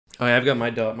Oh yeah, I've got my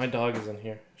dog. My dog is in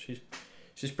here.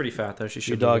 She's pretty fat though. She should.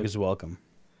 Your dog is welcome.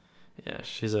 Yeah,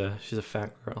 she's a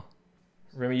fat girl.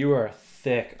 Remy, you are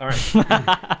thick. All right.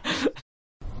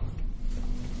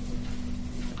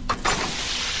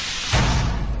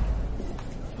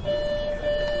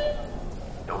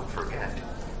 Don't forget,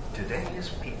 today is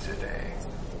pizza day.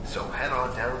 So head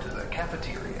on down to the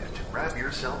cafeteria to grab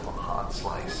yourself a hot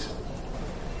slice.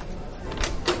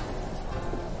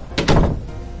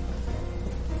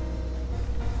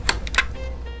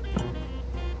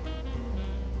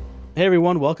 Hey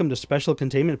everyone, welcome to Special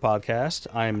Containment Podcast.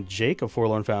 I'm Jake of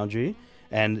Forlorn Foundry,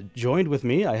 and joined with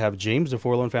me I have James of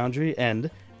Forlorn Foundry and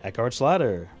Eckhart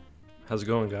Slatter. How's it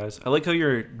going, guys? I like how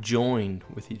you're joined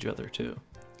with each other too.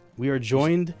 We are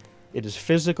joined. It is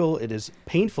physical. It is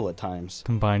painful at times.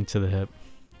 Combined to the hip.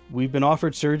 We've been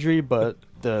offered surgery, but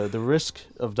the risk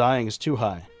of dying is too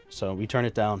high, so we turn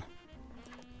it down.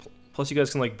 Plus, you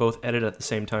guys can like both edit at the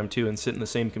same time too, and sit in the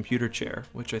same computer chair,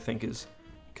 which I think is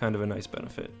kind of a nice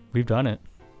benefit. We've done it.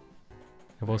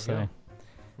 I will say.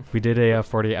 We did a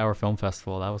 48-hour film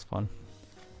festival. That was fun.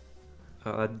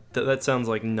 That sounds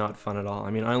like not fun at all. I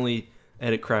mean, I only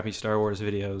edit crappy Star Wars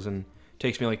videos, and it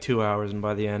takes me like 2 hours, and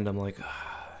by the end, I'm like,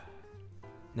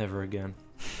 never again.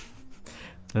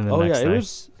 Then the next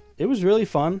day. It was really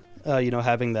fun.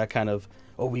 Having that kind of,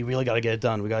 we really got to get it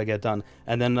done. We got to get it done.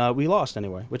 And then we lost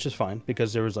anyway, which is fine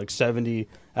because there was like 70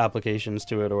 applications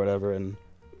to it or whatever, and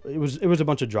it was a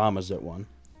bunch of dramas that won.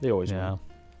 They always win.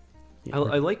 Yeah.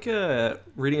 I like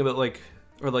reading about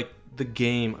the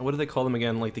game. What do they call them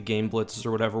again? Like the game blitzes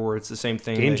or whatever, where it's the same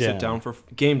thing. Game they Jam. sit down for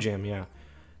Game Jam. Yeah,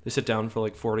 they sit down for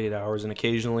like 48 hours, and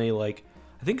occasionally, like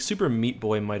I think Super Meat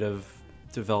Boy might have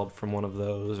developed from one of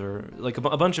those, or like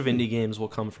a bunch of indie games will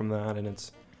come from that, and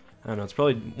it's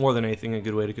probably more than anything a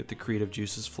good way to get the creative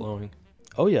juices flowing.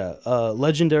 Oh yeah,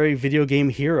 legendary video game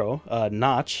hero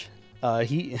Notch.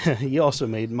 He also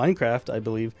made Minecraft, I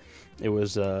believe. It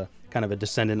was kind of a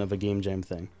descendant of a Game Jam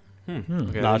thing.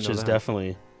 Okay, Notch is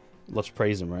definitely, let's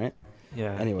praise him, right?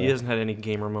 Yeah. Anyway. He hasn't had any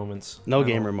gamer moments. No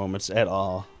gamer moments at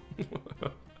all.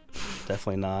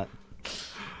 Definitely not.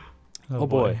 Oh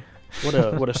boy.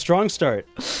 What a strong start.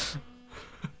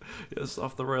 Yes,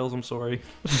 off the rails. I'm sorry.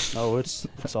 Oh, it's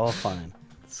all fine.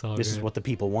 This is what the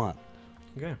people want.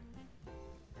 Okay.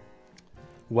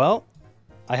 Well,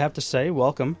 I have to say,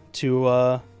 welcome to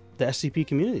the SCP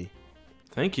community.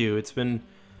 Thank you. It's been...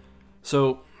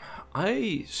 So,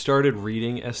 I started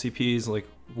reading SCPs like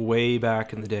way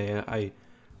back in the day. I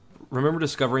remember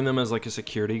discovering them as like a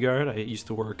security guard. I used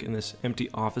to work in this empty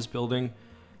office building.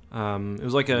 It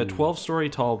was like a 12-story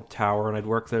tall tower, and I'd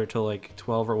work there till like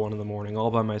 12 or 1 in the morning, all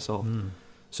by myself.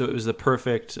 So it was the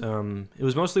perfect... it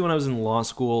was mostly when I was in law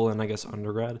school and I guess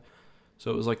undergrad.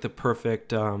 So it was like the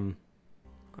perfect...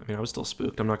 I was still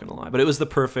spooked, I'm not going to lie. But it was the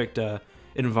perfect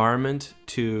environment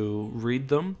to read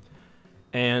them.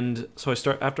 And so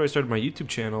after I started my YouTube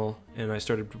channel, and I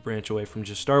started to branch away from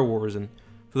just Star Wars, and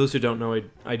for those who don't know,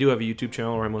 I do have a YouTube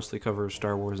channel where I mostly cover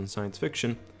Star Wars and science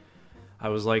fiction. I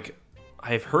was like,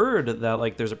 I've heard that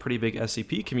like there's a pretty big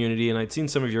SCP community, and I'd seen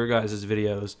some of your guys'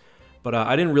 videos, but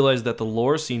I didn't realize that the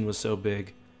lore scene was so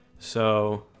big.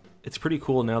 So it's pretty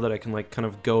cool now that I can like kind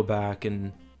of go back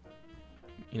and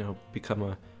become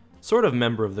a sort of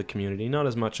member of the community. Not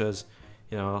as much as,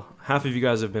 half of you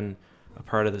guys have been a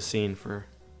part of the scene for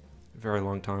a very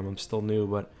long time. I'm still new,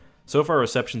 but so far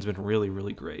reception's been really,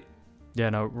 really great. Yeah,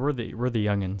 no, we're the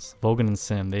youngins. Vogan and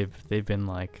Sim, they've been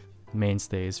like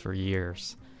mainstays for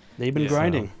years. They've been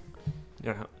grinding.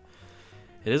 Yeah,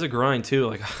 it is a grind too.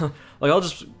 Like, I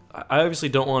obviously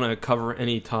don't want to cover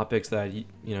any topics that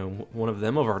one of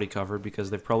them have already covered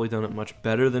because they've probably done it much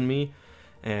better than me,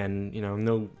 and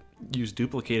no use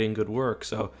duplicating good work.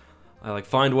 So I like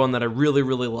find one that I really,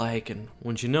 really like, and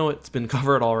once it's been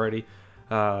covered already.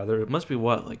 There must be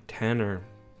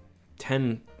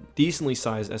 10 decently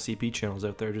sized SCP channels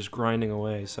out there just grinding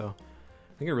away. So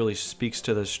I think it really speaks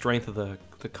to the strength of the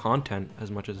content as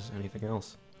much as anything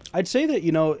else. I'd say that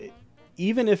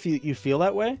even if you feel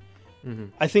that way,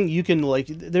 I think you can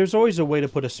there's always a way to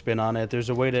put a spin on it. There's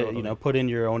a way to Totally. put in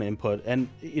your own input, and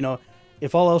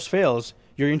if all else fails,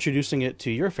 you're introducing it to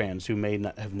your fans who may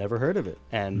not have never heard of it,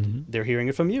 and they're hearing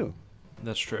it from you.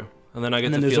 That's true. And then I get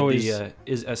And to then field there's the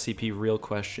is SCP real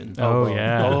question. Oh, well.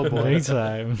 yeah. Oh, boy. Big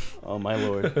time. Oh my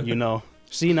lord.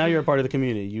 See, now you're a part of the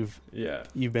community. You've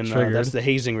been Triggered. that's the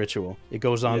hazing ritual. It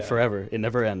goes on forever. It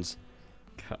never ends.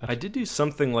 God. I did do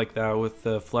something like that with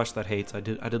the Flesh That Hates. I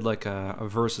did like a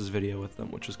versus video with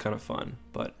them, which was kind of fun.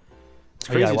 But it's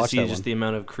Oh, yeah, I crazy to watched see that just one. the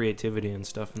amount of creativity and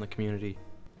stuff in the community.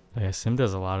 Yeah, Sim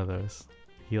does a lot of those.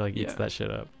 He eats Yeah. that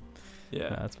shit up. Yeah.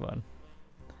 That's fun.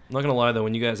 I'm not gonna lie though,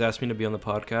 when you guys asked me to be on the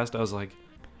podcast, I was like,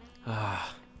 I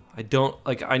don't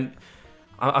like I'm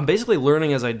basically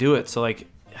learning as I do it. So like,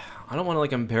 I don't want to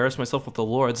like embarrass myself with the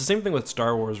lore. It's the same thing with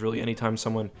Star Wars. Really, anytime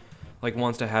someone like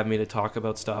wants to have me to talk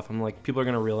about stuff, I'm like, people are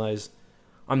gonna realize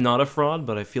I'm not a fraud,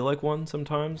 but I feel like one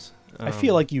sometimes. I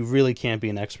feel like you really can't be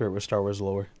an expert with Star Wars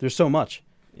lore. There's so much.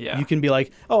 Yeah. You can be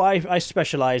like, oh, I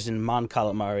specialize in Mon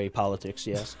Calamari politics,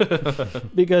 yes.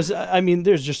 Because, I mean,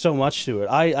 there's just so much to it.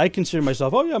 I consider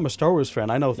myself, oh, yeah, I'm a Star Wars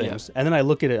fan. I know things. Yeah. And then I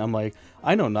look at it, I'm like,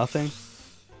 I know nothing.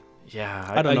 Yeah,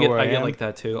 I don't know where I get am. like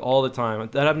that too all the time.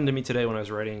 That happened to me today when I was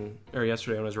writing, or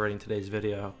yesterday when I was writing today's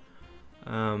video.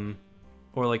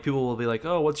 Or like people will be like,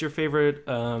 "Oh, what's your favorite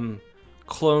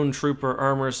clone trooper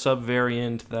armor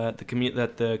subvariant that the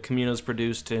Caminos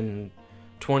produced in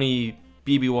 20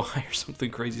 BBY or something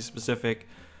crazy specific?"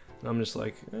 And I'm just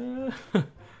like, I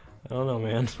don't know,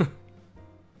 man.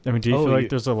 I mean, do you Oh, feel like you-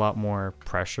 there's a lot more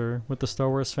pressure with the Star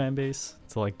Wars fan base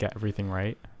to like get everything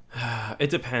right? It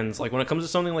depends. Like when it comes to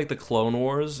something like the Clone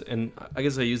Wars, and I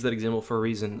guess I use that example for a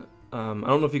reason. I don't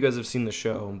know if you guys have seen the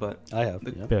show, but I have.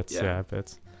 The- Yeah. Bits, Yeah. yeah,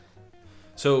 bits.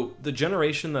 so the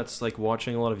generation that's like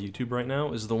watching a lot of YouTube right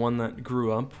now is the one that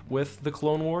grew up with the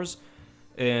Clone Wars,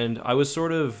 and I was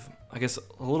sort of, I guess,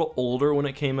 a little older when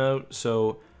it came out,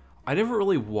 so I didn't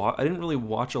really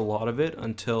watch a lot of it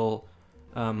until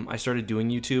I started doing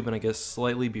YouTube, and I guess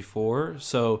slightly before.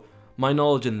 So my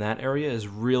knowledge in that area is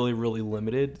really, really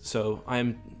limited. So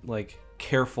I'm like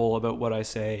careful about what I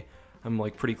say. I'm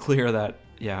like pretty clear that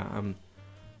yeah,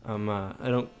 I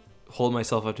don't hold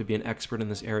myself up to be an expert in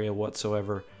this area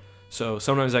whatsoever. So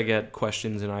sometimes I get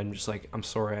questions and I'm just like, I'm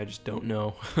sorry, I just don't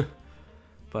know.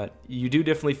 But you do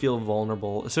definitely feel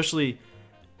vulnerable, especially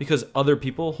because other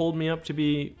people hold me up to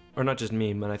be, or not just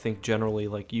me, but I think generally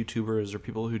like YouTubers or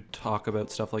people who talk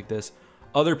about stuff like this,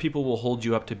 other people will hold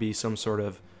you up to be some sort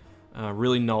of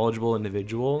really knowledgeable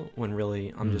individual when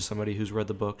really I'm just somebody who's read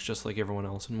the books just like everyone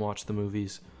else and watched the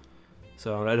movies.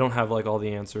 So I don't have like all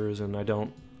the answers, and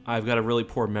I've got a really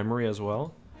poor memory as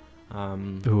well.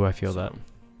 Ooh, I feel so, that.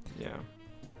 Yeah.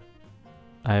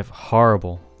 I have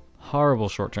horrible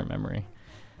short-term memory.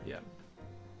 Yeah.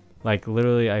 Like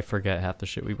literally, I forget half the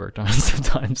shit we worked on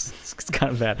sometimes. It's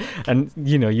kind of bad, and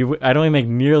you know, I don't make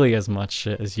nearly as much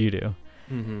shit as you do.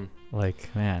 Mm-hmm.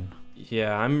 Like, man,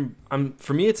 Yeah, I'm.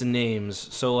 For me, it's names.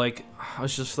 So like, I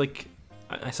was just like,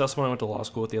 I saw someone I went to law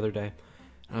school with the other day,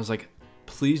 and I was like,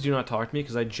 please do not talk to me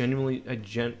because I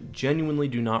genuinely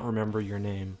do not remember your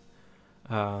name.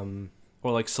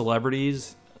 Or like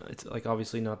celebrities, it's like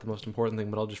obviously not the most important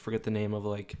thing, but I'll just forget the name of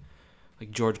like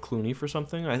George Clooney for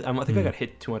something. I think I got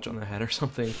hit too much on the head or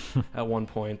something at one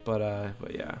point, but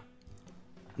yeah.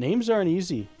 Names aren't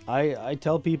easy. I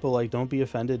tell people, like, don't be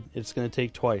offended. It's going to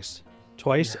take twice.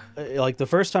 Like the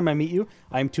first time I meet you,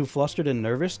 I'm too flustered and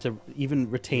nervous to even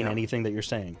retain anything that you're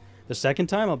saying. The second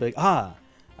time, I'll be like,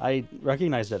 I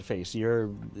recognize that face. You're,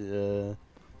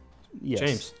 yes.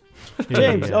 James.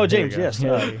 James. Yeah, Oh, there you James, go. yes.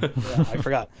 Yeah, I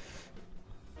forgot.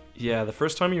 Yeah, the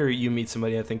first time you meet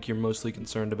somebody, I think you're mostly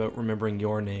concerned about remembering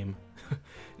your name,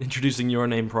 introducing your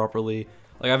name properly.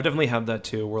 Like I've definitely had that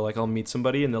too, where like I'll meet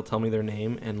somebody and they'll tell me their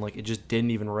name, and like it just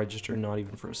didn't even register, not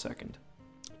even for a second.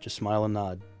 Just smile and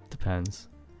nod. Depends.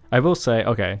 I will say,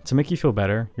 okay, to make you feel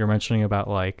better, you're mentioning about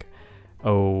like,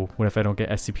 oh, what if I don't get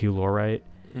SCP lore right?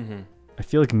 Mm-hmm. I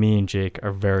feel like me and Jake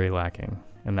are very lacking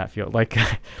in that field. Like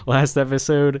last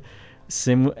episode,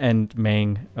 Sim and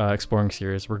Mang Exploring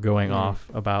Series were going off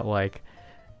about like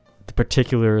the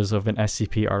particulars of an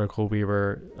SCP article we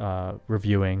were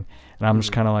reviewing, and I'm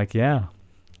just kind of like, yeah,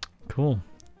 cool.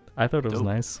 I thought it was Dope.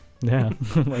 nice. Yeah,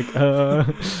 like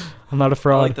I'm not a I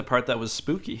fraud. like the part that was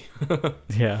spooky.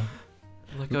 Yeah.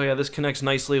 Like, oh yeah, this connects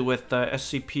nicely with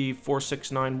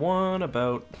SCP-4691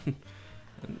 about,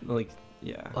 like,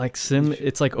 yeah. Like Sim,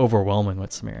 it's like overwhelming with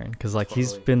Samarin because like he's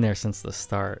Totally. been there since the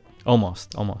start,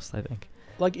 almost. I think.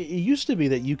 Like, it used to be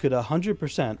that you could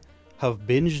 100% have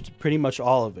binged pretty much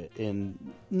all of it in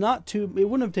it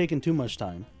wouldn't have taken too much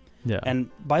time. Yeah. And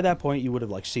by that point, you would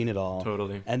have, like, seen it all.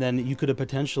 Totally. And then you could have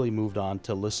potentially moved on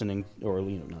to listening, or,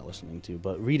 not listening to,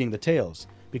 but reading the tales.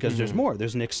 Because there's more.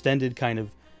 There's an extended kind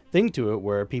of thing to it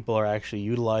where people are actually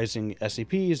utilizing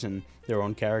SCPs and their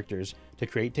own characters to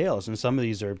create tales. And some of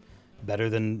these are better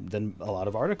than a lot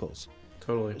of articles.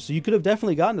 Totally. So you could have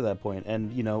definitely gotten to that point.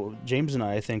 And, James and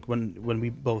I think when we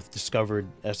both discovered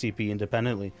SCP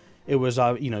independently, it was,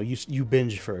 you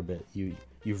binge for a bit. You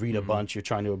read a bunch, you're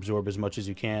trying to absorb as much as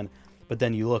you can. But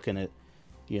then you look and it,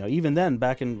 even then,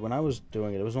 back when I was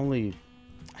doing it, it was only,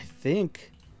 I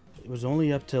think, it was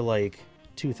only up to like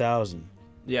 2000,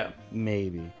 Yeah.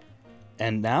 maybe.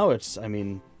 And now it's,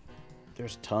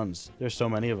 There's tons. There's so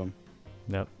many of them.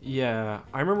 Yep. Yeah,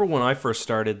 I remember when I first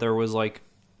started, there was like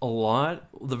a lot.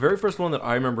 The very first one that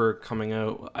I remember coming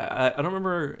out, I don't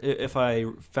remember if I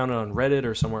found it on Reddit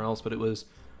or somewhere else, but it was,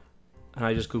 and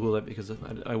I just Googled it because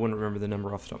I wouldn't remember the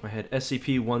number off the top of my head,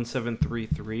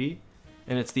 SCP-1733,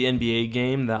 and it's the NBA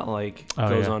game that like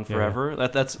goes on forever. Yeah.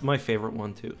 That's my favorite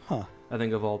one too, I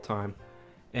think, of all time.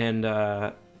 And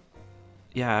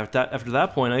yeah, after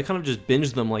that point, I kind of just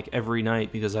binged them like every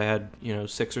night because I had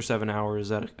 6 or 7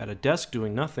 hours at a desk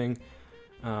doing nothing.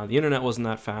 The internet wasn't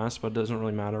that fast, but it doesn't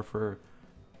really matter. For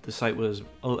the site was,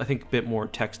 I think, a bit more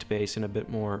text based and a bit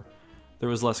more. There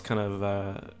was less kind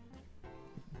of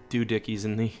doohickeys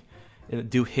in the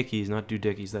doohickeys, not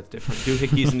doodickies. That's different.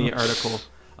 Doohickeys in the article,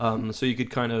 so you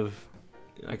could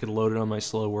I could load it on my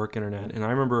slow work internet. And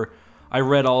I remember I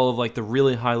read all of like the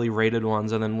really highly rated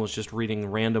ones, and then was just reading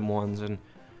random ones, and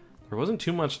there wasn't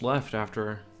too much left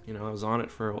after I was on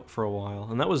it for a while,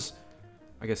 and that was,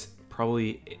 I guess,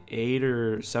 probably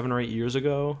 7 or 8 years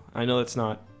ago. I know that's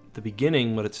not the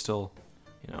beginning, but it's still,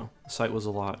 the site was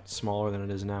a lot smaller than it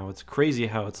is now. It's crazy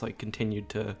how it's like continued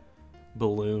to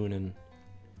balloon and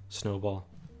snowball.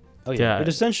 Oh yeah, it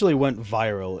essentially went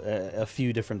viral a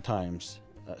few different times.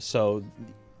 So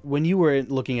when you were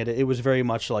looking at it, it was very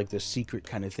much like this secret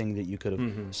kind of thing that you could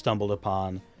have stumbled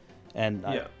upon. And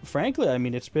frankly, I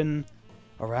mean, it's been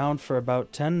around for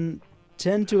about 10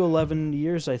 to 11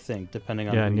 years, I think, depending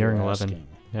on who nearing you're 11. asking.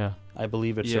 Yeah, I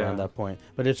believe it's around that point.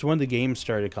 But it's when the games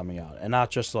started coming out, and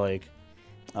not just like,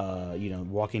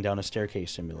 walking down a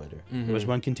staircase simulator. It was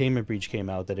when Containment Breach came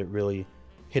out that it really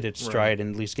hit its stride,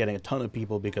 and at least getting a ton of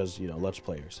people because Let's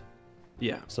Players.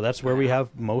 Yeah. So that's where we have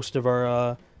most of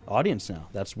our audience now.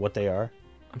 That's what they are.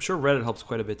 I'm sure Reddit helps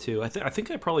quite a bit too. I think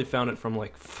I probably found it from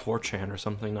like 4chan or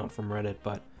something, not from Reddit,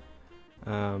 but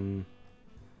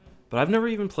I've never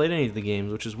even played any of the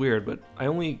games, which is weird. But I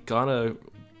only got a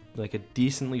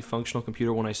decently functional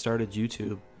computer when I started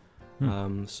YouTube.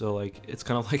 So like it's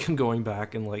kind of like I'm going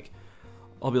back and like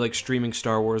I'll be like streaming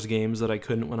Star Wars games that I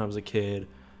couldn't when I was a kid,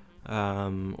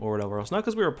 or whatever else. Not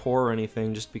because we were poor or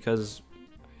anything, just because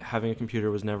having a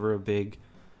computer was never a big,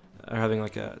 or having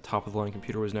like a top of the line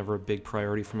computer was never a big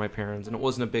priority for my parents, and it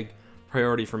wasn't a big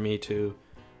priority for me too.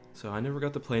 So I never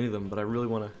got to play any of them, but I really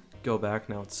want to go back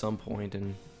now at some point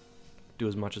and do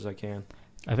as much as I can.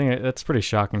 I think that's pretty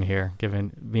shocking to hear,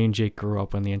 given me and Jake grew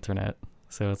up on the internet.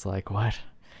 So it's like, what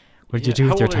did you do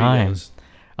with your time?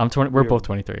 I'm 20. We're both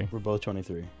 23. We're both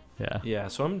 23. Yeah. Yeah.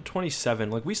 So I'm 27.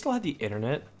 Like we still had the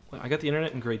internet. I got the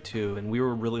internet in grade 2, and we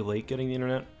were really late getting the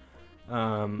internet.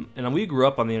 And we grew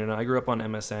up on the internet. I grew up on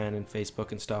MSN and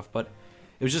Facebook and stuff, but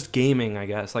it was just gaming, I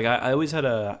guess. Like I always had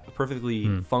a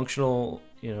perfectly functional,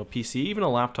 PC, even a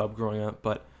laptop growing up.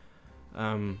 But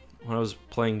when I was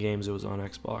playing games, it was on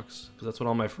Xbox because that's what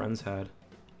all my friends had.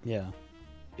 Yeah,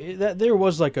 there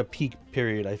was like a peak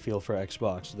period, I feel, for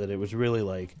Xbox, that it was really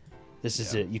like, this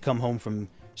is it. You come home from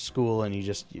school and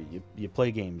you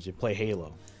play games. You play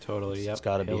Halo. Totally. It's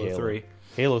got to be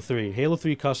Halo 3. Halo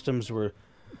 3 customs were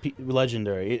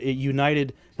legendary. It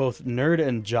united both nerd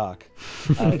and jock.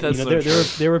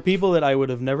 There were people that I would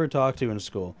have never talked to in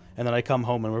school, and then I come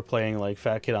home and we're playing like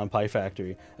Fat Kid on Pie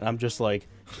Factory, and I'm just like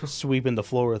sweeping the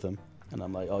floor with them, and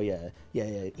I'm like, oh yeah,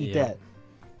 eat that,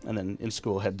 and then in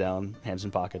school, head down, hands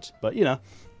in pockets. But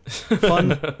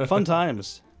fun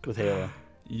times with Halo.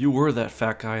 You were that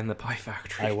fat guy in the Pie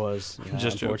Factory. I was. Yeah,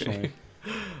 just joking.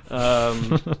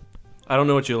 I don't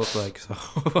know what you look like, so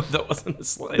that wasn't a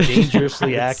slide.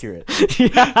 Dangerously accurate.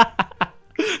 Okay,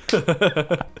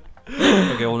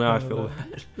 well now I feel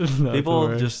bad.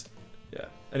 People just,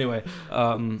 Anyway,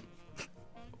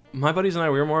 my buddies and I,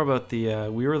 we were more about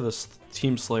we were the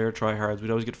Team Slayer tryhards. We'd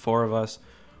always get 4 of us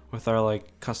with our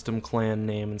like custom clan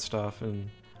name and stuff, and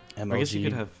MLG, I guess you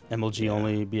could have MLG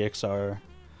only, BXR.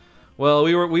 Well,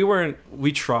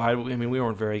 we tried. I mean, we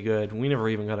weren't very good. We never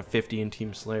even got a 50 in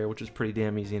Team Slayer, which is pretty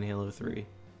damn easy in Halo 3.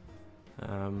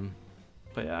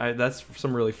 But yeah, that's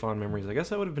some really fond memories. I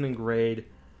guess I would have been in grade. I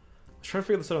was trying to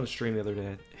figure this out on the stream the other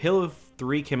day. Halo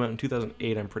 3 came out in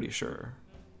 2008, I'm pretty sure.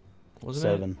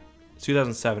 Wasn't it?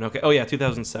 2007. Okay. Oh yeah,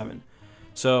 2007.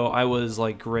 So I was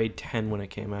like grade 10 when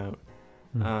it came out.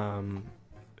 And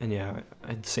yeah, I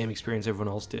had the same experience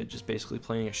everyone else did, just basically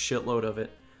playing a shitload of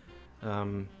it.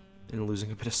 And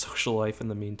losing a bit of social life in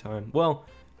the meantime. Well,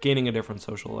 gaining a different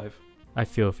social life. I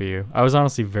feel for you. I was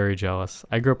honestly very jealous.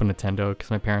 I grew up in Nintendo because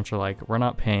my parents were like, we're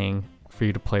not paying for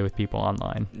you to play with people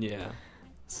online. Yeah.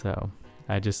 So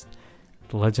The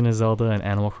Legend of Zelda and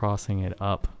Animal Crossing it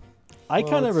up. I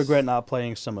kind of regret not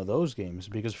playing some of those games,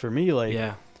 because for me, like,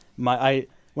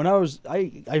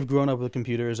 I've grown up with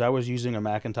computers. I was using a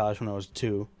Macintosh when I was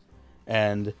 2,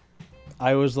 and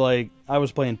I was playing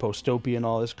Postopia and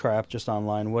all this crap just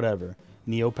online, whatever.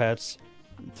 Neopets,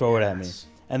 throw it at me.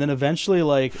 And then eventually,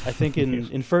 like, I think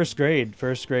in first grade,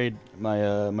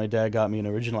 my dad got me an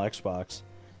original Xbox,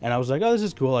 and I was like, oh, this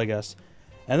is cool, I guess.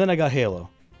 And then I got Halo,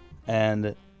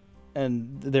 and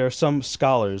there are some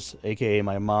scholars, aka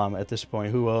my mom, at this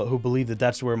point, who believe that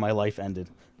that's where my life ended,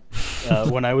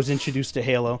 when I was introduced to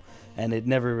Halo, and it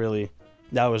never really.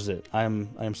 That was it. I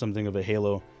am something of a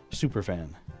Halo super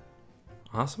fan.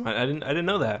 Awesome. I didn't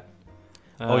know that.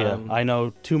 Oh yeah, I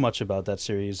know too much about that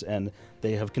series, and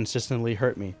they have consistently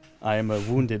hurt me. I am a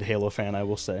wounded Halo fan, I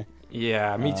will say.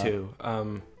 Yeah, me too.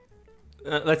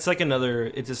 That's like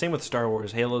another. It's the same with Star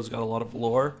Wars. Halo's got a lot of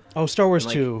lore. Oh, Star Wars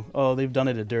like, too. Oh, they've done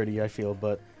it a dirty, I feel,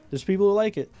 but there's people who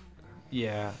like it.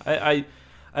 Yeah, I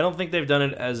don't think they've done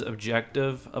it as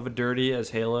objective of a dirty as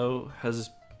Halo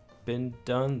has been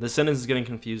done. The sentence is getting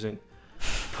confusing,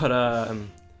 but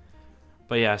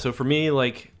yeah. So for me,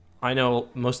 like, I know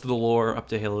most of the lore up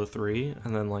to Halo 3,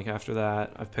 and then like after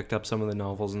that, I've picked up some of the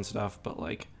novels and stuff. But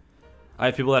like, I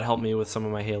have people that help me with some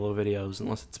of my Halo videos,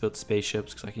 unless it's about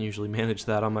spaceships, because I can usually manage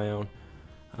that on my own.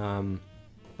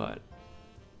 But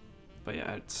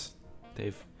yeah,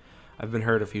 I've been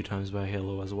hurt a few times by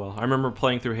Halo as well. I remember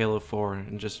playing through Halo 4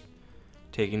 and just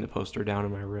taking the poster down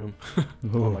in my room.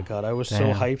 Oh my god, I was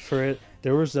so hyped for it.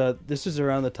 There was this is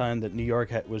around the time that New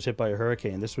York was hit by a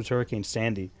hurricane. This was Hurricane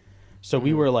Sandy. So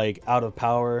we were like out of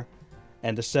power,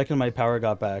 and the second my power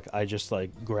got back, I just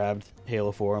like grabbed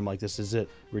Halo 4. I'm like, this is it.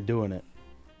 We're doing it.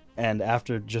 And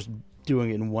after just doing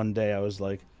it in one day, I was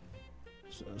like,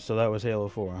 so that was Halo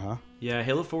 4, huh? Yeah,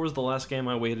 Halo 4 was the last game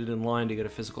I waited in line to get a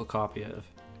physical copy of.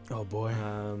 Oh boy.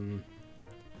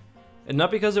 And not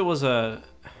because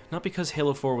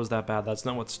Halo 4 was that bad. That's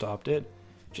not what stopped it.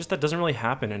 Just that doesn't really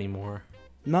happen anymore.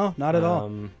 No, not at all.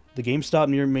 The GameStop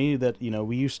near me that,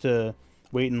 we used to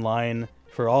wait in line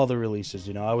for all the releases.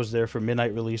 I was there for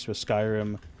midnight release with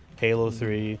Skyrim, Halo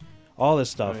 3, all this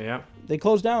stuff. Oh, yeah. They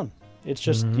closed down. It's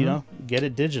just, get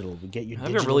it digital. Get your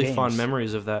digital I have really games. fond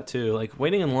memories of that, too. Like,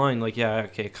 waiting in line, like, yeah,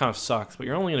 okay, it kind of sucks, but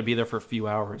you're only going to be there for a few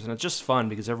hours, and it's just fun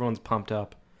because everyone's pumped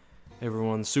up.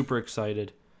 Everyone's super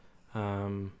excited.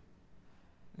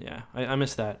 Yeah, I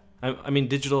miss that. I mean,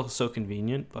 digital is so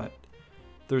convenient, but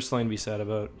there's something to be said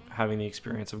about having the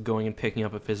experience of going and picking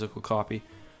up a physical copy.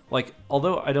 Like,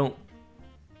 although I don't,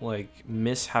 like,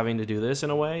 miss having to do this in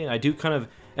a way, I do kind of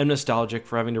am nostalgic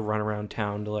for having to run around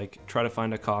town to, like, try to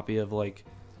find a copy of, like,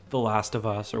 The Last of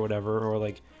Us or whatever, or,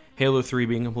 like, Halo 3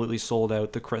 being completely sold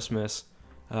out the Christmas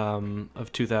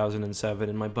of 2007,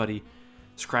 and my buddy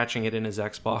scratching it in his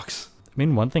Xbox. I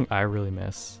mean, one thing I really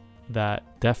miss that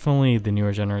definitely the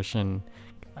newer generation,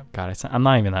 God, I'm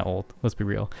not even that old, let's be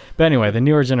real. But anyway, the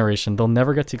newer generation, they'll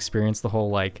never get to experience the whole,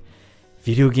 like,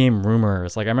 video game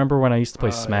rumors. Like, I remember when I used to play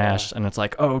Smash, and it's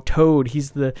like, oh, Toad,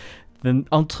 he's the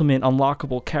ultimate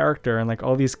unlockable character, and, like,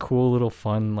 all these cool little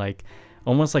fun, like,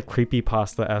 almost like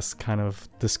creepypasta-esque kind of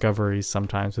discoveries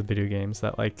sometimes with video games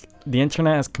that, like, the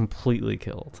internet has completely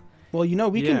killed. Well,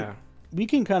 we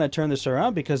can kind of turn this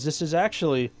around, because this is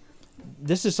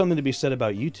something to be said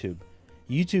about YouTube.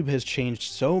 YouTube has changed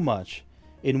so much.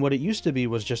 In what it used to be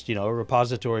was just, a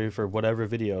repository for whatever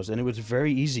videos, and it was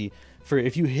very easy for,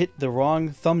 if you hit the wrong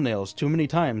thumbnails too many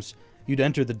times, you'd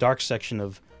enter the dark section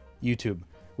of YouTube,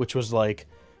 which was like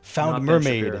found Not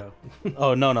mermaid.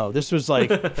 Oh no, this was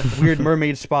like weird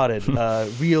mermaid spotted,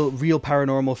 real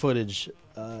paranormal footage,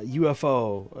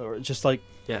 UFO, or just like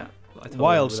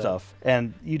wild stuff.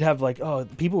 And you'd have like,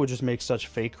 people would just make such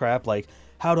fake crap, like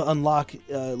how to unlock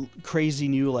crazy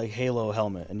new like Halo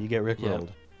helmet, and you get rickrolled.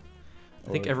 Yeah. I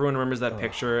think everyone remembers that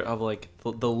picture of like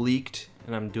the leaked,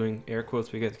 and I'm doing air quotes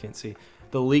because you guys can't see,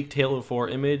 the leaked Halo 4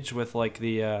 image with like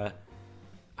the I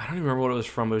don't even remember what it was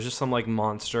from. It was just some like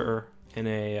monster in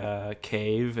a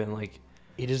cave, and like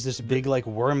it is this big like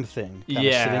worm thing kind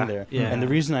of sitting there. Yeah. And the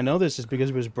reason I know this is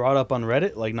because it was brought up on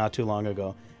Reddit like not too long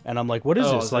ago, and I'm like, what is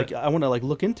this? Like, I want to like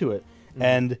look into it. Mm-hmm.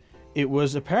 And it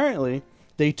was apparently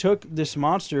they took this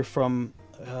monster from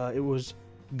it was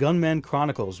Gunman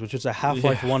Chronicles, which is a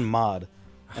Half-Life 1 mod.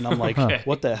 And I'm like,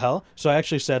 what the hell? So I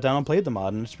actually sat down and played the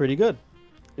mod, and it's pretty good.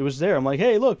 It was there. I'm like,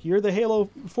 hey, look, you're the Halo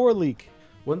 4 leak.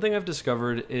 One thing I've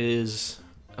discovered is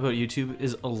about YouTube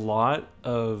is a lot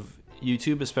of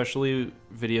YouTube, especially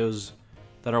videos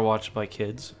that are watched by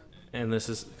kids, and this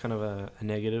is kind of a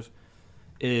negative,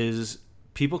 is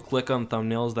people click on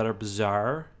thumbnails that are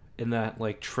bizarre and that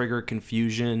like trigger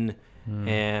confusion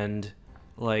and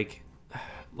like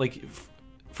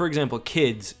for example,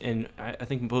 kids, and I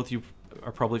think both of you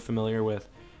are probably familiar with,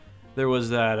 there was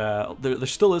that, there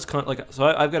still is, so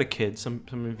I've got a kid, some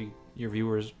of your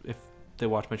viewers, if they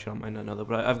watch my channel might not know that,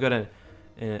 but I've got an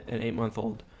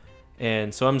 8-month-old,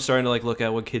 and so I'm starting to like look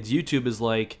at what kids' YouTube is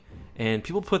like, and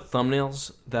people put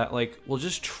thumbnails that like will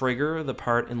just trigger the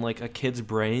part in like a kid's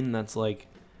brain that's like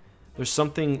there's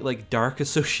something like dark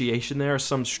association there, or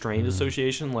some strange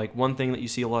association. Like one thing that you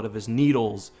see a lot of is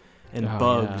needles and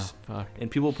bugs,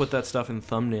 and people put that stuff in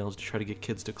thumbnails to try to get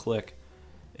kids to click,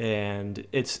 and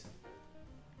it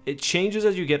changes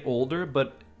as you get older.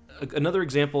 But another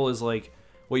example is like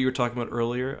what you were talking about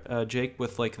earlier, Jake,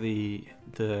 with like the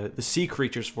sea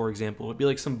creatures, for example. It would be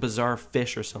like some bizarre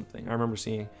fish or something. I remember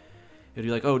seeing it'd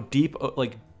be like, oh,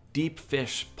 deep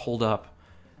fish pulled up,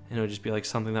 and it would just be like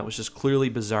something that was just clearly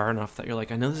bizarre enough that you're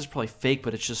like, I know this is probably fake,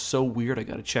 but it's just so weird, I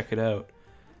gotta check it out.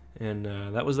 And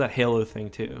that was that Halo thing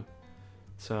too.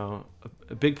 So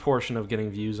a big portion of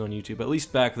getting views on YouTube, at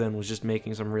least back then, was just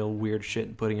making some real weird shit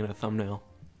and putting it in a thumbnail.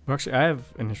 Well, actually, I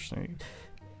have an interesting...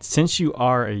 Since you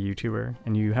are a YouTuber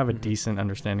and you have a decent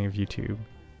understanding of YouTube,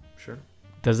 sure,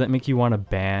 does that make you want to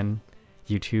ban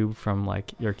YouTube from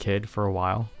like your kid for a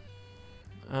while?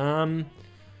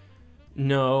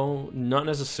 No, not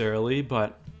necessarily,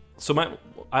 but so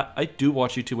I do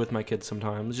watch YouTube with my kids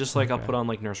sometimes, just like I'll put on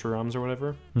like nursery rhymes or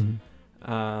whatever.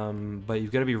 But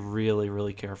you've got to be really,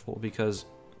 really careful, because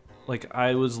like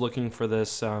I was looking for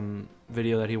this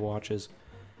video that he watches,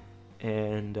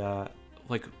 and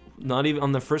like not even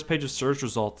on the first page of search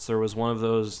results there was one of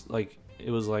those, like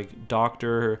it was like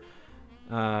it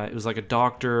was like a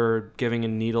doctor giving a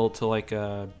needle to like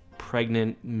a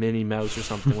pregnant Minnie Mouse or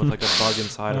something with like a bug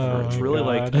inside of her. It's really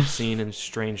like obscene and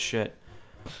strange shit,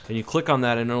 and you click on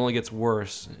that and it only gets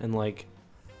worse, and like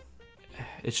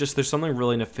it's just there's something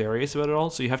really nefarious about it all,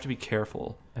 so you have to be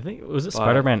careful. I think was it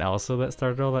Spider-Man Elsa that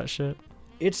started all that shit?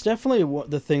 It's definitely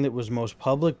the thing that was most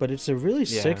public, but it's a really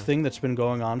sick thing that's been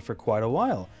going on for quite a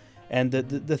while. And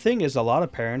the thing is, a lot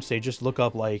of parents, they just look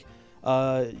up like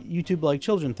YouTube like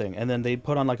children thing, and then they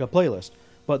put on like a playlist.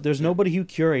 But there's nobody who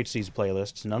curates these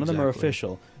playlists. None of them are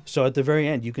official. So at the very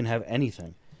end, you can have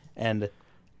anything. And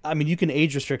I mean, you can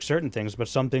age restrict certain things, but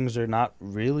some things are not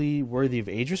really worthy of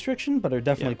age restriction, but are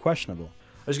definitely questionable.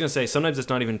 I was going to say, sometimes it's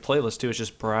not even playlist too, it's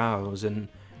just browse. And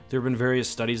there have been various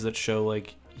studies that show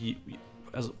like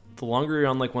as the longer you're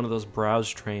on like one of those browse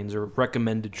trains or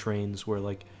recommended trains where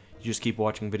like you just keep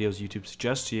watching videos YouTube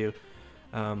suggests to you,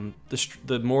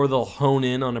 the more they'll hone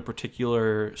in on a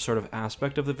particular sort of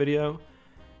aspect of the video.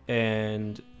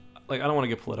 And like I don't want to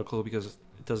get political because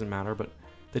it doesn't matter, but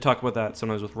they talk about that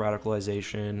sometimes with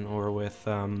radicalization or with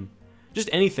just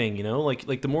anything, you know,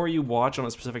 like the more you watch on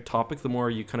a specific topic, the more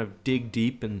you kind of dig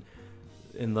deep, and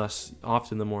thus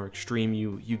often the more extreme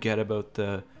you get about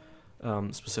the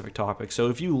specific topic. So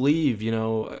if you leave, you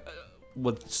know,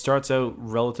 what starts out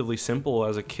relatively simple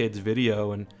as a kid's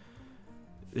video, and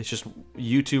it's just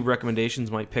YouTube recommendations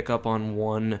might pick up on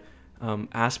one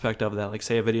aspect of that, like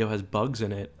say a video has bugs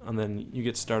in it, and then you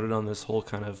get started on this whole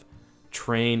kind of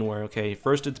train where, okay,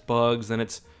 first it's bugs, then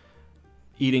it's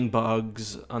eating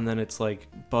bugs, and then it's like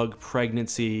bug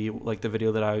pregnancy, like the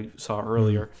video that I saw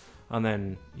earlier, and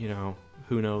then, you know,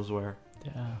 who knows where.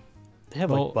 Yeah. They have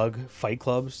like bug fight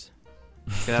clubs.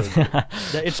 Yeah,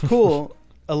 it's cool.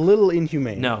 A little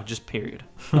inhumane. No, just period.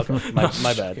 Okay,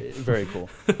 my bad. Very cool.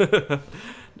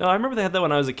 No, I remember they had that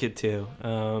when I was a kid too.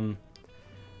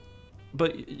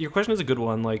 But your question is a good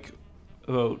one, like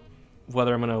about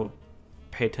whether I'm going to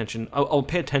pay attention. I'll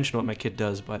pay attention to what my kid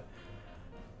does, but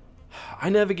I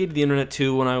navigated the internet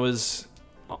too when I was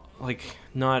like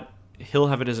not. He'll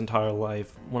have it his entire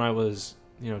life. When I was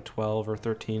 12 or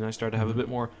 13, I started to have a bit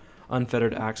more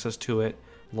unfettered access to it,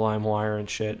 LimeWire and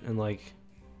shit, and like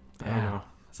I don't know.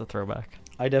 It's a throwback.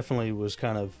 I definitely was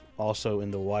kind of also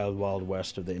in the wild, wild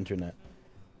west of the internet.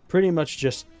 Pretty much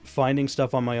just finding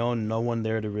stuff on my own, no one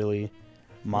there to really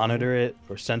monitor it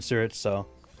or censor it, so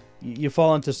you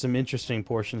fall into some interesting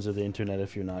portions of the internet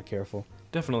if you're not careful.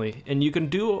 Definitely, and you can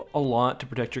do a lot to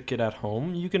protect your kid at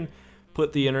home. You can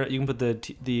put the internet, you can put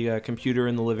the computer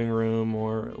in the living room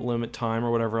or limit time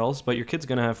or whatever else, but your kid's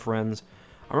gonna have friends.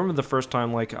 I remember the first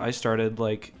time like I started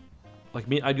like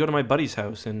me, I'd go to my buddy's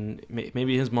house and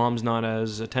maybe his mom's not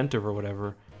as attentive or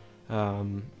whatever.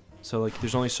 So like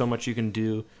there's only so much you can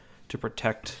do to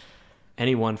protect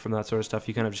anyone from that sort of stuff.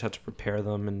 You kind of just have to prepare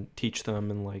them and teach them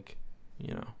and like,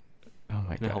 oh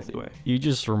my in a healthy way. You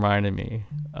just reminded me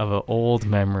of an old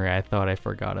memory I thought I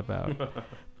forgot about.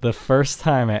 The first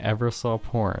time I ever saw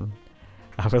porn,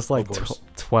 I was like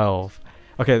 12.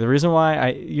 Okay, the reason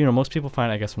why most people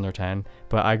find it, I guess, when they're 10,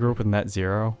 but I grew up with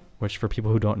NetZero, which for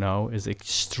people who don't know is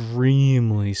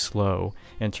extremely slow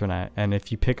internet. And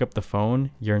if you pick up the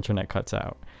phone, your internet cuts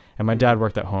out. And my dad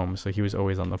worked at home, so he was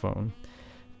always on the phone.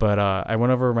 But I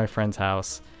went over to my friend's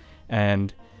house,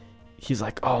 and he's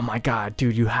like, "Oh my god,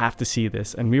 dude, you have to see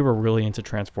this." And we were really into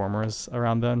Transformers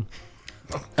around then.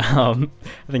 I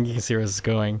think you can see where this is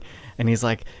going. And he's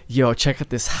like, "Yo, check out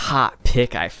this hot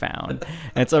pic I found."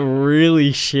 And it's a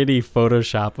really shitty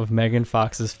Photoshop of Megan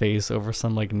Fox's face over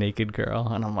some like naked girl.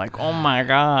 And I'm like, "Oh my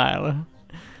god."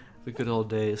 The good old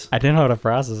days. I didn't know how to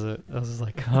process it. I was just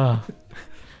like, "Oh,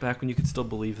 Back when you could still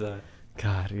believe that.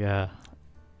 god, yeah."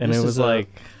 And This it is was like,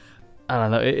 I don't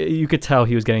know. You could tell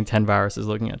he was getting 10 viruses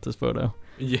looking at this photo.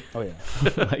 Yeah. Oh yeah.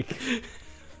 Like,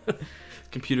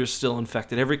 Computer's still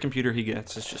infected. Every computer he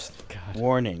gets is just. god.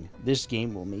 Warning: this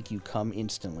game will make you come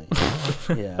instantly.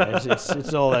 Yeah,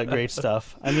 it's all that great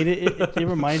stuff. I mean, it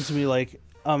reminds me like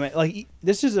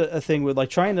this is a thing with like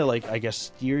trying to like I guess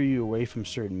steer you away from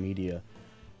certain media.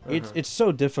 It's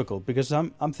so difficult because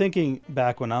I'm thinking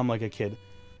back when I'm like a kid.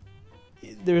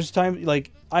 There's time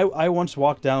like I once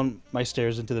walked down my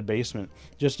stairs into the basement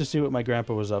just to see what my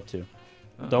grandpa was up to.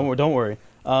 Don't worry.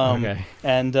 Okay.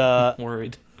 And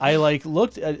Worried. I like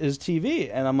looked at his TV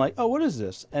and I'm like, oh, what is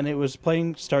this? And it was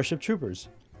playing Starship Troopers,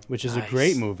 which is a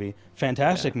great movie,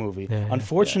 fantastic movie. Yeah, yeah.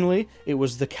 Unfortunately, it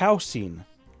was the cow scene.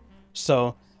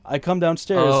 So I come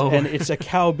downstairs and it's a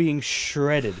cow being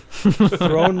shredded,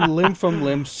 thrown limb from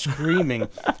limb, screaming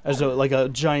as though like a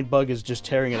giant bug is just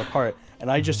tearing it apart. And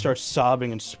I just start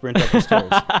sobbing and sprint up the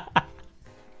stairs.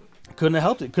 Couldn't have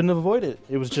helped it. Couldn't have avoided it.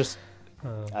 It was just.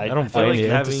 I don't I feel blame like you.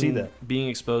 had to see that. being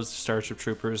exposed to Starship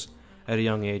Troopers at a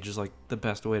young age is like the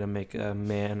best way to make a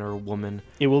man or a woman.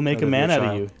 It will make a Out of man your out of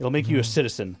child. you. It'll make you a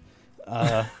citizen.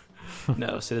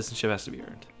 No, citizenship has to be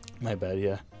earned. My bad.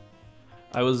 Yeah.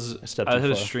 I stepped I too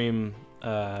had a far. stream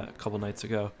a couple nights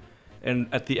ago, and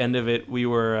at the end of it, we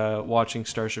were watching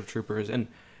Starship Troopers, and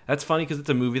that's funny because it's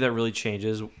a movie that really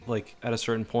changes like at a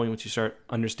certain point once you start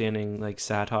understanding like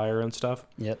satire and stuff.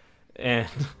 Yep. And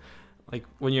like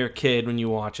when you're a kid, when you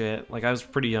watch it, like I was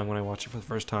pretty young when I watched it for the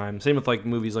first time. Same with like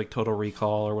movies like Total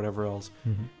Recall or whatever else,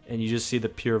 and you just see the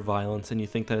pure violence, and you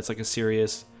think that it's like a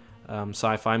serious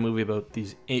sci-fi movie about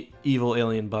these evil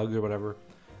alien bugs or whatever.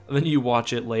 And then you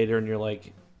watch it later, and you're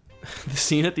like, the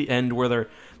scene at the end where they're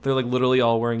like literally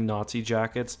all wearing Nazi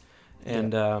jackets,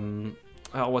 and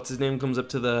what's his name comes up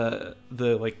to the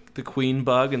like the queen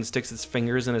bug and sticks its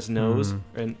fingers in his nose,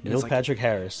 and Neil it's like, Patrick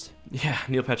Harris. yeah,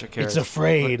 Neil Patrick Harris. It's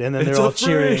afraid, and then It's they're all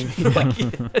afraid. cheering. Like,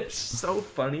 yeah, it's so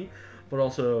funny, but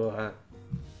also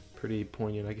pretty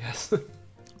poignant, I guess.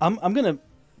 I'm gonna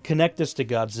connect this to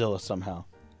Godzilla somehow,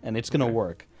 and it's gonna Okay.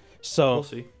 work. So We'll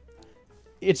see.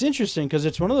 it's interesting because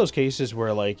it's one of those cases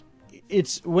where like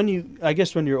it's when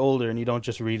you're older and you don't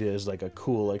just read it as like a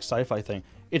cool like sci-fi thing.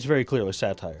 It's very clearly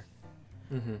satire.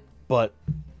 Mm-hmm. But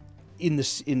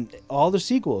in all the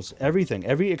sequels,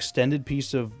 every extended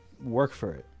piece of work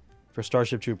for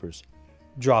Starship Troopers,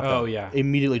 drop that. Oh, yeah.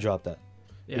 Immediately drop that.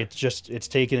 Yeah. It's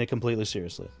taken it completely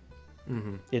seriously.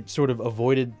 Mm-hmm. It sort of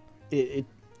avoided it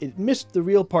missed the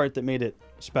real part that made it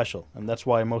special, and that's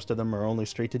why most of them are only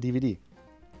straight to DVD.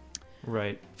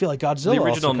 Right. I feel like Godzilla. The also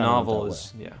original kinda novel went that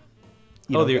is way. yeah.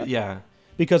 You know, yeah.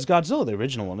 because Godzilla, the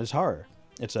original one, is horror.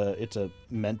 It's a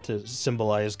meant to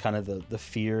symbolize kind of the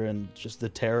fear and just the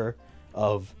terror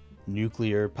of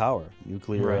nuclear power,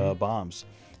 nuclear Right. bombs,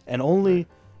 and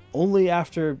only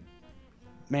after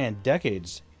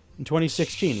decades. In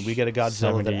 2016, we get a Godzilla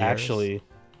 70 that years. actually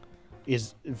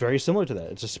is very similar to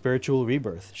that. It's a spiritual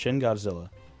rebirth, Shin Godzilla.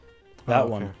 That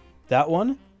okay. one. That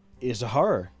one is a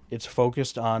horror. It's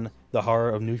focused on the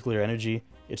horror of nuclear energy.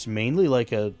 It's mainly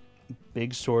like a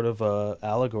big sort of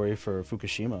allegory for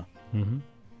Fukushima. Mm-hmm.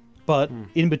 But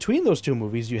in between those two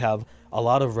movies, you have a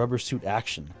lot of rubber suit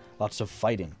action, lots of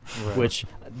fighting, Right. which,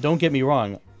 don't get me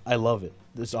wrong, I love it.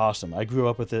 It's awesome. I grew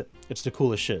up with it. It's the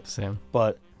coolest shit. Same.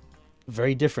 But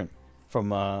very different from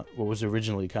what was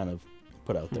originally kind of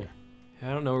put out there.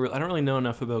 Yeah, I don't know. I don't really know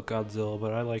enough about Godzilla,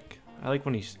 but I like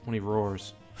when he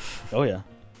roars. Oh, yeah.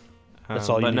 That's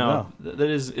all you but need to know.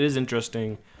 it is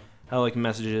interesting how like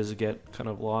messages get kind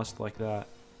of lost like that.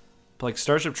 But like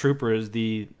Starship Troopers,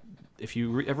 if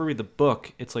you ever read the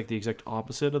book, it's like the exact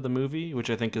opposite of the movie, which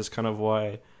I think is kind of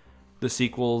why the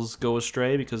sequels go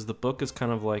astray, because the book is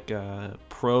kind of like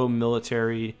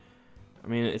pro-military. I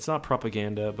mean, it's not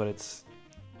propaganda, but it's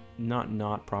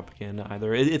not propaganda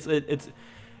either.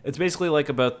 It's basically like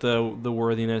about the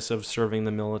worthiness of serving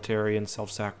the military and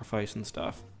self-sacrifice and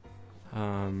stuff.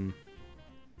 And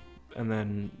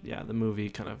then the movie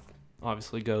kind of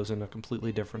obviously goes in a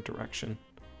completely different direction.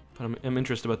 But I'm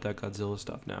interested about that Godzilla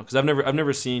stuff now because I've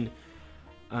never seen.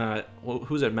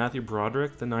 Who's that? Matthew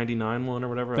Broderick, the '99 one or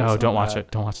whatever. Oh, don't watch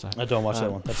it. Don't watch that. I don't watch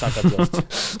that one. That's not Godzilla.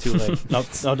 It's too late.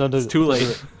 No, don't do It's too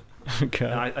late. Okay.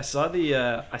 And I saw the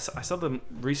I saw the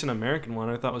recent American one.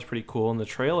 I thought was pretty cool, and the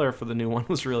trailer for the new one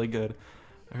was really good.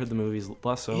 I heard the movie's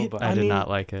less so, but I did mean, not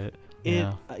like it.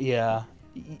 Yeah.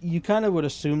 You kind of would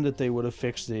assume that they would have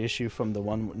fixed the issue from the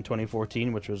one in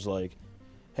 2014, which was like,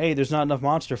 hey, there's not enough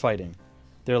monster fighting.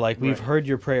 They're like, we've Right. heard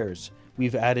your prayers.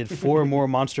 We've added 4 more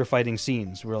monster fighting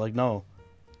scenes. We're like, no.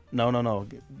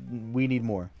 We need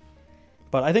more.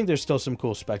 But I think there's still some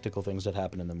cool spectacle things that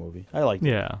happen in the movie. I like it.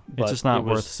 Yeah, But it's just not it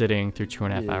was- worth sitting through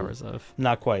 2.5 Yeah. hours of.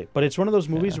 Not quite. But it's one of those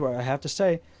movies Yeah. where I have to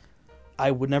say,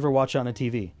 I would never watch it on a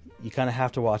TV. You kind of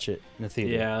have to watch it in a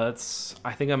theater. yeah, that's.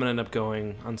 I think I'm gonna end up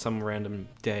going on some random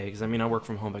day because I mean I work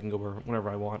from home. I can go whenever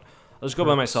I want. I'll just go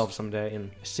by myself someday and.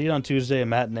 See it on Tuesday, a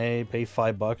matinee, pay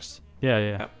 $5.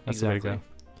 Yeah, that's the way to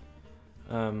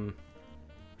go.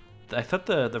 I thought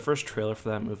the first trailer for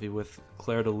that movie with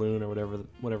Claire de Lune or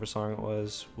whatever song it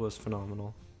was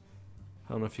phenomenal.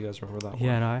 I don't know if you guys remember that one.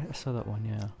 Yeah, no, I saw that one.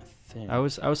 Yeah, Thing. I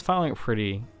was following it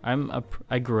pretty.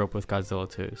 I grew up with Godzilla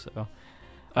too, so.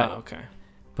 Oh, okay.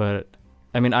 But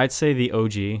I mean, I'd say the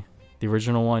OG, the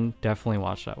original one, definitely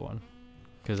watch that one,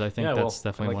 because I think that's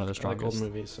definitely one of the I like strongest.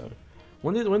 old movies. So,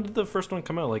 when did the first one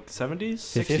come out? Like 70s,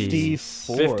 50s?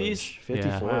 54. 50s?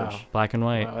 54. Wow. Black and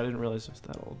white. Wow, I didn't realize it was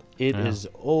that old. It Yeah. is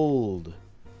old.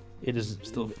 It is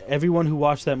Still- everyone who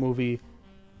watched that movie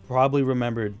probably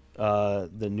remembered the I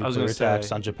was nuclear gonna attacks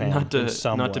say, on Japan. Not in to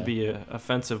some not to way. be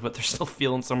offensive, but they're still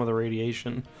feeling some of the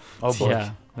radiation. Oh boy,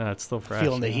 Yeah, no, it's still fresh.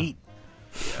 feeling the yeah. heat.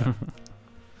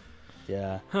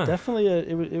 Yeah, Huh. definitely.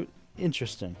 It was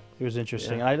interesting. It was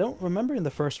interesting. Yeah. And I don't remember in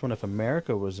the first one if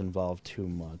America was involved too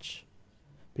much,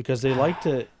 because they like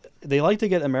to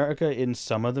get America in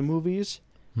some of the movies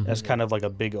Mhm. as kind of like a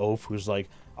big oaf who's like,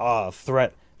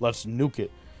 threat, let's nuke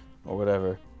it, or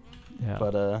whatever. Yeah.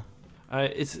 But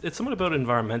It's somewhat about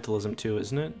environmentalism too,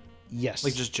 isn't it? yes,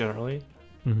 Like just generally.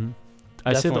 I say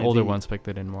the definitely older the- ones picked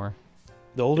it in more.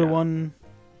 the older yeah. one.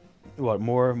 What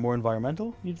more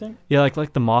environmental? You'd think? Yeah,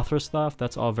 like the Mothra stuff.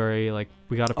 That's all very like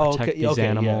we got to protect these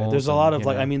animals. Yeah. There's a lot and, of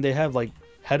like, you I know. mean, they have like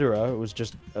Hedorah. It was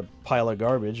just a pile of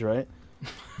garbage, right?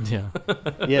 yeah,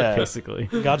 Yeah. basically.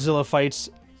 Godzilla fights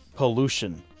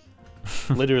pollution.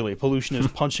 Literally, pollution is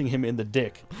punching him in the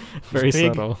dick. Very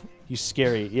big. subtle. He's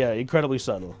scary. Yeah, incredibly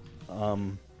subtle.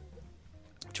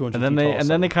 200 And then feet they tall, and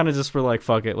then they subtle. kind of just were like,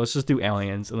 fuck it, let's just do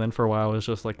aliens. And then for a while it was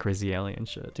just like crazy alien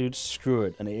shit. Dude, screw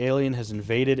it. An alien has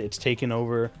invaded. It's taken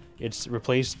over. It's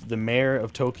replaced the mayor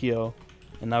of Tokyo,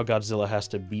 and now Godzilla has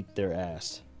to beat their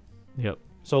ass. Yep.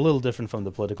 So a little different from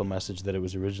the political message that it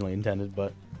was originally intended,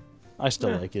 but I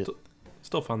still Yeah, like it.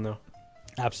 Still fun though.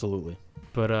 Absolutely.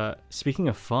 But speaking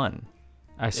of fun,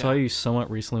 I saw Yeah. you somewhat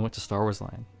recently went to Star Wars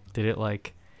Land. Did it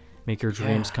like make your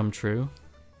dreams Yeah. come true?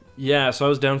 Yeah, so I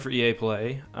was down for EA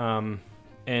Play, and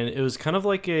it was kind of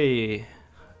like they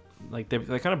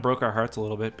kind of broke our hearts a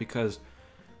little bit because,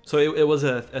 so it was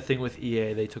a thing with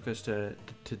EA. They took us to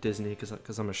Disney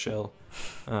because I'm a shill,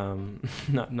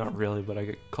 not really, but I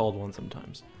get called one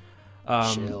sometimes.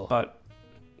 Shill. But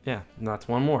yeah, that's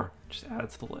one more. Just add it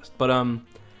to the list. But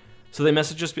so they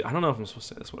messaged us. I don't know if I'm supposed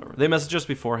to say this. Whatever. They messaged us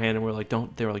beforehand, and we're like,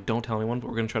 don't. They were like, don't tell anyone, but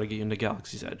we're gonna try to get you into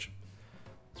Galaxy's Edge.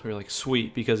 So we are like,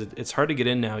 sweet, because it's hard to get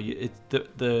in now.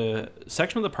 The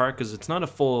section of the park is, it's not a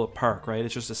full park, right?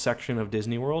 It's just a section of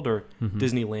Disney World or Mhm.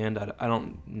 Disneyland. I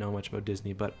don't know much about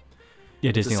Disney, but Yeah,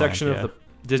 it's Disneyland. a section yeah. of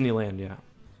the Disneyland, yeah.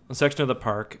 A section of the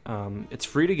park. It's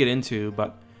free to get into,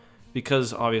 but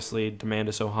because obviously demand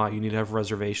is so high, you need to have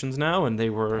reservations now, and they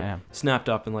were Damn. snapped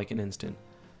up in like an instant.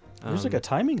 There's like a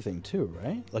timing thing too,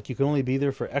 right? Like you can only be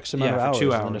there for X amount Yeah, of for hours,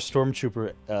 2 and then a hours.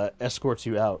 stormtrooper escorts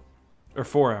you out. Or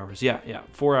 4 hours, yeah,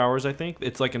 4 hours. I think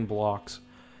it's like in blocks,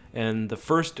 and the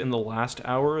first and the last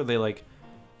hour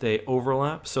they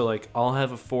overlap. So like I'll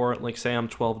have a 4, like say I'm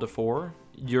 12 to 4.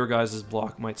 Your guys'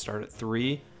 block might start at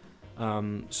 3.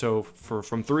 So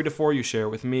from 3 to 4 you share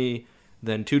with me.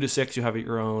 Then 2 to 6 you have at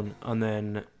your own, and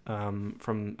then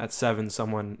from at 7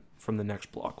 someone from the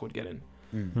next block would get in.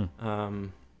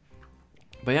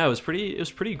 But yeah, it was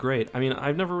pretty great. I mean,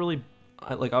 I've never really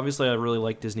obviously I really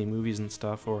like Disney movies and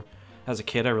stuff, or as a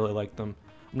kid I really liked them.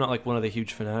 I'm not like one of the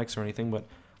huge fanatics or anything, but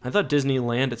I thought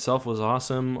Disneyland itself was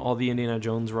awesome. All the Indiana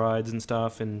Jones rides and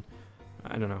stuff, and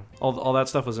I don't know, all that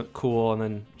stuff was cool. And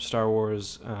then Star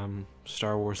Wars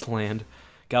Land,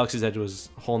 Galaxy's Edge was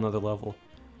a whole nother level.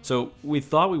 So we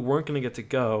thought we weren't going to get to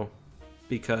go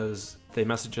because they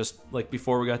messaged us like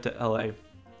before we got to LA.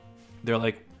 They're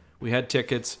like, we had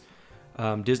tickets.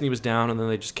 Disney was down, and then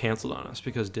they just canceled on us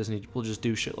because Disney will just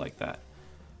do shit like that.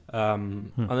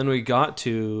 And then we got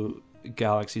to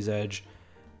Galaxy's Edge,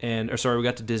 we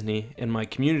got to Disney, and my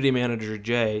community manager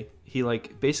Jay, he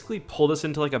like basically pulled us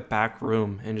into like a back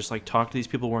room and just like talked to these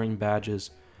people wearing badges.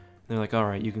 And they're like, "All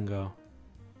right, you can go."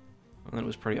 And that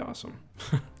was pretty awesome.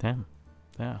 Damn.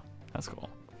 Yeah, that's cool.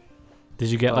 Did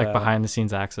you get like behind the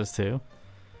scenes access too?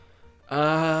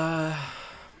 Not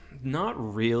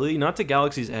really. Not to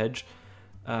Galaxy's Edge.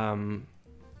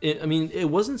 It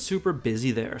wasn't super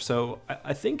busy there, so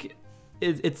I think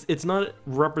it's not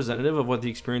representative of what the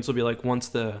experience will be like once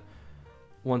the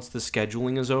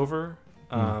scheduling is over.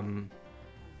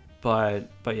 But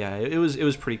yeah, it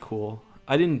was pretty cool.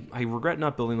 I regret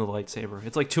not building the lightsaber.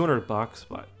 It's like $200,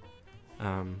 but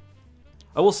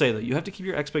I will say that you have to keep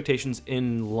your expectations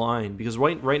in line, because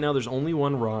right now there's only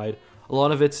one ride. A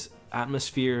lot of it's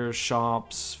atmosphere,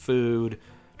 shops, food,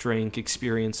 drink,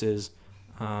 experiences.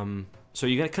 So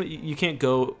you can't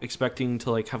go expecting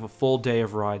to like have a full day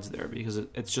of rides there, because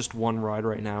it's just one ride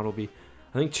right now. It'll be,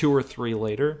 I think, 2 or 3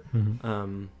 later.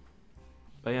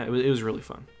 But yeah, it was really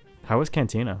fun. How was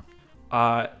Cantina?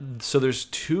 So there's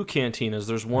 2 cantinas.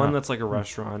 There's one that's like a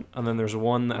restaurant, and then there's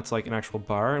one that's like an actual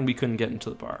bar, and we couldn't get into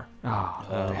the bar. Oh,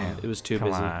 damn. It was too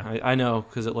Come busy. on. I know,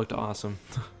 because it looked awesome.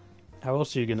 How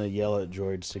else are you gonna yell at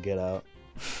droids to get out?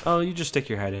 Oh, you just stick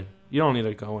your head in. You don't need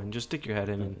to go in. Just stick your head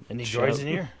in. And Any shout. droids in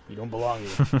here? You don't belong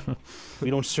here. We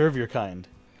don't serve your kind.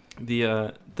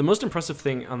 The most impressive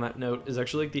thing on that note is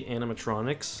actually like the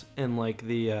animatronics and like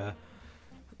the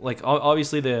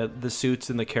obviously the suits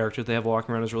and the characters they have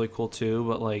walking around is really cool too.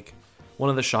 But like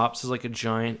one of the shops is like a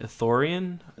giant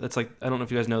Ithorian. That's like, I don't know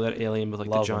if you guys know that alien, but like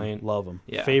Love the giant. love them.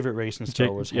 Yeah. Favorite race in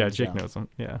Star Wars. Yeah, hands Jake down. knows them.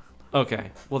 Yeah.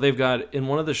 Okay. Well, they've got in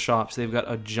one of the shops they've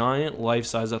got a giant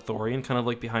life-size Ithorian kind of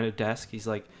like behind a desk. He's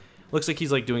like, looks like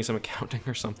he's like doing some accounting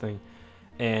or something.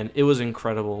 And it was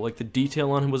incredible. Like the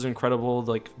detail on him was incredible.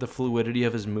 Like the fluidity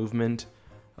of his movement.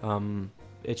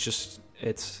 It's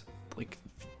like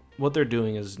what they're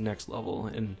doing is next level.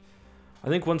 And I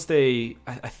think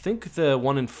I think the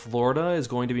one in Florida is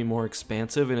going to be more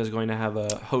expansive and is going to have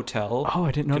a hotel. Oh,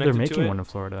 I didn't know they're connected to making it. one in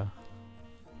Florida.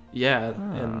 Yeah,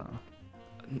 Ah. and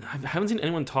I haven't seen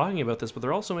anyone talking about this, but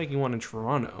they're also making one in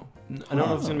Toronto. I don't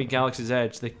know if it's going to be Galaxy's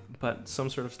Edge, but some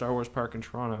sort of Star Wars park in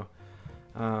Toronto.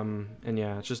 And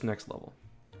yeah, it's just next level.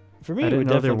 For me, I it didn't would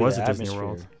know there definitely was be a the Disney atmosphere.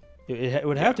 World. It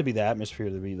would have to be the atmosphere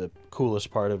to be the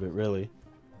coolest part of it, really.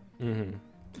 Mm-hmm.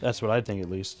 That's what I think, at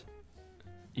least.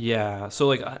 Yeah, so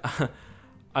like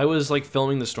I was like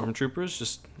filming the stormtroopers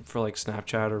just for like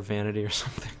Snapchat or Vanity or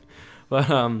something,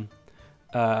 but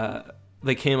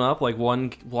they came up, like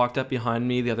one walked up behind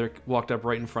me, the other walked up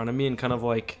right in front of me, and kind of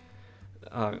like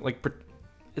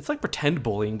it's like pretend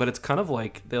bullying, but it's kind of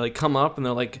like they like come up and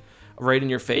they're like right in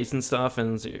your face and stuff,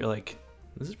 and you're like,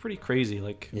 this is pretty crazy.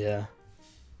 Like, Yeah.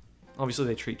 obviously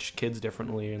they treat kids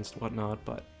differently and whatnot,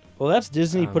 but Well, that's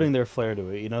Disney putting their flair to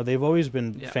it. You know, they've always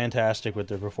been Yeah. fantastic with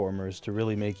their performers to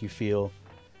really make you feel,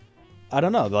 I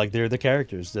don't know, like they're the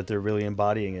characters, that they're really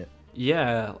embodying it.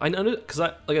 yeah, I know, because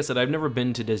like I said, I've never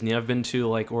been to Disney. I've been to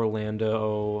like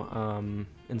Orlando,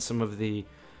 and some of the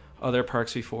other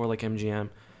parks before, like MGM,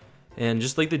 and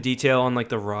just like the detail on like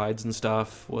the rides and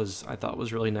stuff I thought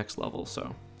was really next level.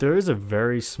 So There is a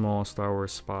very small Star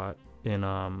Wars spot in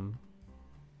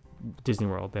Disney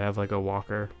World. They have like a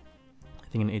walker, I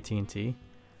think in AT&T.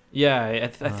 yeah,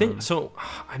 I think so.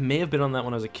 I may have been on that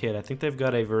when I was a kid. I think they've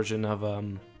got a version of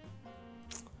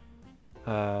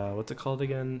what's it called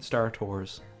again? Star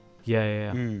Tours.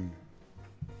 Yeah. Mm.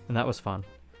 And that was fun.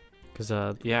 Because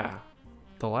Yeah.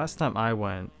 the last time I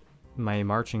went, my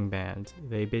marching band,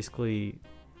 we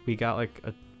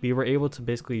were able to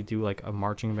basically do like a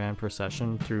marching band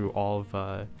procession through all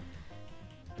of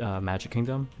Magic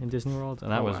Kingdom in Disney World,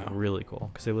 and that was wow. really cool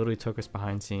because they literally took us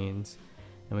behind scenes,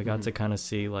 and we got to kind of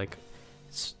see like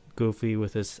Goofy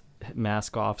with his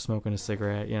mask off, smoking a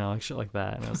cigarette, like shit like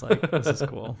that, and I was like, this is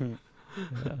cool.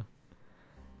 Yeah.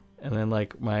 And then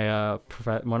like my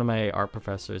one of my art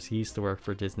professors, he used to work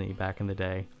for Disney back in the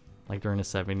day, like during the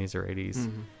 70s or 80s.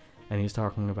 Mhm. And he was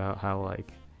talking about how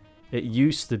like it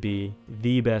used to be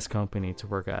the best company to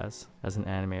work as an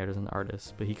animator, as an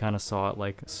artist, but he kind of saw it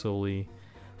like slowly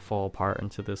fall apart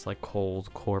into this like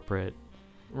cold corporate.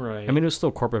 Right. I mean, it was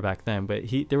still corporate back then, but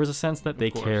there was a sense that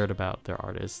they course. cared about their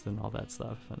artists and all that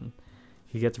stuff, and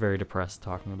he gets very depressed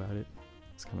talking about it.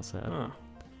 It's kind of sad. Huh.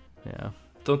 Yeah.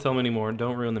 Don't tell me anymore.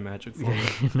 Don't ruin the magic for me.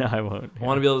 No, I won't. I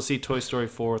want to be able to see Toy Story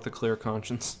 4 with a clear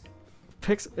conscience.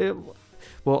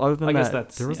 Well, other than I guess that,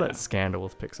 that's- there was yeah. that scandal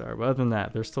with Pixar, but other than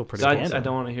that, they're still pretty. I cool.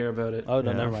 don't want to hear about it. Oh,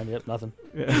 no, Yeah. never mind. Yep, nothing.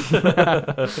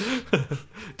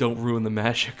 Don't ruin the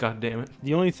magic, god damn it.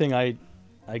 The only thing I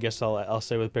guess I'll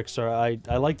say with Pixar,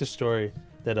 I like the story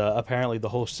that apparently the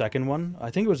whole second one, I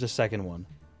think it was the second one,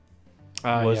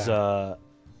 was yeah.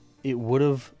 it would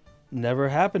have never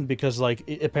happened because like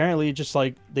apparently just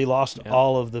like they lost Yeah.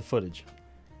 all of the footage,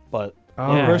 but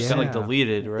Oh, yeah, person- it got like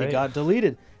deleted, right? it got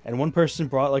deleted, and one person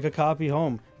brought like a copy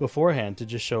home beforehand to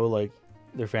just show like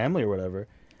their family or whatever,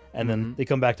 and then Mhm. they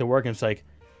come back to work and it's like,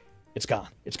 it's gone,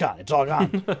 it's all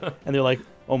gone, and they're like,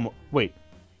 oh wait,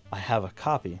 I have a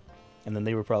copy, and then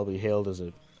they were probably hailed as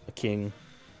a king,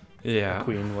 Yeah, a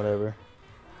queen, whatever.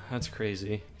 that's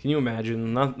crazy. Can you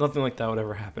imagine? Nothing like that would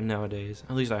ever happen nowadays.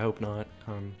 At least I hope not.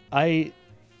 I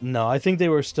think they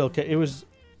were still. It was,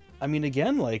 I mean,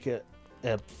 again, like a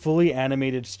fully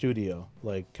animated studio,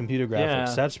 like computer graphics.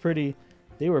 Yeah. That's pretty.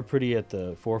 They were pretty at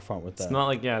the forefront with that. It's not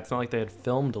like they had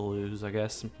film to lose. I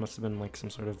guess it must have been like some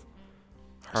sort of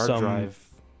hard Some- drive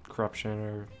corruption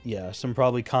or Yeah, some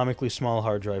probably comically small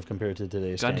hard drive compared to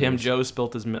today's. goddamn standards. Joe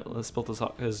spilt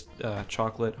his hot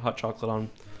chocolate on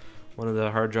one of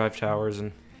the hard drive towers,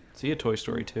 and see a Toy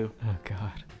Story 2. Oh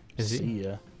God. Is he? See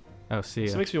ya. Oh, see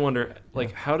This ya. makes me wonder,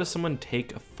 like, how does someone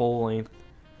take a full length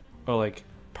or like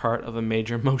part of a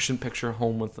major motion picture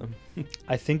home with them?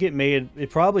 I think it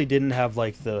probably didn't have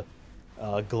like the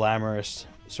glamorous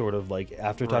sort of like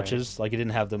aftertouches. Like it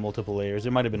didn't have the multiple layers.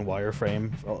 It might have been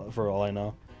wireframe for all I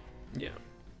know, Yeah.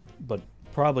 but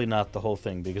probably not the whole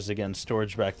thing because again,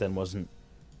 storage back then wasn't.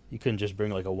 You couldn't just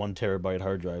bring like a 1 terabyte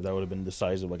hard drive. That would have been the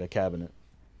size of like a cabinet.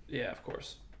 Yeah, of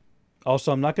course.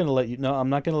 Also, I'm not going to let you. No, I'm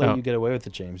not going to let Oh. you get away with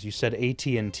it, James. You said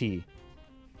AT&T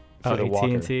for Oh, the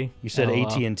Walker. AT&T? You said Oh, wow.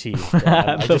 AT&T.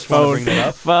 I The just want to phone. bring that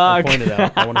up. Fuck. I pointed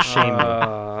out. I want to shame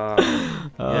you.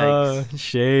 Yikes.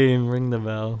 Shame. Ring the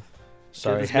bell.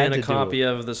 Sorry, Give this had man to a do copy it.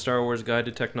 of the Star Wars Guide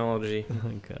to Technology. Oh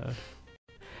my God.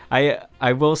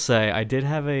 I will say I did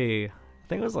have I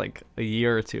think it was like a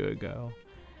year or two ago,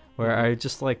 where I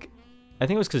just like, I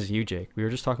think it was because you, Jake. We were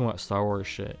just talking about Star Wars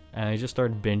shit, and I just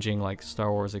started binging like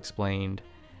Star Wars Explained.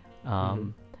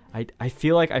 I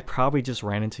feel like I probably just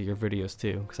ran into your videos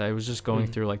too, because I was just going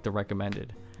through like the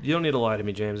recommended. You don't need to lie to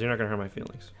me, James. You're not gonna hurt my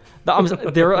feelings. No,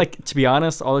 they were like, to be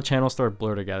honest, all the channels started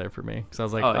blur together for me, because I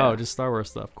was like, Oh, yeah. just Star Wars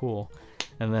stuff, cool.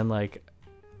 And then like,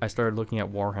 I started looking at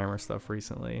Warhammer stuff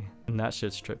recently, and that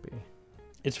shit's trippy.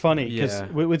 It's funny because Yeah.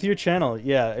 with your channel,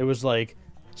 yeah, it was like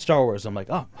Star Wars. I'm like,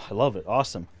 oh, I love it,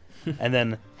 awesome. And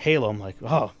then Halo, I'm like,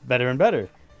 oh, better and better.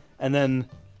 And then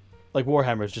like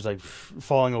Warhammer is just like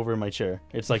falling over in my chair.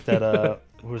 It's like that.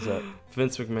 Who was that?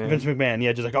 Vince McMahon. Vince McMahon.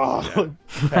 Yeah, just like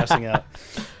passing out.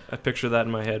 I picture that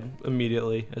in my head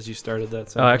immediately as you started that. Oh, I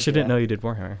sentence. actually didn't Yeah. know you did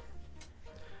Warhammer.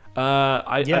 Yeah.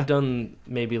 I've done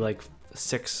maybe like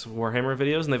 6 Warhammer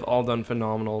videos, and they've all done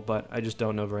phenomenal. But I just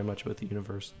don't know very much about the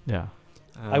universe. Yeah.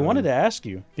 I wanted to ask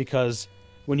you because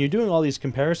when you're doing all these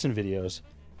comparison videos,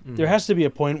 there has to be a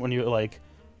point when you're like,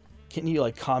 can you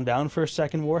like calm down for a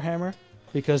second, Warhammer?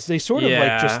 Because they sort of like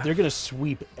Yeah. just they're gonna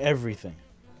sweep everything.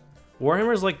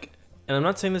 Warhammer's like, and I'm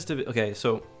not saying this to be okay.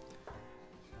 So,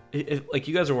 like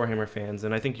you guys are Warhammer fans,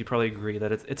 and I think you probably agree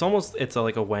that it's almost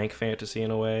like a wank fantasy in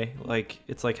a way. Like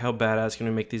it's like how badass can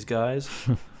we make these guys?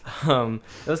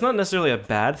 That's not necessarily a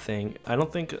bad thing, I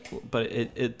don't think, but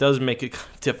it does make it kind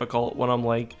of difficult when I'm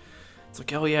like, it's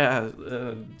like, oh yeah.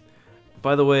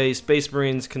 By the way, Space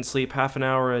Marines can sleep half an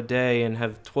hour a day and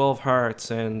have 12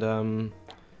 hearts and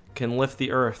can lift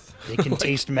the Earth. They can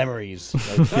taste memories.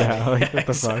 Like, Yeah, like, what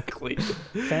the fuck? Exactly.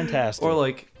 fantastic.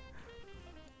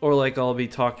 Or like I'll be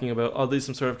talking about, I'll do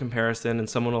some sort of comparison, and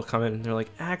someone will come in and they're like,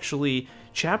 actually,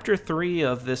 chapter 3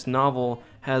 of this novel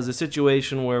has a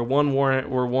situation where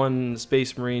one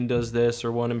Space Marine does this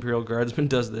or one Imperial Guardsman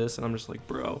does this, and I'm just like,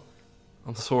 bro,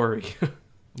 I'm sorry,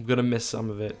 I'm gonna miss some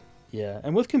of it. Yeah,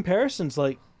 and with comparisons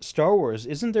like Star Wars,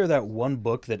 isn't there that one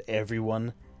book that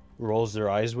everyone rolls their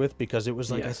eyes with because it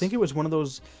was like I Yes. think it was one of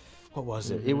those. What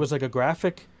was it? It was like a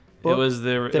graphic book. It was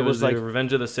the like-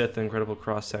 Revenge of the Sith Incredible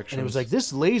Cross Sections. And it was like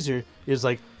this laser is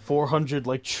like 400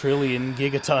 like trillion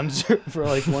gigatons for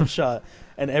like one shot,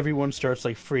 and everyone starts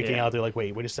like freaking Yeah. out. They're like,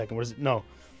 wait a second, what is it? No,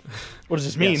 what does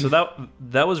this mean? Yeah, so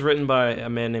that was written by a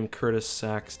man named Curtis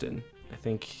Saxton. I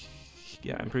think,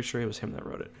 yeah, I'm pretty sure it was him that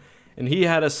wrote it. And he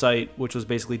had a site which was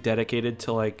basically dedicated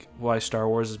to like why Star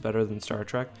Wars is better than Star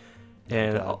Trek.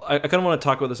 And God. I kind of want to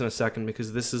talk about this in a second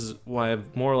because this is why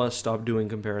I've more or less stopped doing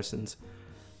comparisons.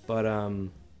 But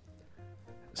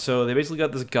so they basically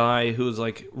got this guy who's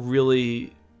like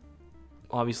really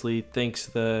obviously thinks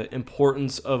the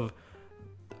importance of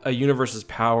a universe's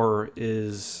power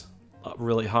is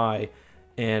really high,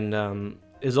 and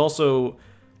is also,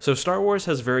 so Star Wars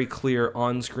has very clear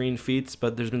on-screen feats,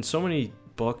 but there's been so many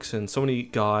books and so many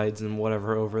guides and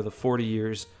whatever over the 40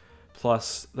 years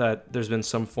plus that there's been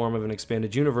some form of an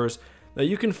expanded universe that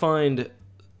you can find.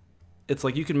 It's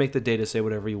like you can make the data say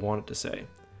whatever you want it to say.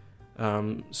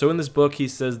 So in this book, he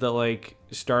says that like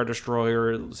Star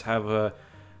Destroyers have a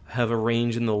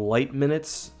range in the light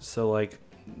minutes. So like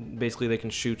basically they can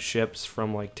shoot ships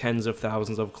from like tens of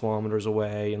thousands of kilometers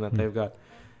away, and that they've got,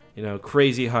 you know,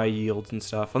 crazy high yields and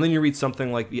stuff. And then you read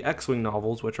something like the X-Wing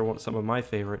novels, which are some of my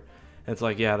favorite, and it's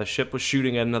like, yeah, the ship was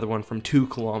shooting at another one from 2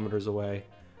 kilometers away.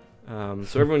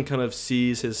 So everyone kind of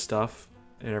sees his stuff,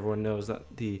 and everyone knows that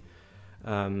the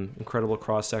incredible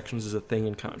cross sections is a thing,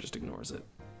 and kind of just ignores it.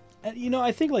 And, you know,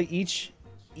 I think like each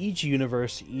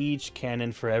universe, each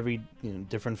canon for every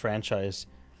different franchise,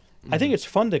 I think it's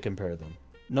fun to compare them,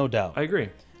 no doubt. I agree.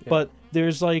 Yeah. But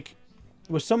there's like,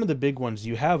 with some of the big ones,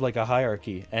 you have like a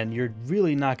hierarchy, and you're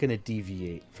really not going to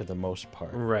deviate for the most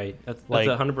part. Right. That's Like,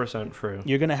 100% true.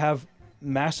 You're going to have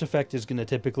Mass Effect is going to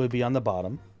typically be on the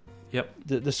bottom. Yep.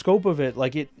 The scope of it,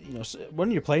 like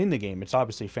when you're playing the game, it's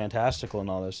obviously fantastical and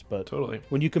all this, but Totally.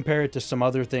 when you compare it to some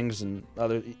other things and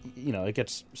other, it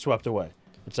gets swept away.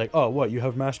 It's like, oh, what, you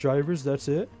have mass drivers? That's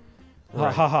it?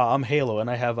 Right. Ha ha, I'm Halo, and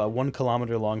I have a 1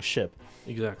 kilometer long ship.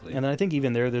 Exactly. And I think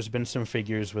even there's been some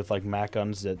figures with like Mac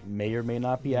guns that may or may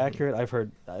not be accurate.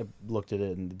 I've looked at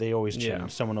it, and they always change. Yeah.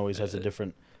 Someone always has a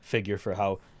different figure for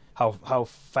how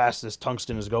fast this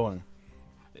tungsten is going.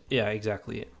 Yeah,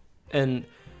 exactly. And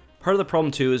part of the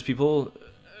problem too is people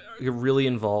get really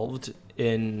involved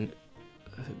in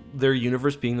their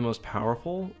universe being the most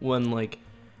powerful, when like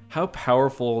how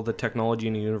powerful the technology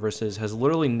in the universe is has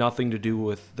literally nothing to do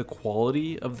with the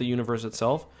quality of the universe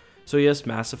itself. So yes,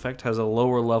 Mass Effect has a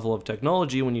lower level of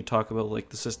technology when you talk about like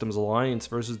the Systems Alliance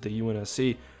versus the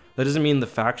UNSC. That doesn't mean the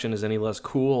faction is any less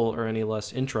cool or any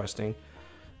less interesting.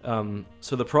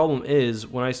 So the problem is,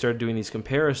 when I started doing these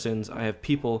comparisons, I have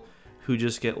people who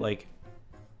just get like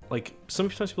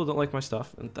sometimes people don't like my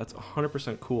stuff, and that's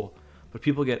 100% cool. But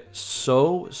people get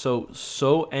so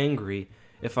angry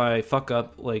if I fuck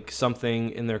up like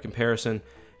something in their comparison.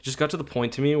 It just got to the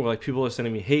point to me where like people are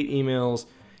sending me hate emails,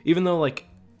 even though like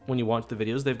when you watch the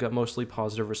videos, they've got mostly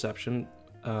positive reception.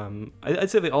 I'd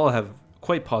say they all have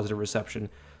quite positive reception.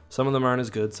 Some of them aren't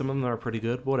as good, some of them are pretty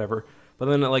good, whatever. But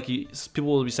then like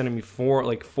people will be sending me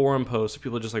forum posts,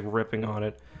 people just like ripping on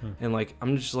it, and like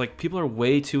I'm just like, people are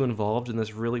way too involved in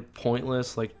this really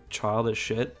pointless like childish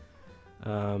shit.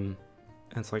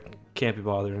 And it's like, can't be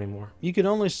bothered anymore. You can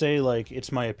only say like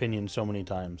it's my opinion so many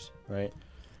times, right?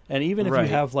 And even if you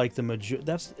have like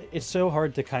it's so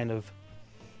hard to kind of,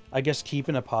 I guess, keep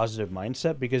in a positive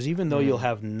mindset, because even though you'll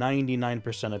have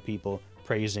 99% of people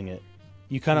praising it,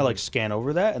 you kind of like scan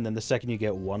over that, and then the second you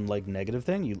get one like negative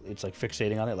thing, it's like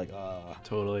fixating on it, like,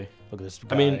 Totally. look at this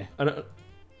guy. I mean,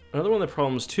 another one of the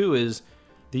problems too is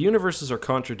the universes are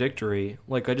contradictory.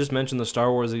 Like I just mentioned the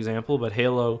Star Wars example, but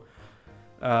Halo,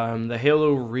 the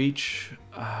Halo Reach,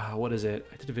 what is it?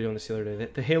 I did a video on this the other day.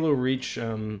 The Halo Reach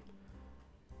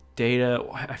data,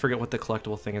 I forget what the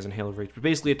collectible thing is in Halo Reach, but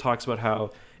basically it talks about how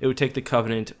it would take the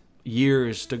Covenant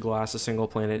years to glass a single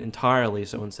planet entirely,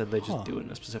 so instead they just do it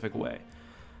in a specific way.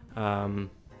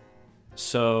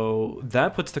 So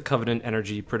that puts the Covenant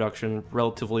energy production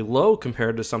relatively low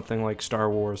compared to something like Star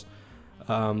Wars.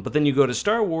 But then you go to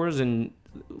Star Wars, and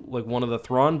like one of the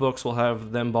Thrawn books will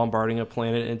have them bombarding a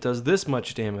planet, and it does this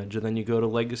much damage. And then you go to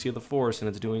Legacy of the Force, and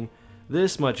it's doing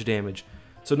this much damage.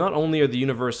 So not only are the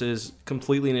universes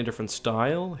completely in a different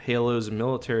style, Halo's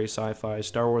military sci-fi,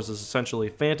 Star Wars is essentially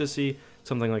fantasy,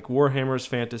 something like Warhammer's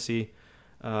fantasy.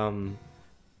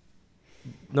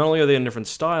 Not only are they in a different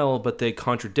style, but they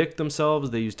contradict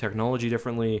themselves, they use technology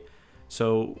differently.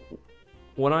 So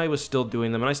when I was still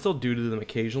doing them, and I still do them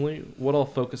occasionally, what I'll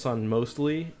focus on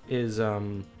mostly is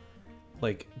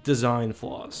like design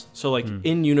flaws. So like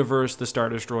in universe, the Star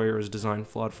Destroyer is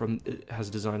has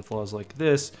design flaws like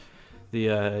this. The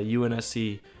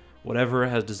UNSC whatever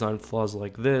has design flaws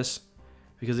like this.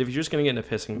 Because if you're just gonna get in a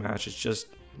pissing match, it's just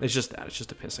a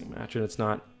pissing match, and it's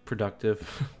not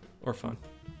productive or fun.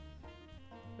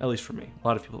 At least for me. A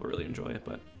lot of people really enjoy it,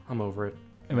 but I'm over it.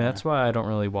 I mean, that's why I don't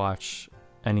really watch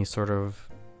any sort of...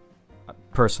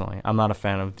 Personally, I'm not a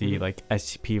fan of the, like,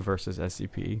 SCP versus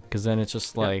SCP, because then it's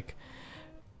just, like,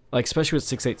 especially with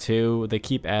 682, they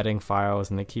keep adding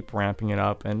files, and they keep ramping it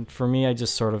up, and for me, I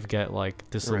just sort of get, like,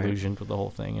 disillusioned with the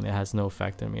whole thing, and it has no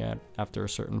effect on me after a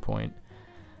certain point.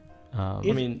 I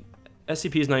mean,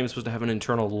 SCP is not even supposed to have an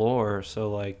internal lore, so,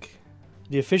 like...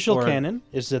 The official canon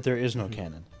is that there is no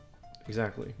canon.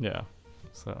 Exactly. Yeah.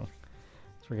 So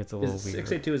that's where it gets a little weird.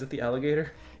 682, is it the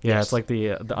alligator? Yeah, Yes. it's like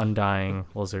the undying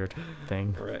lizard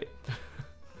thing. Right.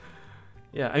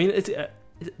 Yeah, I mean,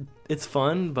 it's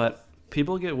fun, but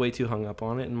people get way too hung up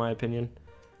on it, in my opinion.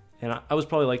 And I was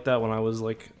probably like that when I was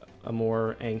like a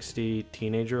more angsty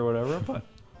teenager or whatever, but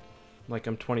like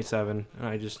I'm 27 and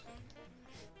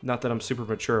not that I'm super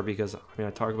mature, because I mean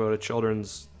I talk about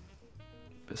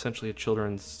essentially a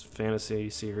children's fantasy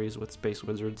series with space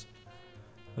wizards.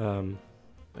 But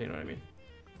you know what I mean.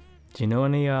 Do you know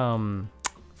any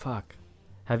fuck?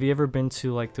 Have you ever been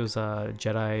to like those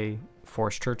Jedi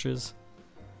Force churches?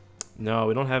 No,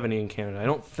 we don't have any in Canada. I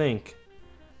don't think.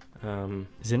 Isn't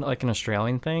it like an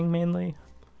Australian thing mainly?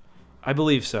 I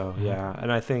believe so. Mhm. Yeah,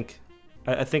 and I think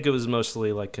it was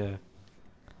mostly like a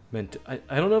meant. I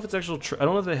don't know if it's actual. I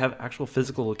don't know if they have actual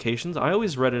physical locations. I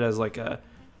always read it as like a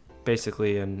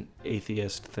basically an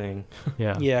atheist thing.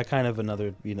 Yeah. Yeah, kind of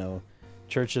another,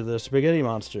 Church of the Spaghetti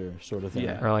Monster sort of thing.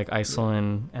 Yeah. Or like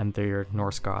Iceland and their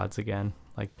Norse gods again,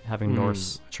 like having Mm.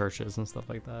 Norse churches and stuff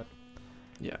like that.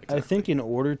 Yeah, exactly. I think in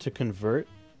order to convert,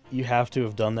 you have to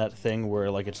have done that thing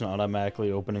where like it's an automatically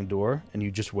opening door and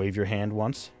you just wave your hand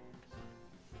once.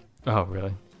 Oh,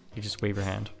 really? You just wave your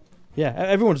hand. Yeah,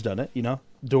 everyone's done it,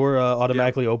 Door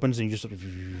automatically opens and you just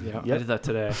Yeah, I Yep. did that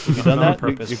today. You done Not on that?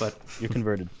 purpose, but You're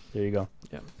converted. There you go.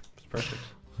 it's perfect.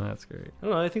 That's great. I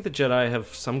don't know. I think the Jedi have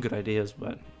some good ideas,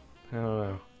 but I don't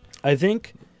know. I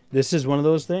think this is one of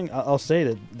those things. I'll say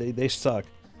that they suck.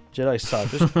 Jedi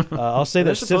suck. I'll say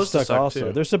They're that Sith supposed to suck suck, also.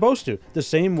 too. They're supposed to. The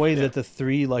same way Yeah. that the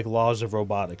 3 like laws of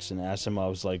robotics in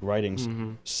Asimov's like writings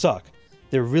Mhm. suck.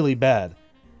 They're really bad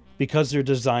because they're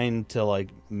designed to like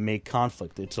make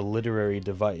conflict. It's a literary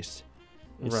device.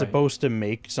 It's Right. supposed to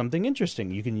make something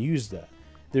interesting. You can use that.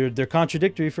 They're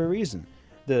contradictory for a reason.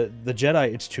 The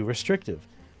Jedi, it's too restrictive,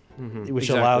 Mhm. which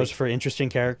Exactly. allows for interesting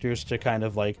characters to kind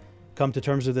of like come to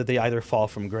terms with that they either fall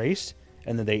from grace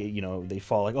and then they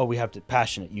fall like, oh, we have to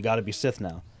passionate. You got to be Sith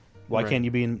now. Why Right. can't you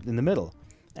be in the middle?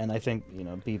 And I think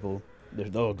people, there's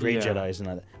great Yeah. Jedi's and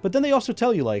all that. But then they also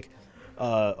tell you like,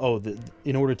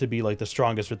 in order to be like the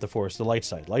strongest with the Force, the light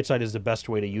side. Light side is the best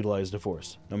way to utilize the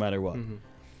Force, no matter what. Mhm.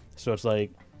 So it's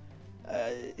like,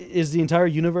 is the entire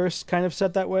universe kind of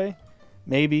set that way?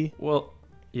 Maybe. Well,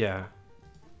 yeah.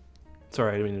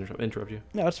 Sorry, I didn't mean to interrupt you.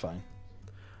 No, it's fine.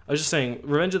 I was just saying,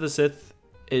 Revenge of the Sith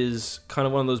is kind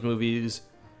of one of those movies.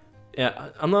 Yeah,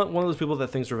 I'm not one of those people that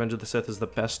thinks Revenge of the Sith is the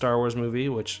best Star Wars movie,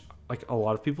 which like a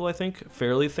lot of people I think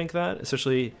fairly think that,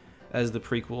 especially as the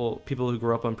prequel people who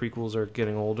grew up on prequels are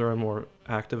getting older and more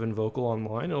active and vocal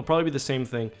online. It'll probably be the same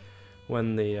thing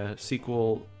when the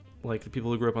sequel, like the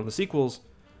people who grew up on the sequels,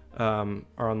 are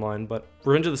online. But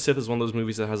Revenge of the Sith is one of those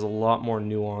movies that has a lot more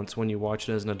nuance when you watch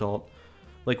it as an adult.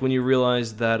 Like when you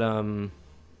realize that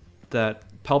that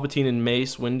Palpatine and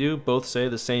Mace Windu both say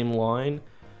the same line.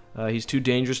 He's too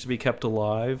dangerous to be kept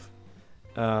alive.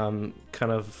 Kind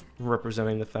of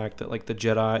representing the fact that like the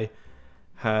Jedi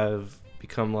have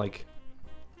become like,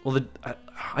 well,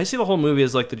 I see the whole movie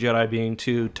as like the Jedi being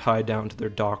too tied down to their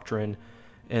doctrine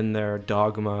and their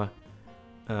dogma.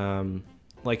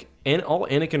 Like, and all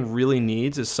Anakin really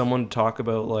needs is someone to talk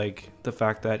about like the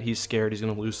fact that he's scared he's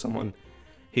gonna lose someone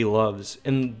he loves.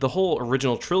 And the whole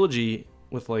original trilogy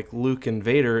with like Luke and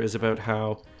Vader is about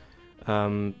how,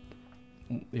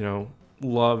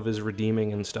 love is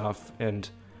redeeming and stuff, and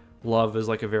love is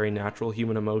like a very natural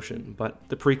human emotion. But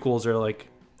the prequels are like,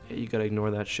 hey, you gotta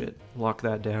ignore that shit, lock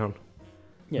that down.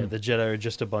 Yeah, the Jedi are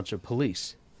just a bunch of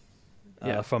police.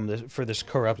 Yeah. For this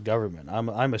corrupt government.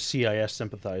 I'm a CIS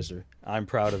sympathizer. I'm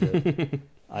proud of it.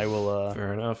 I will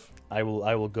Fair enough. I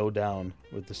will go down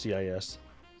with the CIS.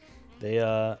 They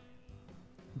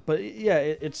but yeah,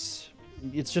 it's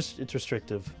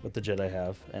restrictive what the Jedi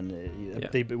have, and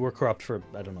they were corrupt for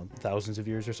I don't know thousands of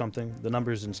years or something. The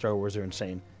numbers in Star Wars are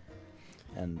insane.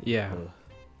 And Yeah.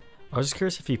 I was just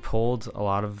curious if he pulled a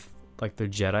lot of like the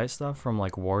Jedi stuff from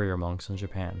like warrior monks in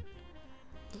Japan.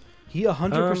 He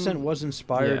 100% was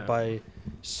inspired yeah. by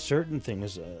certain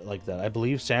things like that. I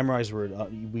believe samurais were.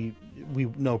 We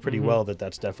know pretty Mhm. well that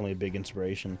that's definitely a big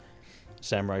inspiration.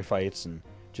 Samurai fights and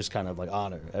just kind of like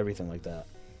honor, everything like that.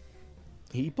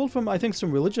 He pulled from I think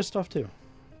some religious stuff too.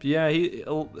 Yeah,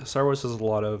 Star Wars has a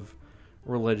lot of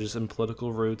religious and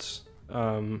political roots.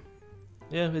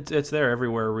 Yeah, it's there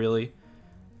everywhere, really.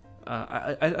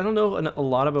 I don't know a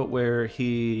lot about where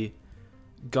he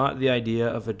got the idea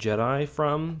of a Jedi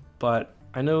from, but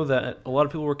I know that a lot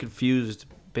of people were confused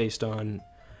based on,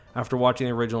 after watching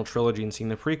the original trilogy and seeing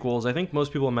the prequels, I think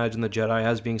most people imagine the Jedi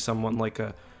as being someone like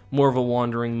more of a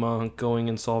wandering monk going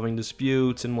and solving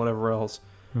disputes and whatever else.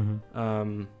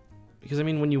 Mm-hmm. Because I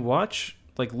mean, when you watch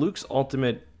like Luke's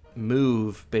ultimate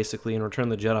move, basically in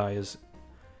Return of the Jedi,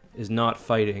 is not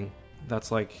fighting.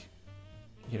 That's like,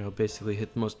 basically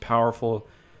hit the most powerful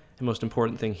and most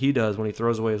important thing he does when he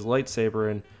throws away his lightsaber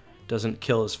and doesn't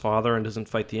kill his father and doesn't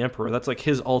fight the Emperor. That's like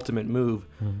his ultimate move.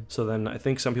 Mm-hmm. So then I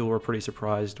think some people were pretty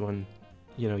surprised when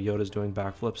Yoda's doing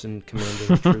backflips and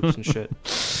commanding troops and shit.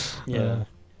 Yeah.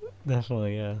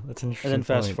 Definitely, yeah. That's an And interesting then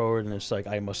fast point. forward, and it's like,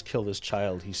 I must kill this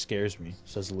child. He scares me,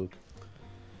 says Luke.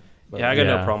 But, Yeah, I got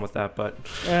no Yeah. problem with that, but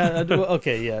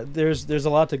okay, yeah. There's a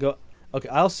lot to go. Okay,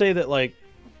 I'll say that like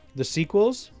the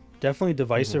sequels definitely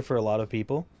divisive for a lot of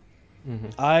people.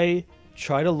 Mhm. I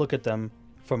try to look at them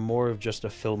from more of just a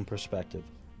film perspective,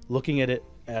 looking at it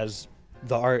as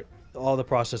the art, all the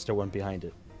process that went behind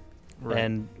it. Right.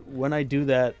 And when I do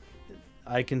that,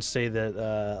 I can say that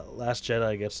Last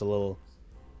Jedi gets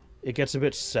a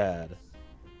bit sad.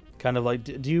 Kind of like,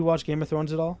 do you watch Game of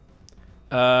Thrones at all?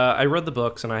 I read the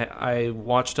books and I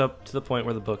watched up to the point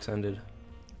where the books ended.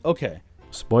 Okay.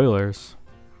 Spoilers.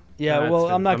 Yeah, It's well,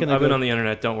 been- I'm not gonna I've been go. on the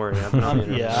internet. Don't worry. I've been on the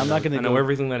internet. yeah, I'm not gonna I know go-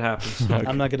 everything that happens.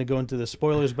 I'm not going to go into the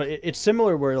spoilers, but it's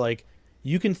similar where like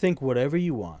you can think whatever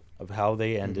you want of how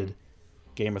they ended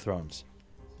Game of Thrones.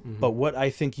 But what I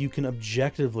think you can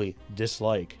objectively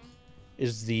dislike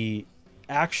is the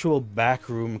actual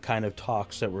backroom kind of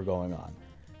talks that were going on.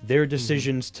 Their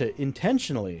decisions to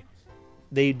intentionally,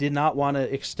 they did not want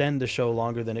to extend the show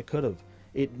longer than it could have.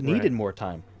 It needed Right. more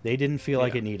time. They didn't feel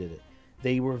like Yeah. it needed it.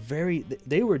 They were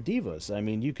divas. I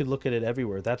mean, you could look at it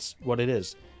everywhere. That's what it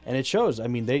is. And it shows. I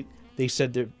mean, they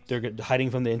said they're hiding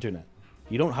from the internet.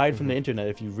 You don't hide from the internet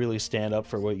if you really stand up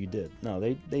for what you did. No,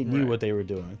 they knew Right. what they were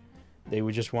doing. They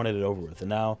would just wanted it over with. And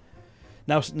now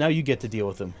you get to deal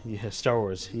with them. Yeah, Star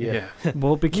Wars. Yeah.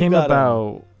 Well, it became got,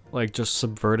 about like just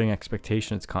subverting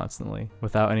expectations constantly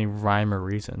without any rhyme or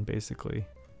reason, basically.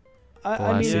 The I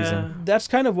last mean, season. that's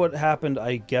kind of what happened,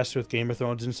 I guess, with Game of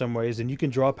Thrones in some ways, and you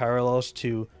can draw parallels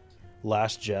to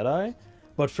Last Jedi.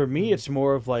 But for me, it's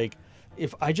more of like,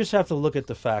 if I just have to look at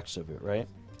the facts of it, right?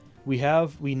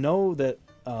 We know that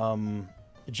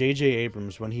J.J.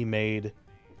 Abrams, when he made,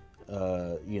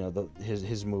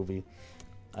 his movie,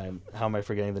 how am I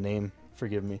forgetting the name?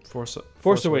 Forgive me.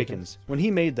 Force Awakens. When he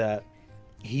made that,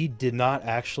 he did not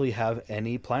actually have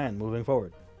any plan moving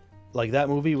forward. Like, that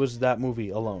movie was that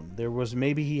movie alone. There was,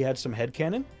 maybe he had some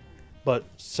headcanon, but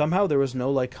somehow there was no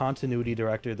like continuity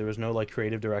director, there was no like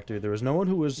creative director, there was no one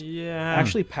who was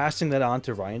actually passing that on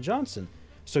to Rian Johnson.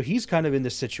 So he's kind of in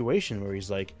this situation where he's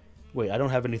like, wait, I don't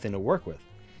have anything to work with.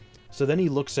 So then he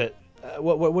looks at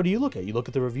what do you look at? You look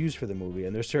at the reviews for the movie,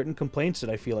 and there's certain complaints that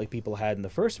I feel like people had in the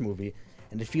first movie,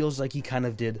 and it feels like he kind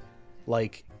of dealt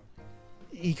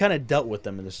with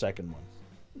them in the second one,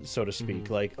 so to speak.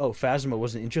 Like, oh, Phasma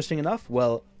wasn't interesting enough?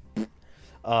 Well,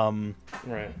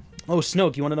 Right. oh,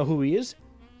 Snoke, you want to know who he is?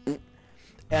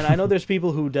 And I know there's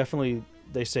people who definitely,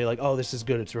 they say like, oh, this is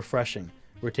good, it's refreshing,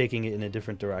 we're taking it in a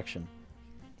different direction.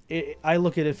 I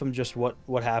look at it from just what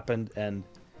happened, and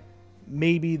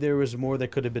maybe there was more that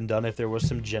could have been done if there was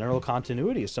some general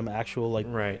continuity, some actual like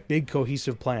Right. big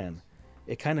cohesive plan.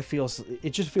 It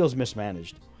just feels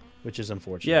mismanaged, which is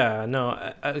unfortunate. Yeah,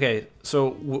 no. Okay,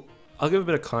 so I'll give a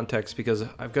bit of context because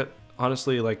I've got,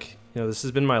 honestly, like, this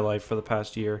has been my life for the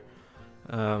past year.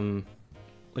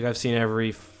 Like, I've seen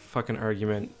every fucking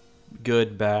argument,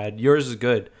 good, bad. Yours is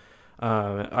good.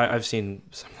 I've seen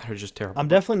some that are just terrible. I'm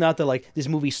definitely not the like, this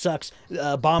movie sucks,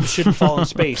 bombs shouldn't fall in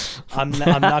space. I'm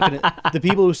not gonna. The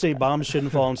people who say bombs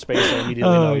shouldn't fall in space, I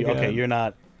immediately know. God. Okay,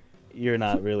 you're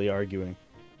not really arguing.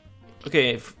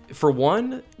 Okay, for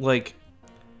one, like,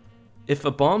 if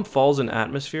a bomb falls in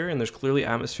atmosphere and there's clearly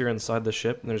atmosphere inside the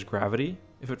ship and there's gravity,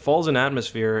 if it falls in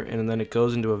atmosphere and then it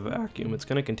goes into a vacuum, it's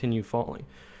going to continue falling.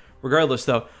 Regardless,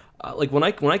 though, like when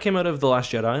I came out of The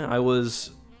Last Jedi,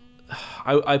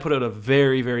 I put out a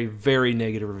very, very, very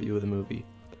negative review of the movie,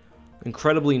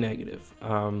 incredibly negative.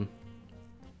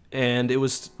 And there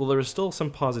was still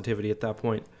some positivity at that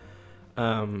point.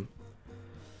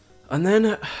 And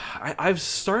then I've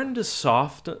started to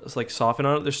soften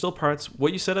on it. There's still parts.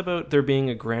 What you said about there being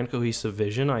a grand cohesive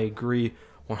vision, I agree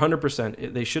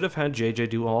 100%. They should have had JJ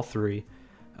do all three.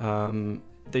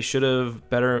 They should have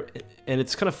better. And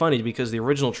it's kind of funny because the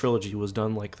original trilogy was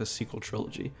done like the sequel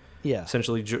trilogy. Yeah.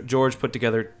 Essentially, George put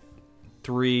together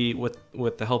three,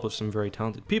 with the help of some very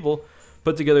talented people,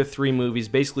 put together three movies,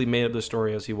 basically made up the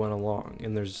story as he went along.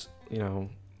 And there's,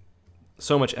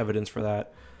 so much evidence for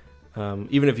that.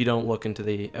 Even if you don't look into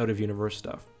the out-of-universe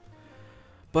stuff.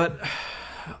 But,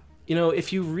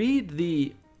 if you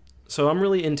read so I'm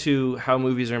really into how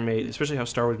movies are made, especially how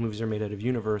Star Wars movies are made out of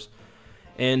universe.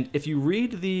 And if you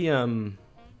read the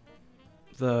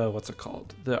what's it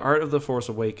called? The Art of the Force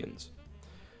Awakens,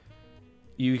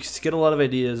 you get a lot of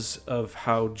ideas of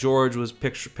how George was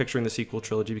picturing the sequel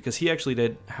trilogy, because he actually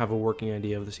did have a working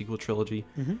idea of the sequel trilogy.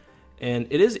 Mm-hmm. And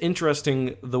it is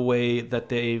interesting the way that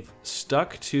they've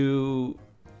stuck to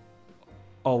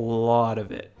a lot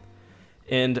of it.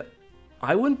 And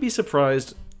I wouldn't be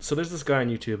surprised. So there's this guy on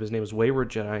YouTube. His name is Wayward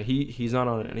Jedi. He's not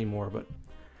on it anymore, but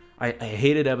I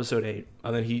hated episode 8.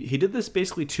 And then he did this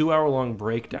basically 2-hour-long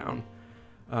breakdown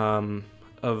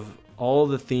of all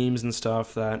the themes and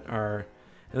stuff that are,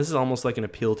 and this is almost like an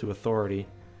appeal to authority,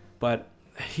 but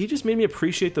he just made me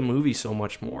appreciate the movie so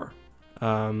much more.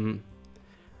 And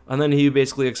then he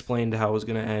basically explained how it was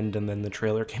going to end, and then the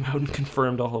trailer came out and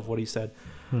confirmed all of what he said.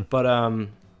 But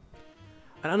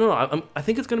I don't know. I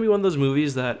think it's going to be one of those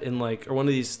movies that or one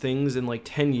of these things in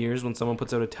 10 years when someone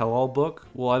puts out a tell-all book,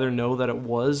 we'll either know that it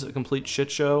was a complete shit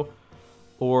show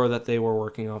or that they were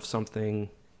working off something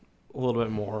a little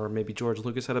bit more. Or maybe George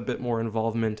Lucas had a bit more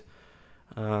involvement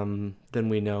than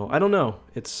we know. I don't know.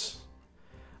 I just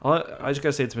got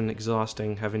to say it's been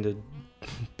exhausting having to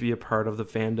be a part of the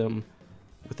fandom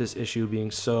with this issue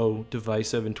being so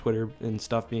divisive and Twitter and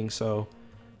stuff being so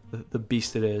the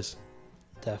beast it is.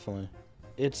 Definitely.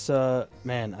 It's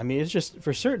man, I mean, it's just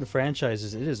for certain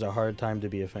franchises it is a hard time to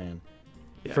be a fan.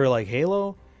 Yeah. For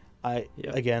Halo,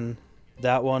 again,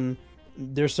 that one,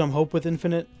 there's some hope with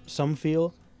Infinite, some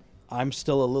feel. I'm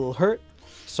still a little hurt,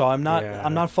 so I'm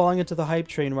not falling into the hype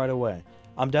train right away.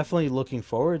 I'm definitely looking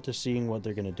forward to seeing what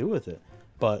they're going to do with it,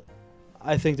 but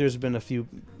I think there's been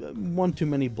one too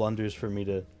many blunders for me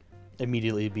to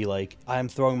immediately be like, I'm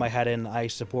throwing my hat in, I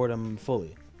support them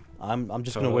fully. I'm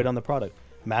just going to wait on the product.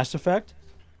 Mass Effect,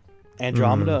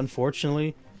 Andromeda,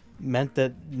 unfortunately, meant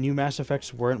that new Mass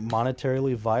Effects weren't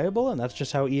monetarily viable, and that's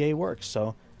just how EA works.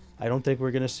 So I don't think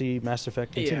we're going to see Mass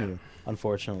Effect continue,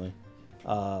 unfortunately.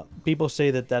 People say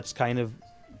that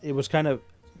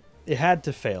it had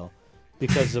to fail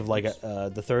because of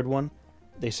the third one.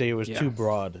 They say it was too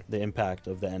broad, the impact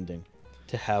of the ending,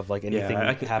 to have anything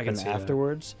happen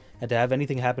afterwards. And to have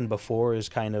anything happen before is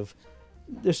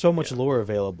there's so much lore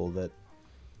available that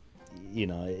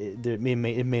it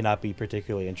may not be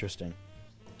particularly interesting.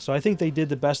 So I think they did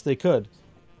the best they could,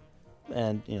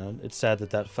 and it's sad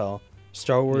that fell.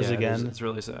 Star Wars again. It's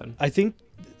really sad. I think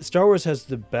Star Wars has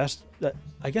the best.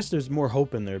 I guess there's more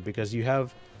hope in there because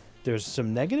there's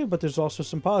some negative, but there's also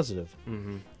some positive.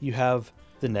 Mm-hmm. You have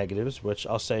the negatives, which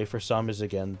I'll say for some is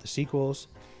again the sequels.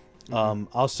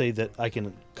 Mm-hmm. I'll say that I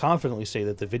can confidently say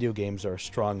that the video games are a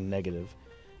strong negative.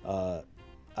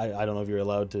 I don't know if you're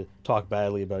allowed to talk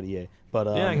badly about EA, but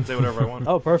I can say whatever I want.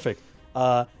 Oh, perfect.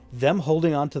 Them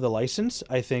holding on to the license,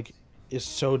 I think, is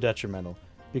so detrimental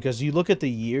because you look at the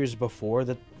years before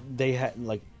that they had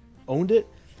owned it.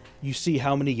 You see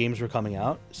how many games were coming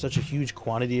out, such a huge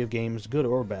quantity of games, good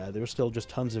or bad. There were still just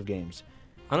tons of games.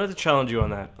 I'm going to challenge you on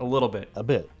that a little bit. A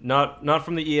bit. Not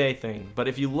from the EA thing, but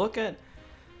if you look at...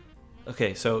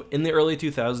 Okay, so in the early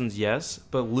 2000s, yes,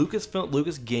 but Lucas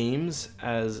Games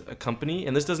as a company,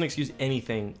 and this doesn't excuse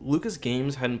anything, Lucas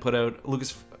Games hadn't put out...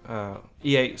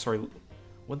 EA, sorry,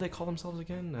 what did they call themselves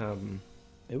again?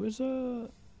 It was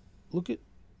LucasArts.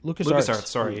 LucasArts,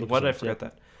 sorry. Why did I forget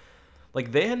that?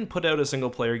 They hadn't put out a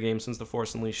single-player game since The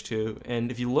Force Unleashed 2,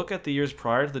 and if you look at the years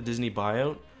prior to the Disney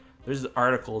buyout, there's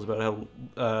articles about how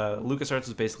LucasArts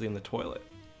is basically in the toilet.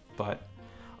 But,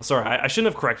 sorry, I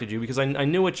shouldn't have corrected you because I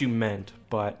knew what you meant,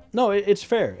 but... No, it's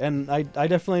fair, and I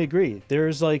definitely agree.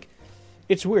 There's,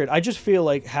 it's weird. I just feel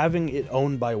like having it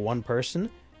owned by one person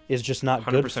is just not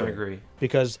good for 100% agree.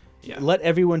 Because let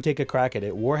everyone take a crack at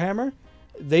it. Warhammer...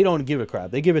 They don't give a crap.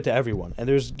 They give it to everyone. And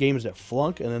there's games that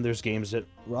flunk, and then there's games that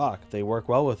rock. They work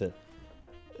well with it.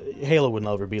 Halo would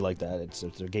never be like that. It's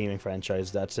a gaming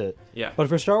franchise. That's it. Yeah. But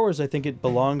for Star Wars, I think it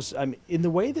belongs... I mean, in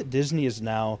the way that Disney is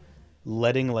now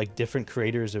letting, different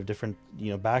creators of different,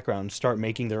 backgrounds start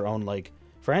making their own,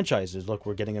 franchises. Look,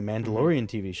 we're getting a Mandalorian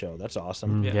TV show. That's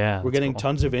awesome. Yeah. We're getting cool.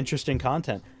 tons of interesting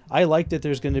content. I like that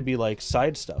there's going to be,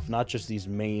 side stuff, not just these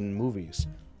main movies.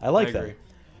 I like that.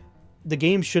 The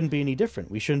games shouldn't be any different.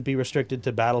 We shouldn't be restricted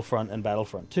to Battlefront and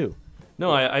Battlefront 2.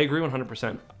 No, I agree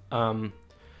 100%.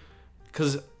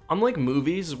 Because unlike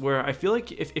movies, where I feel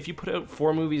like if you put out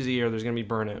 4 movies a year, there's going to be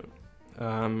burnout.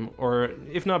 Or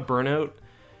if not burnout,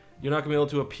 you're not going to be able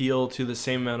to appeal to the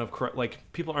same amount of...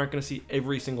 people aren't going to see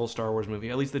every single Star Wars movie.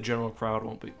 At least the general crowd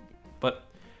won't be. But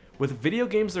with video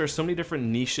games, there are so many different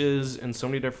niches and so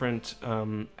many different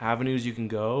avenues you can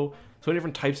go. So many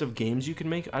different types of games you can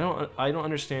make. I don't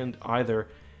understand either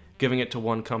giving it to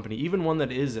one company, even one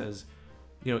that is as,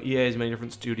 EA has many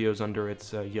different studios under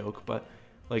its yoke, but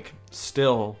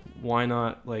still, why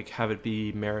not have it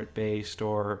be merit based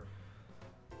or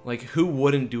who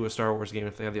wouldn't do a Star Wars game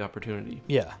if they have the opportunity?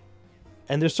 Yeah,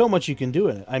 and there's so much you can do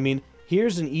in it. I mean,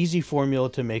 here's an easy formula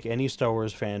to make any Star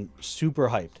Wars fan super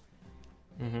hyped.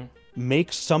 Mm-hmm.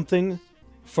 Make something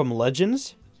from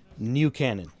Legends new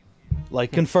canon.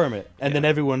 Confirm it. And then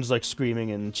everyone's,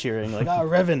 screaming and cheering,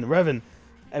 Revan.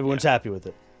 Everyone's happy with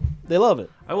it. They love it.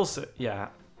 I will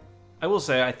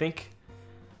say, I think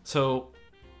So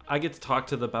I get to talk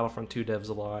to the Battlefront 2 devs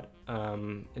a lot,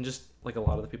 and just like a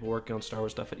lot of the people working on Star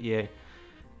Wars stuff at EA.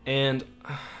 And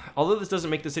although this doesn't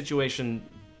make the situation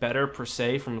better per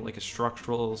se from like a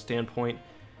structural standpoint,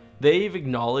 they've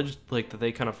acknowledged like that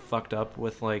they kind of fucked up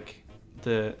with like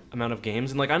the amount of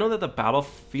games. And like I know that the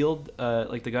Battlefield,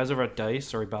 like the guys over at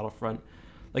Battlefront,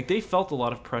 like they felt a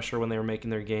lot of pressure when they were making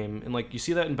their game, and like you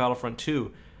see that in Battlefront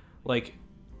 2, like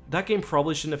that game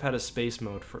probably shouldn't have had a space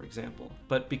mode, for example.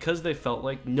 But because they felt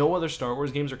like no other Star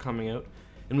Wars games are coming out,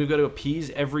 and we've got to appease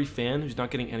every fan who's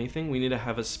not getting anything, we need to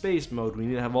have a space mode. We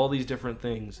need to have all these different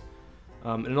things.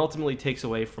 And it ultimately takes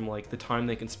away from like the time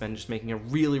they can spend just making a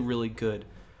really, really good,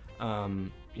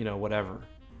 whatever.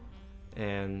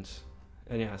 And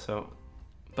yeah, so,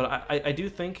 but I do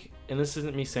think, and this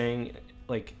isn't me saying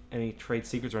like any trade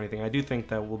secrets or anything, I do think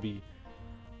that we'll be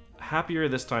happier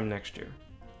this time next year.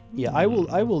 Yeah, I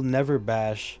will never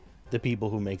bash the people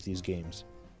who make these games,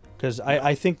 because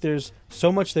I think there's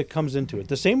so much that comes into it.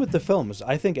 The same with the films.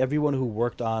 I think everyone who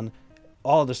worked on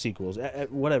all the sequels,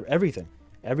 whatever,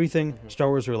 everything Star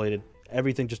Wars related,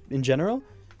 everything just in general,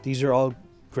 these are all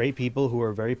great people who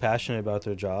are very passionate about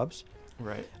their jobs.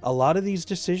 Right. A lot of these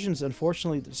decisions,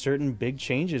 unfortunately, certain big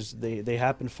changes, they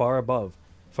happen far above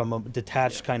from a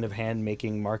detached kind of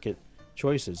hand-making market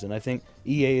choices. And I think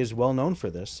EA is well known for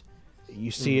this. You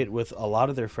see it with a lot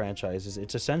of their franchises.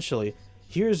 It's essentially,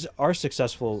 here's our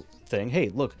successful thing. Hey,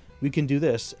 look, we can do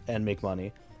this and make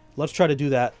money. Let's try to do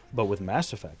that, but with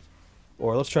Mass Effect.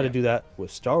 Or let's try to do that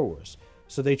with Star Wars.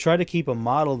 So they try to keep a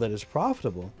model that is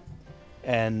profitable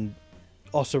and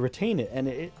also retain it.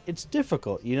 And it's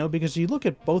difficult, because you look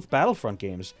at both Battlefront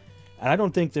games, and I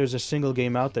don't think there's a single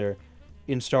game out there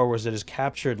in Star Wars that has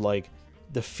captured, like,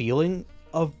 the feeling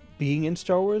of being in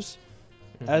Star Wars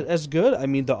as good. I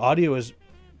mean, the audio is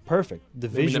perfect. The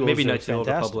visuals maybe are Knights of the Old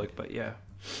fantastic. Republic, but yeah.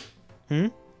 Hmm?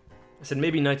 I said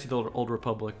maybe Knights of the Old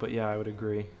Republic, but yeah, I would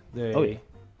agree. Yeah.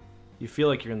 You feel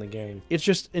like you're in the game. It's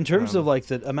just, in terms of, like,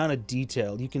 the amount of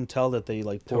detail, you can tell that they,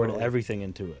 like, poured Totally. everything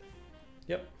into it.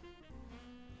 Yep.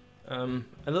 And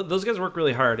those guys work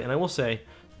really hard, and I will say,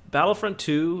 Battlefront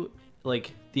 2,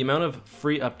 like, the amount of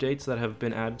free updates that have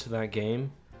been added to that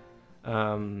game,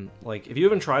 like, if you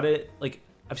haven't tried it, like,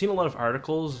 I've seen a lot of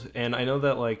articles, and I know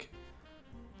that, like,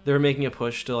 they're making a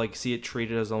push to, like, see it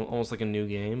treated as almost like a new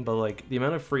game, but, like, the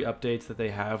amount of free updates that they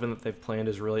have and that they've planned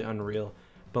is really unreal.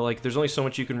 But, like, there's only so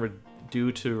much you can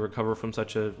do to recover from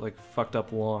such a, like, fucked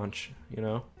up launch,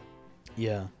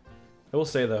 Yeah. I will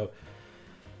say, though,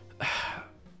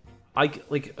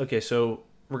 so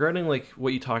regarding, like,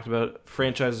 what you talked about,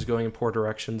 franchises going in poor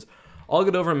directions, I'll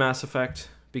get over Mass Effect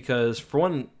because, for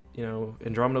one,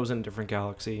 Andromeda was in a different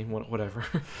galaxy, whatever.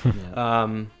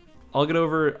 Yeah. I'll get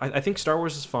over, I think Star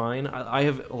Wars is fine. I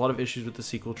have a lot of issues with the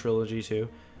sequel trilogy, too.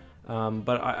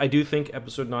 But I do think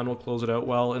Episode 9 will close it out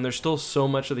well, and there's still so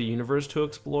much of the universe to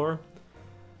explore.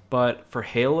 But for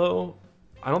Halo,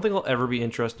 I don't think I'll ever be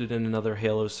interested in another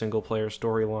Halo single-player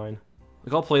storyline.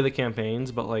 Like, I'll play the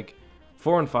campaigns, but, like,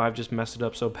 4 and 5 just messed it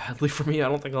up so badly for me, I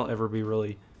don't think I'll ever be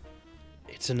really...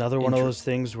 It's another one of those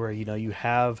things where, you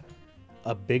have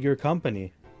a bigger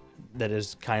company that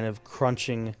is kind of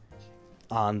crunching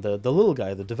on the little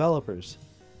guy, the developers.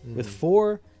 With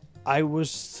 4, I was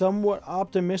somewhat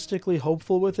optimistically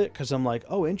hopeful with it because I'm like,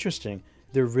 oh, interesting.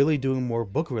 They're really doing more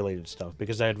book-related stuff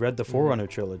because I had read the Forerunner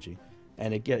trilogy.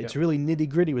 And it's really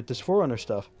nitty-gritty with this Forerunner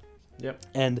stuff. Yep.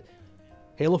 And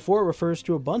Halo 4 refers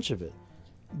to a bunch of it.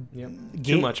 Yep.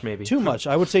 Too much, maybe. Too much.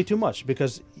 I would say too much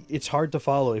because it's hard to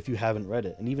follow if you haven't read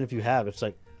it. And even if you have, it's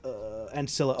like,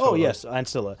 Ancilla. Totally. Oh, yes,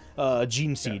 Ancilla.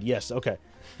 Gene Seed. Yeah. Yes, okay.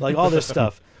 Like, all this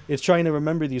stuff. It's trying to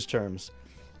remember these terms.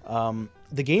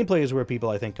 The gameplay is where people,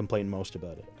 I think, complain most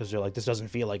about it. Because they're like, this doesn't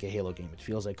feel like a Halo game. It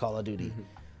feels like Call of Duty.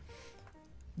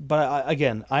 But,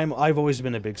 I've always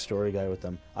been a big story guy with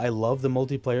them. I love the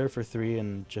multiplayer for 3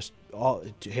 and just all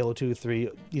Halo 2, 3.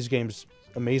 These games,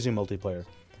 amazing multiplayer.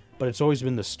 But it's always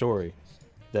been the story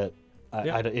that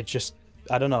I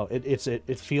don't know.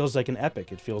 It feels like an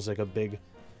epic. It feels like a big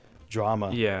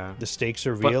drama. Yeah. The stakes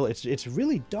are real. It's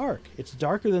really dark. It's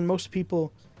darker than most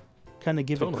people kind of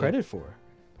give it credit for.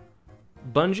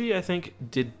 Bungie, I think,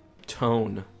 did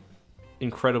tone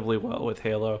incredibly well with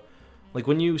Halo. Like,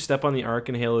 when you step on the Ark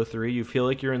in Halo 3, you feel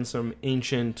like you're in some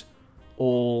ancient,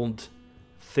 old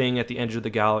thing at the edge of the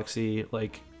galaxy,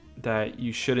 like, that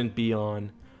you shouldn't be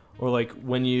on. Or, like,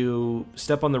 when you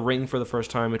step on the ring for the first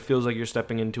time, it feels like you're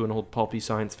stepping into an old pulpy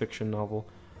science fiction novel.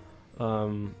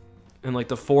 And, like,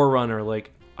 the Forerunner,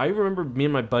 like, I remember me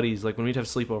and my buddies, like, when we'd have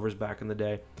sleepovers back in the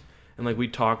day, and, like,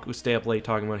 we'd stay up late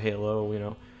talking about Halo,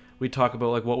 we talk about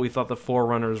like what we thought the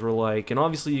Forerunners were like, and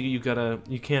obviously you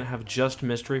can't have just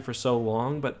mystery for so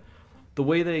long, but the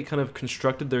way they kind of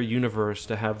constructed their universe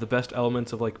to have the best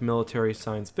elements of like military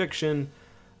science fiction.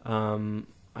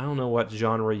 I don't know what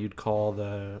genre you'd call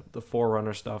the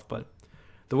Forerunner stuff, but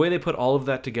the way they put all of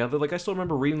that together, like I still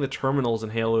remember reading the terminals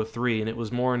in Halo 3, and it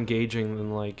was more engaging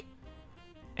than like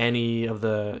any of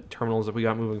the terminals that we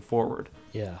got moving forward.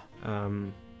 Yeah.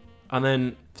 And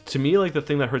then to me, like the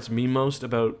thing that hurts me most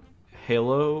about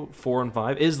Halo 4 and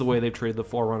 5 is the way they've treated the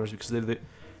Forerunners, because they've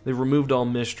removed all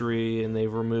mystery and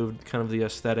they've removed kind of the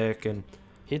aesthetic, and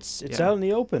It's Yeah. out in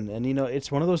the open, and it's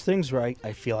one of those things where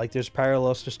I feel like there's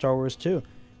parallels to Star Wars too,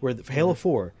 where Halo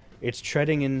 4, it's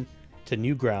treading into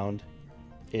new ground.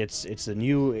 It's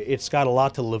got a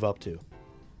lot to live up to,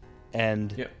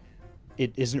 and Yeah.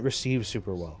 it isn't received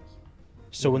super well.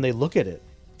 So when they look at it,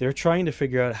 they're trying to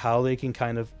figure out how they can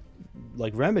kind of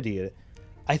like remedy it.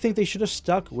 I think they should have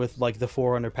stuck with like the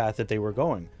Forerunner path that they were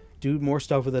going. Do more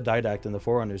stuff with the Didact and the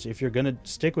Forerunners. If you're gonna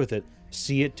stick with it,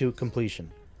 see it to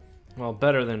completion. well,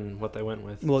 better than what they went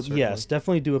with. Well, certainly. yes,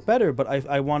 definitely do it better, but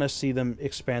I want to see them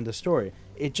expand the story.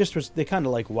 It just was, they kind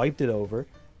of like wiped it over,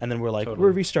 and then we're like, Totally.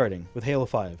 we're restarting with Halo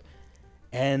 5.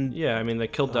 And Yeah, I mean they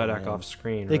killed Didac man. off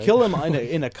screen. they right? kill him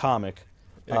in a comic.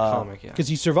 In a comic, yeah. Because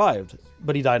he survived,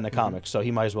 but he died in a comic, so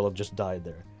he might as well have just died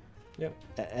there. Yep.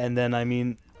 And then, I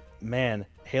mean, man,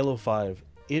 Halo 5,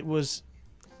 it was...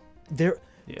 there.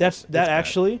 Yeah, That it's bad.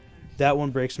 actually, that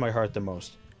one breaks my heart the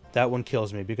most. That one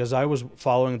kills me, because I was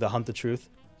following the Hunt the Truth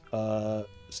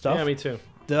stuff. Yeah, me too.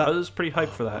 The- I was pretty hyped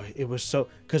for that. It was so,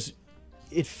 because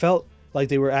it felt like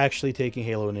they were actually taking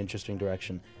Halo in an interesting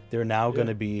direction. They're now going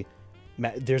to be,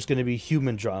 there's going to be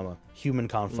human drama, human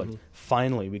conflict.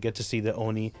 Finally, we get to see that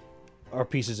Oni are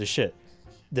pieces of shit.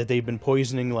 That they've been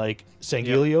poisoning like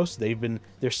Sangelios.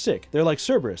 They're sick. They're like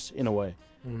Cerberus in a way.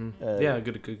 Yeah,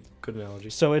 good analogy.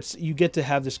 So you get to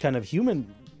have this kind of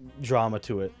human drama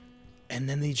to it, and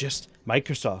then they just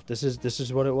Microsoft. This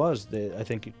is what it was. I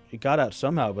think it got out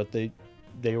somehow, but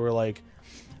they were like,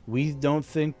 we don't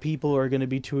think people are going to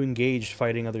be too engaged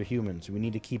fighting other humans. We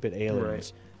need to keep it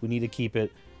aliens. Right. We need to keep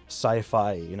it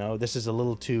sci-fi. This is a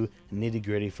little too nitty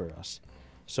gritty for us.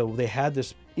 So they had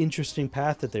this interesting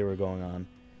path that they were going on.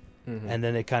 And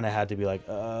then it kind of had to be like,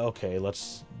 okay,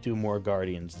 let's do more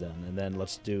Guardians then, and then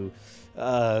let's do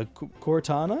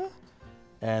Cortana,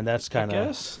 and that's kind of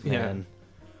guess, yeah.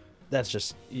 That's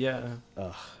just Yeah.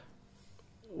 ugh.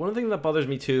 One thing that bothers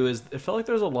me too is it felt like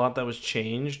there was a lot that was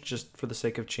changed just for the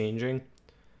sake of changing.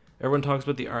 Everyone talks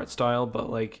about the art style, but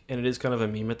like, and it is kind of a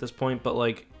meme at this point, but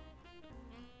like,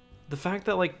 the fact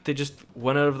that like they just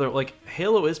went out of their like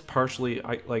Halo is partially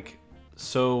like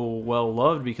so well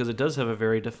loved because it does have a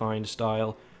very defined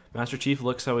style. Master Chief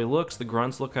looks how he looks, the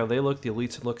grunts look how they look, the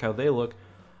elites look how they look,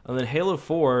 and then Halo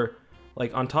 4,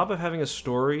 like on top of having a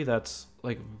story that's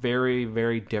like very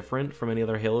very different from any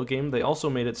other Halo game, they also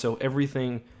made it so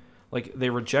everything, like they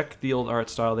reject the old art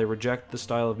style, they reject the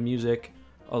style of music,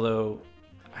 although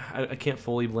I can't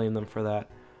fully blame them for that.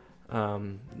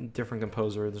 Different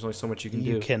composer, there's only so much you can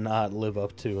do. You cannot live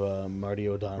up to Marty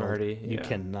O'Donnell. Marty, You yeah.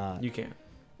 cannot. You can't.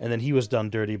 And then he was done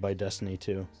dirty by Destiny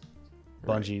too.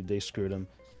 Right. Bungie, they screwed him.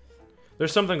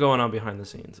 There's something going on behind the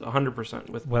scenes, 100%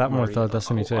 with What happened with Marty.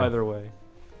 Destiny 2? Either way.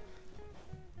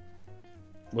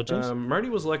 What, James? Marty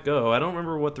was let go. I don't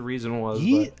remember what the reason was.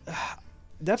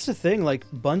 That's the thing. Like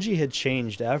Bungie had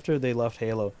changed after they left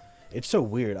Halo. It's so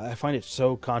weird. I find it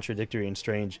so contradictory and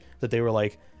strange that they were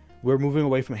like, "We're moving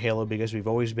away from Halo because we've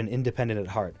always been independent at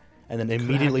heart," and then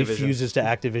immediately Activision. fuses to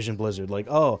Activision Blizzard. Like,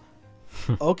 oh,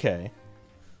 okay,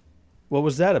 what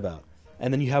was that about?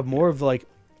 And then you have more of like,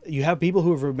 you have people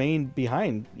who have remained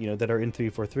behind, that are in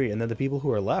 343, and then the people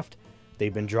who are left,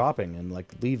 they've been dropping and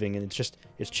like leaving, and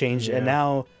it's changed, and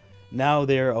Yeah. now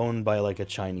they're owned by like a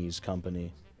Chinese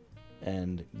company.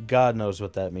 And God knows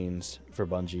what that means for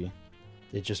Bungie.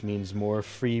 It just means more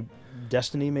free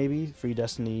Destiny, maybe? Free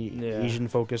Destiny, Yeah.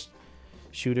 Asian-focused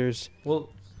shooters. Well,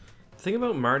 the thing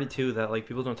about Marty too that like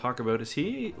people don't talk about is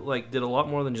he like did a lot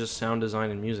more than just sound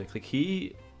design and music. Like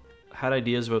he had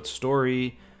ideas about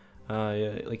story.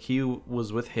 Like he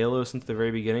was with Halo since the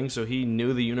very beginning, so he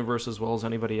knew the universe as well as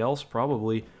anybody else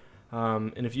probably.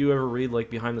 And if you ever read like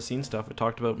behind the scenes stuff, it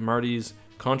talked about Marty's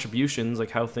contributions,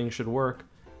 like how things should work.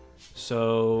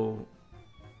 So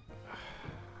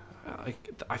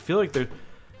I feel like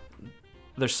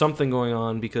there's something going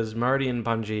on because Marty and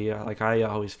Bungie, like I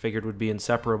always figured would be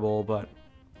inseparable, but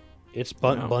It's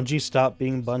No. Bungie stopped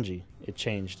being Bungie. It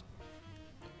changed.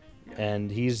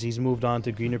 And he's moved on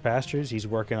to greener pastures. He's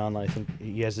working on, I think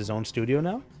he has his own studio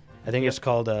now. I think it's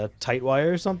called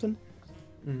Tightwire or something.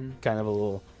 Kind of a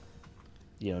little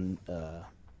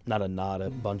not a nod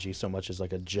at Bungie so much as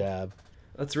like a jab.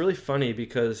 That's really funny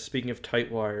because speaking of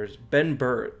tight wires, Ben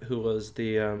Burtt, who was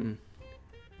the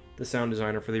sound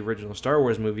designer for the original Star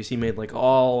Wars movies, he made like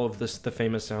all of the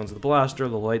famous sounds of the blaster,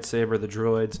 the lightsaber, the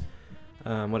droids,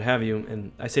 what have you.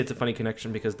 And I say it's a funny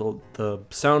connection because the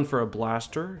sound for a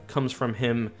blaster comes from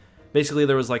him. Basically,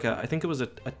 there was like I think it was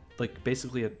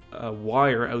a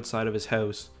wire outside of his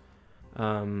house,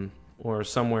 or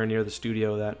somewhere near the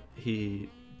studio that he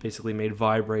basically made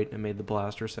vibrate and made the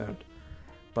blaster sound.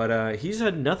 But he's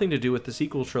had nothing to do with the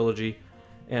sequel trilogy,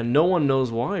 and no one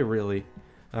knows why, really.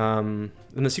 And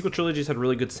the sequel trilogies had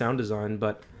really good sound design,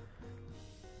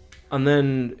 and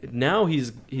then now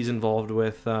he's involved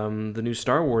with the new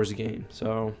Star Wars game.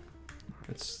 So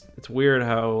it's weird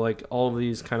how like all of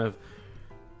these kind of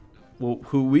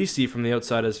who we see from the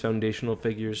outside as foundational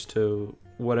figures to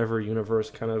whatever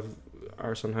universe kind of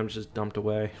are sometimes just dumped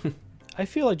away. I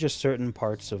feel like just certain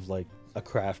parts of like a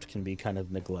craft can be kind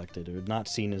of neglected or not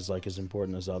seen as like as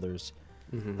important as others.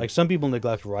 Mm-hmm. Like some people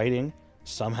neglect writing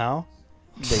somehow.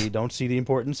 They don't see the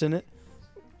importance in it.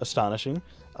 Astonishing.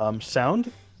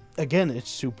 Sound, again, it's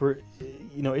super,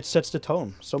 it sets the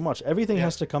tone so much. Everything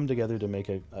has to come together to make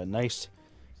a nice,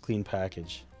 clean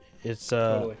package. It's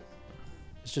Totally.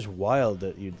 It's just wild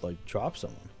that you'd like drop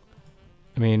someone.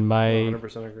 I mean, my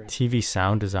 100% agree. TV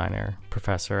sound designer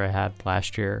professor I had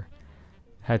last year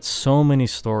had so many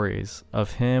stories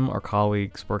of him or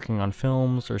colleagues working on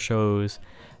films or shows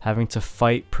having to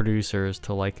fight producers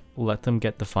to like let them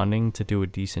get the funding to do a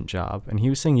decent job. And he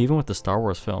was saying even with the Star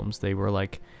Wars films, they were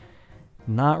like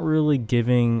not really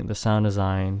giving the sound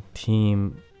design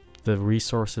team the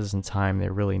resources and time they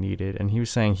really needed. And he was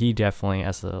saying he definitely,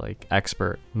 as a like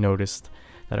expert, noticed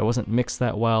that it wasn't mixed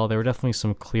that well. There were definitely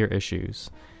some clear issues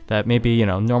that maybe,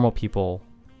 normal people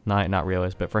not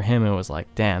realize, but for him it was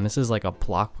like, damn, this is like a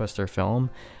blockbuster film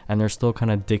and they're still kind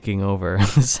of dicking over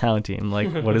the sound team. Like,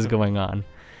 what is going on?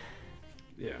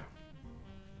 Yeah.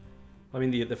 I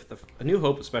mean, the A New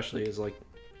Hope especially is like,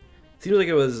 it seems like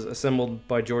it was assembled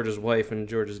by George's wife in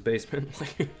George's basement.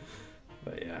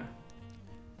 But yeah.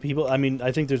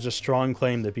 I think there's a strong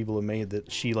claim that people have made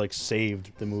that she like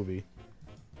saved the movie.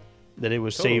 That it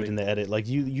was saved in the edit. Like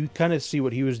you kind of see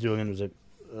what he was doing and was like,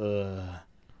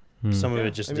 some of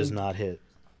it just does not hit.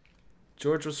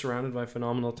 George was surrounded by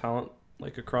phenomenal talent,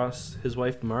 like across his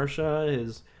wife Marsha,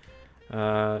 his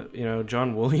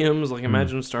John Williams. Like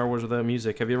imagine Star Wars without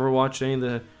music. Have you ever watched any of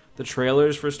the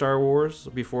trailers for Star Wars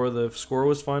before the score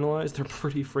was finalized? They're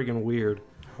pretty friggin' weird.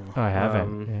 Oh, I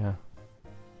haven't. Yeah.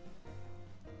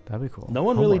 That'd be cool. No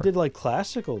one really did like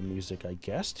classical music, I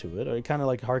guess, to it. Or it kind of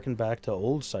like harkened back to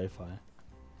old sci-fi.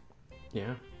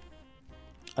 Yeah.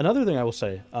 Another thing I will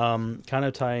say, kind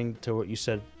of tying to what you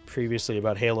said previously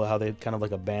about Halo, how they kind of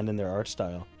like abandoned their art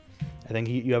style. I think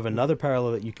you have another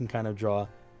parallel that you can kind of draw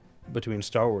between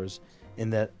Star Wars in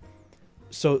that.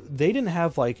 So they didn't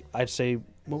have like, I'd say,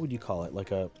 what would you call it?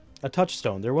 Like a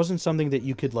touchstone. There wasn't something that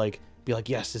you could like be like,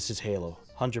 yes, this is Halo,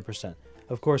 100%.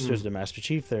 Of course, there's the Master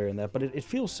Chief there and that, but it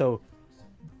feels so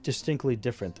distinctly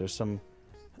different. There's some,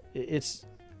 it's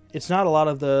not a lot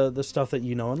of the stuff that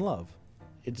you know and love.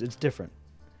 It's different.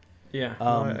 Yeah,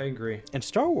 I agree. And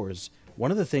Star Wars, one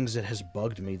of the things that has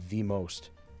bugged me the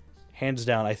most, hands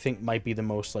down, I think might be the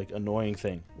most like annoying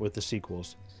thing with the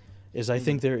sequels, is I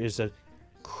think there is a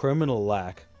criminal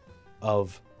lack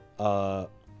of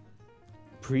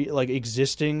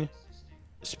existing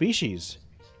species.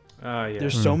 Yeah.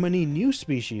 There's so many new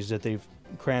species that they've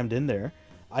crammed in there.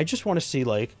 I just want to see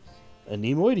like a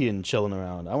Nemoidian chilling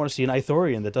around. I want to see an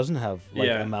Ithorian that doesn't have like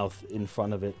a mouth in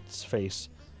front of its face,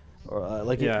 or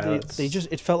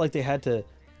it felt like they had to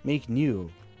make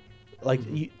new. Like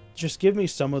you just give me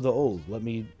some of the old. Let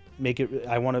me make it.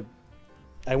 I want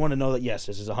to know that yes,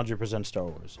 this is 100% Star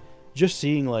Wars. Just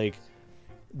seeing like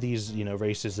these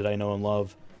races that I know and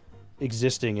love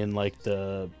existing in like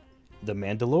the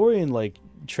Mandalorian like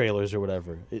trailers or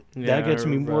whatever. That gets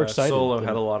me more excited. Solo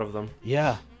had a lot of them.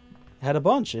 Yeah, had a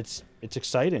bunch. It's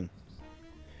exciting.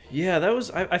 Yeah, that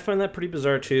was. I find that pretty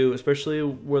bizarre too, especially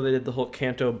where they did the whole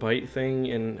Canto Bite thing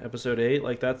in Episode 8.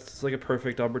 Like that's like a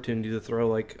perfect opportunity to throw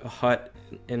like a hut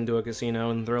into a casino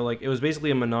and throw like it was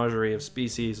basically a menagerie of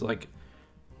species. Like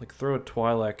throw a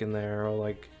Twi'lek in there or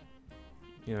like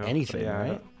anything,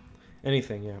 right?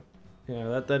 Anything, yeah.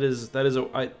 Yeah, that is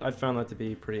I found that to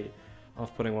be pretty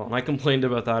off-putting. Well, and I complained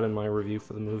about that in my review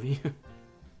for the movie.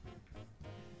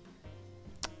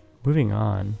 Moving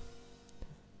on,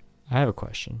 I have a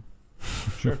question.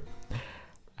 Sure.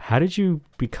 How did you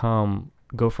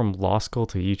go from law school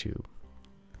to YouTube?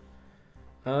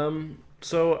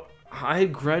 So I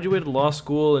graduated law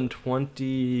school in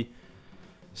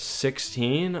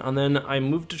 16, and then I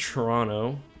moved to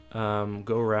Toronto.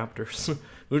 Go Raptors!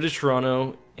 Moved to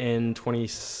Toronto in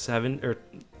 27, or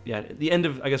yeah, the end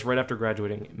of, I guess, right after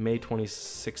graduating, May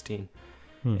 2016.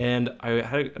 And I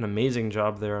had an amazing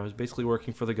job there. I was basically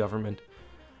working for the government.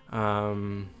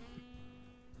 Probably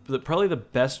the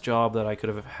best job that I could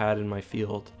have had in my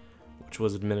field, which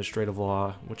was administrative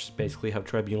law, which is basically how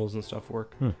tribunals and stuff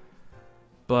work.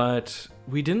 But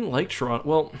we didn't like Toronto.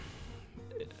 Well,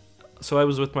 so I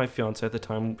was with my fiance at the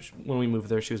time. When we moved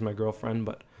there, she was my girlfriend,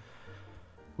 but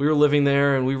we were living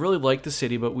there and we really liked the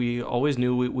city, but we always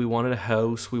knew we wanted a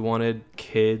house, we wanted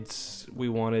kids, we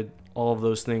wanted all of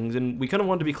those things, and we kind of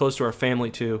wanted to be close to our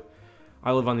family too.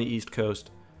 I live on the East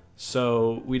Coast.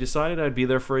 So we decided I'd be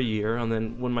there for a year, and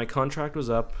then when my contract was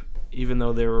up, even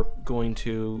though they were going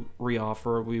to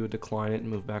reoffer, we would decline it and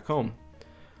move back home.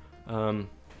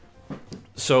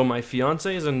 So my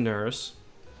fiance is a nurse,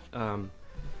 and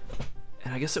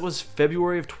I guess it was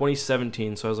February of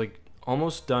 2017, so I was like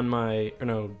almost done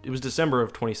it was December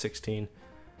of 2016,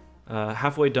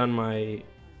 halfway done my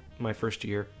first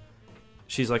year.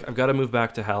 She's like, I've got to move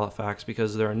back to Halifax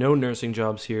because there are no nursing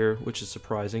jobs here, which is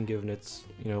surprising given it's,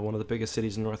 one of the biggest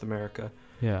cities in North America.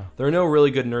 Yeah. There are no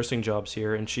really good nursing jobs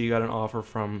here, and she got an offer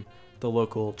from the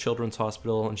local children's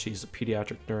hospital, and she's a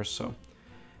pediatric nurse, so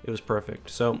it was perfect.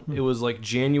 So it was like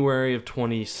January of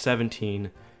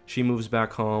 2017. She moves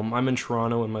back home. I'm in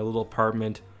Toronto in my little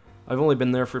apartment. I've only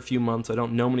been there for a few months. I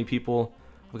don't know many people.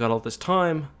 I've got all this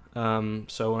time.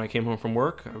 So when I came home from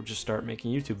work, I would just start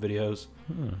making YouTube videos.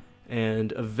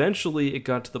 And eventually it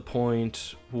got to the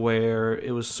point where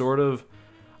it was I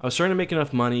was starting to make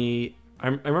enough money. I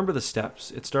remember the steps.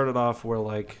 It started off where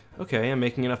like, okay, I'm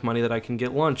making enough money that I can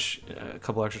get lunch a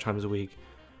couple extra times a week.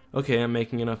 Okay, I'm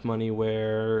making enough money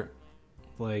where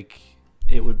like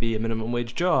it would be a minimum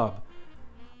wage job.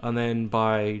 And then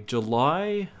by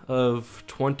July of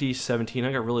 2017,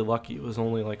 I got really lucky. It was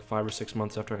only like 5 or 6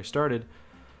 months after I started.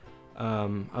 I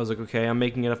was like, okay, I'm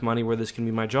making enough money where this can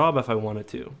be my job if I wanted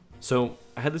to. So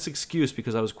I had this excuse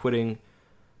because I was quitting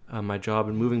my job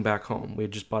and moving back home. We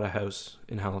had just bought a house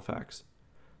in Halifax.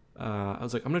 I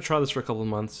was like, I'm going to try this for a couple of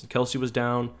months. Kelsey was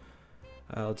down.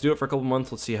 Let's do it for a couple of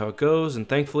months. Let's see how it goes. And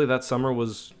thankfully that summer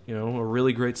was, a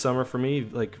really great summer for me,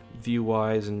 like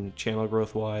view-wise and channel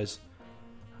growth-wise.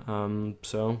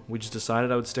 So we just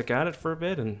decided I would stick at it for a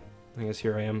bit, and I guess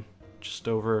here I am, just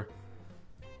over,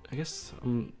 I guess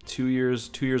I'm 2 years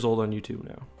old on YouTube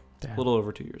now. Damn. A little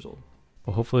over 2 years old.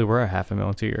 Well, hopefully we're at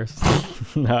 500,000 2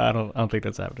 years. No, I don't think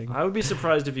that's happening. I would be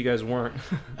surprised if you guys weren't.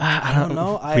 I don't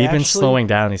know. We've been slowing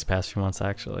down these past few months,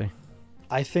 actually.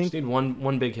 I Just think need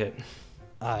one big hit.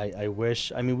 I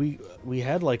wish. I mean, we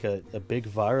had like a big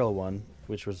viral one,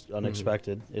 which was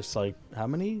unexpected. It's like how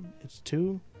many? It's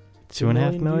 2.5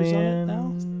 million views on it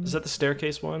million. Is that the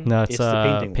staircase one? No, it's the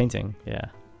painting. painting. Yeah,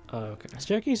 Oh, okay.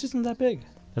 Staircase isn't that big.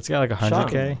 that's got like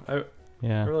 100K. I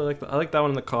Yeah, really like I like that one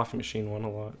in the coffee machine one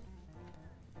a lot.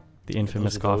 the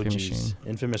infamous Those are the coffee OGs. machine.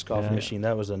 Infamous coffee Yeah. machine.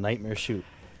 That was a nightmare shoot.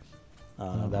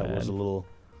 That was man. a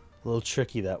little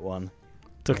tricky. That one.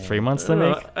 Took Yeah. 3 months I to don't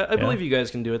know, make. I Yeah. believe you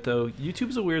guys can do it though.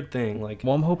 YouTube's a weird thing. Like,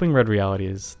 Well, I'm hoping Red Reality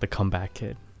is the comeback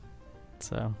kid,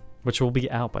 so which will be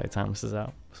out by the time this is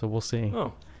out. So we'll see.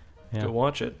 oh, Yeah. go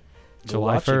watch it. Go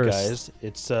July watch 1st. it, guys.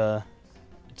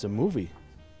 It's a movie.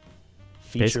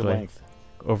 Feature Basically. length.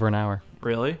 Over an hour.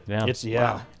 Really? Yeah. It's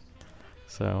yeah. Wow.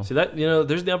 So See that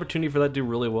there's the opportunity for that to do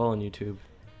really well on YouTube.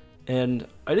 And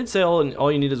I did say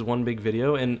all you need is one big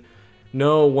video, and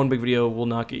no one big video will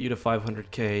not get you to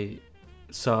 500K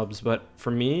subs, but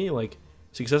for me, like,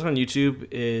 success on YouTube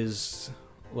is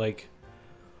like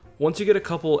once you get a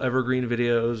couple evergreen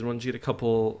videos and once you get a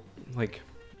couple like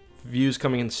views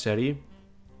coming in steady.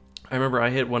 I remember I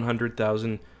hit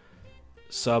 100,000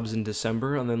 subs in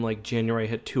December, and then like January I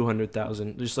hit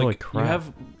 200,000. Just Holy like you crap.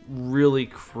 have really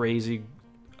crazy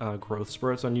growth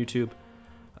spurts on YouTube.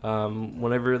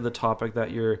 Whenever the topic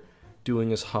that you're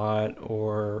doing is hot,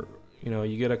 or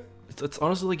you get it's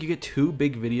honestly like you get 2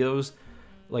 big videos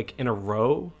like in a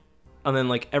row, and then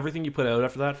like everything you put out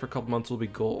after that for a couple months will be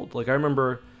gold. Like I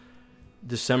remember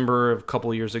December of a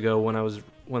couple of years ago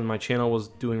when my channel was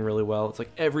doing really well. It's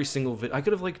like every single video I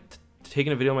could have like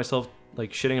taken a video of myself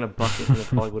like shitting in a bucket and it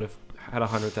probably would have had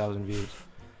 100,000 views,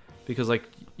 because like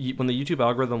when the YouTube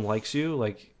algorithm likes you,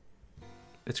 like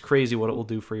it's crazy what it will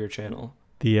do for your channel.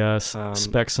 the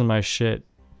specs in my shit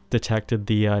detected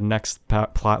the next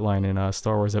plot line in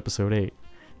Star Wars Episode 8.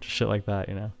 Just shit like that,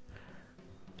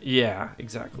 Yeah,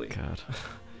 exactly. God.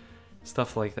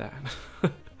 Stuff like that.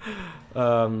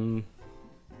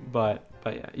 But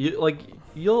yeah,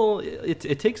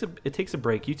 it takes a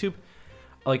break. YouTube,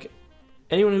 like,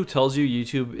 anyone who tells you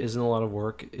YouTube isn't a lot of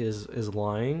work is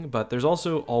lying, but there's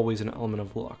also always an element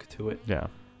of luck to it. Yeah.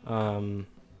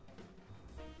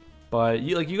 But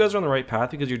you guys are on the right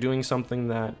path because you're doing something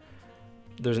that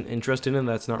there's an interest in and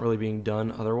that's not really being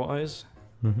done otherwise,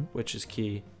 Mm-hmm. which is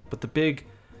key. But the big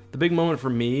moment for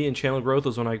me in channel growth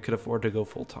was when I could afford to go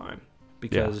full time,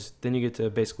 because then you get to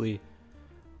basically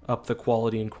up the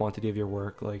quality and quantity of your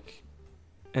work. Like,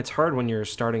 it's hard when you're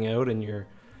starting out and you're,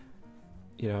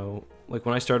 like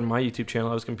when I started my YouTube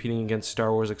channel, I was competing against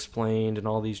Star Wars Explained and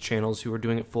all these channels who were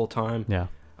doing it full time. Yeah.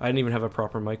 I didn't even have a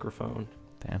proper microphone.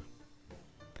 Damn.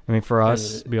 I mean, for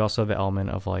us, we also have the element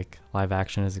of like live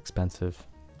action is expensive.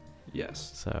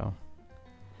 Yes. So.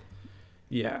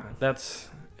 Yeah, that's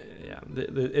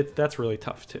really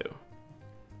tough too.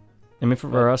 I mean,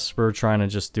 for us, we're trying to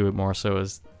just do it more so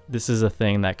as this is a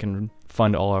thing that can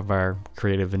fund all of our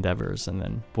creative endeavors, and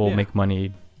then we'll make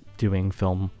money doing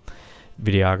film,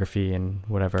 videography, and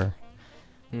whatever.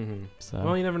 Mm-hmm. So.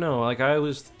 Well, you never know. Like, I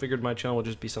always figured my channel would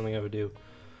just be something I would do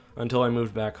until I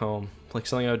moved back home. Like,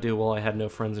 something I would do while I had no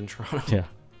friends in Toronto.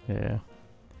 Yeah.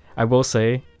 I will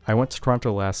say, I went to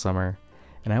Toronto last summer,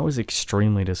 and I was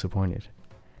extremely disappointed.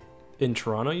 In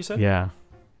Toronto, you said? Yeah.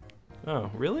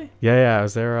 Oh, really? Yeah, I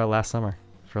was there last summer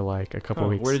for like a couple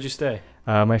weeks. Where did you stay?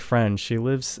 My friend, she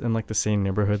lives in like the same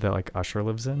neighborhood that like Usher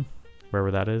lives in,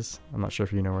 wherever that is. I'm not sure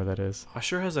if you know where that is.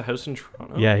 Usher has a house in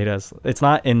Toronto? Yeah, he does. It's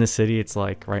not in the city. It's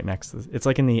like right next to. It's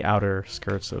like in the outer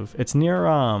skirts of. It's near.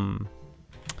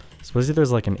 Supposedly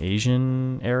there's like an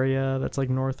Asian area that's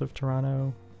like north of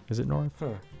Toronto. Is it north? Huh.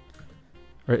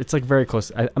 Or it's like very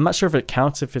close. I'm not sure if it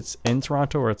counts if it's in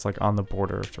Toronto or it's like on the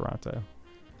border of Toronto.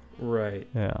 Right.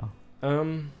 Yeah.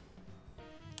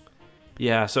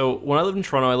 Yeah, so when I lived in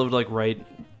Toronto, I lived like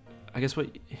I guess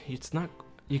it's not,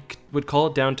 you would call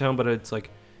it downtown, but it's like,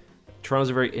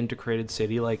 Toronto's a very integrated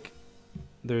city. Like,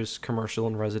 there's commercial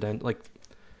and resident. Like,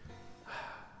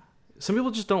 some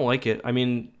people just don't like it. I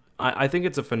mean, I think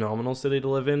it's a phenomenal city to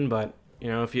live in, but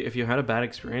if you had a bad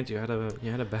experience, you had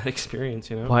a bad experience.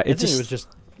 Well, I think it was just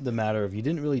the matter of you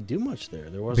didn't really do much there.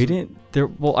 There wasn't.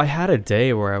 Well, I had a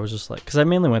day where I was just like, because I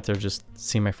mainly went there just to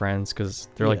see my friends because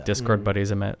they're like Discord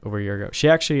buddies I met over a year ago. She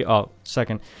actually,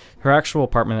 her actual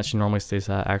apartment that she normally stays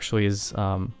at actually is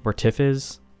where TIFF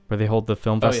is, where they hold the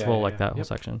film festival, that whole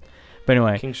section. But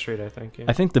anyway, King Street, I think. Yeah.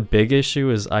 I think the big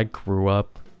issue is I grew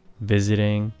up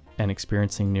visiting and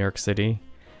experiencing New York City.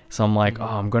 So I'm like,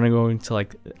 I'm going to go into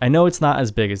like, I know it's not as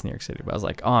big as New York City, but I was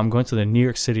like, I'm going to the New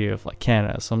York City of like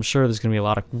Canada. So I'm sure there's going to be a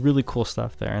lot of really cool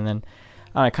stuff there. And then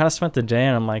I kind of spent the day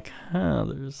and I'm like,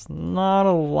 there's not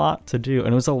a lot to do.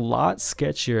 And it was a lot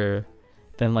sketchier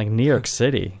than like New York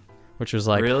City, which was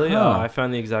like, really? Oh, I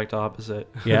found the exact opposite.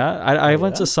 Yeah. I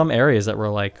went to some areas that were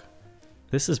like,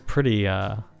 this is pretty,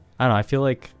 I don't know. I feel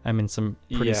like I'm in some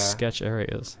pretty sketch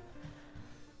areas.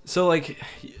 So, like,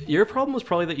 your problem was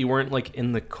probably that you weren't, like,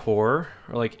 in the core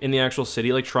or, like, in the actual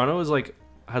city. Like, Toronto is, like,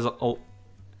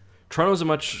 Toronto's a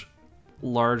much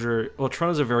larger... Well,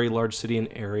 Toronto's a very large city and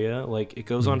area. Like, it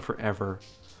goes on forever.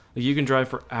 Like, you can drive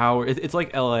for hours. It's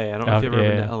like L.A. I don't know if you've ever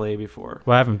been to L.A. before.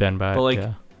 Well, I haven't been, but like,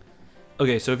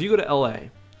 okay, so if you go to L.A.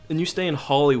 and you stay in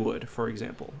Hollywood, for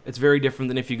example, it's very different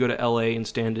than if you go to L.A. and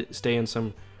stay in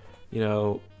some,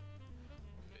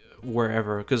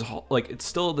 wherever. Because, like, it's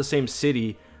still the same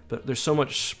city, but there's so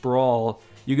much sprawl.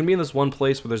 You can be in this one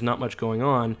place where there's not much going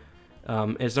on.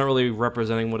 It's not really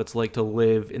representing what it's like to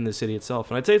live in the city itself.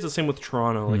 And I'd say it's the same with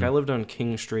Toronto. Like, I lived on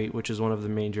King Street, which is one of the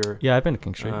major... Yeah, I've been to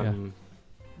King Street,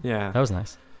 yeah. That was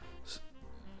nice.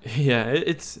 Yeah,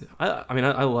 it's... I mean,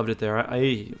 I loved it there.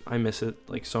 I miss it,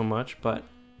 like, so much. But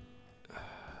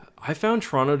I found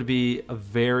Toronto to be a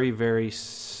very, very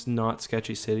not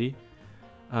sketchy city.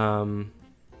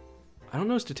 I don't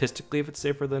know statistically if it's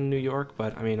safer than New York,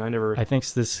 but I mean, I think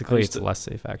statistically it's less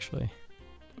safe, actually.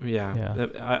 Yeah.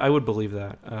 I would believe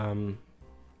that.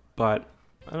 But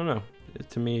I don't know.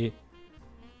 To me,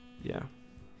 yeah.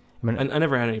 I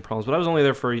never had any problems, but I was only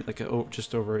there for like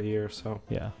just over a year, so.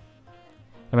 Yeah.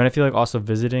 I mean, I feel like also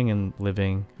visiting and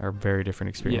living are very different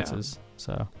experiences.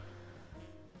 Yeah.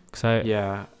 So.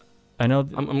 I know.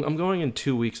 I'm going in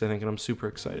 2 weeks, I think, and I'm super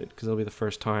excited because it'll be the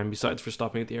first time, besides for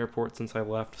stopping at the airport since I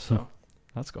left. So.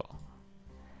 That's cool.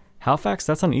 Halifax,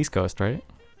 that's on the East Coast, right?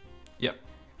 Yep.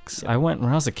 I went when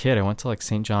I was a kid. I went to like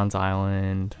St. John's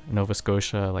Island, Nova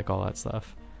Scotia, like all that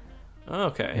stuff. Oh,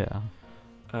 okay. Yeah.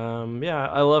 Yeah,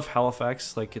 I love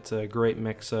Halifax. Like, it's a great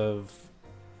mix of.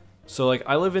 So, like,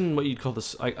 I live in what you'd call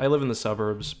I live in the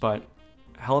suburbs, but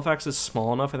Halifax is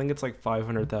small enough. I think it's like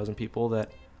 500,000 people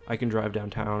that I can drive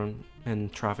downtown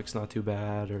and traffic's not too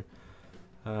bad.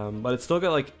 But it's still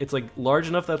got like, it's like large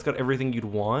enough that it's got everything you'd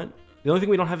want, The only thing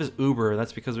we don't have is Uber.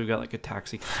 That's because we've got like a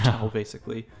taxi cartel,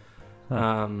 basically.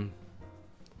 Huh.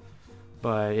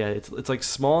 But yeah, it's like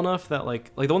small enough that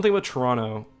like the one thing about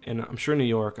Toronto, and I'm sure New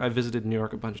York. I visited New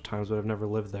York a bunch of times, but I've never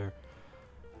lived there.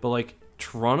 But like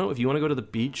Toronto, if you want to go to the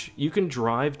beach, you can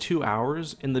drive 2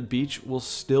 hours, and the beach will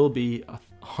still be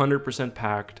 100%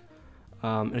 packed,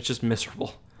 and it's just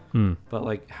miserable. But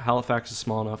like Halifax is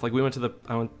small enough. Like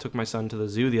took my son to the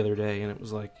zoo the other day, and it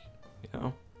was like,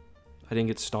 I didn't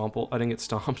get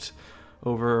stomped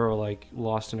over or like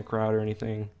lost in a crowd or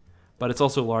anything. But it's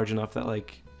also large enough that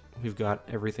like we've got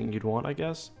everything you'd want, I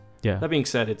guess. Yeah. That being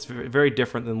said, it's very, very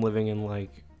different than living in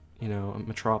like, a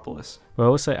metropolis. Well, I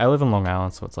will say I live in Long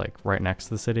Island, so it's like right next to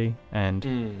the city.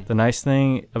 And the nice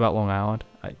thing about Long Island,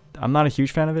 I'm not a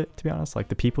huge fan of it, to be honest. Like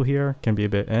the people here can be a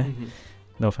bit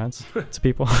No offense to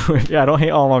people. Yeah, I don't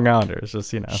hate all Long Islanders.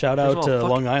 Just, Shout out to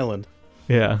Long Island.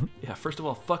 Yeah. Yeah, first of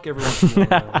all, fuck everyone from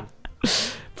Long Island.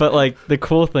 But like the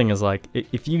cool thing is like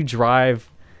if you drive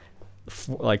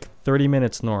like 30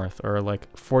 minutes north or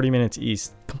like 40 minutes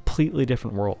east, completely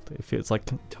different world. It's like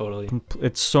totally.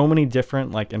 It's so many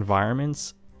different like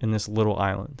environments in this little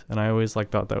island, and I always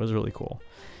like thought that was really cool.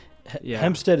 Yeah.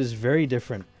 Hempstead is very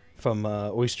different from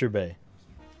Oyster Bay.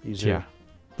 These are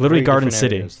literally Garden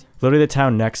City. Areas. Literally the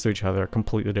town next to each other,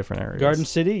 completely different areas. Garden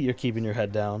City, you're keeping your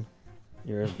head down.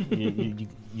 You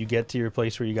get to your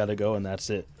place where you got to go, and that's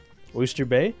it. Oyster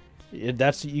Bay,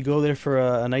 you go there for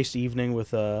a nice evening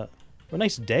with a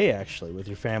nice day actually with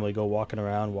your family. Go walking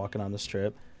on the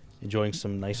strip, enjoying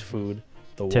some nice food.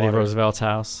 Teddy Roosevelt's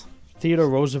house. Theodore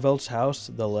Roosevelt's house,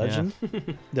 the legend,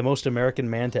 the most American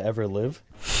man to ever live.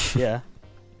 Yeah,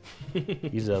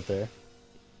 he's out there.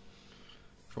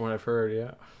 From what I've heard,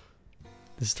 yeah.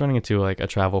 This is turning into like a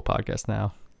travel podcast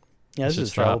now. Yeah, this is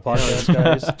a travel podcast,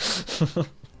 guys.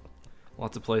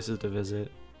 Lots of places to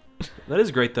visit. That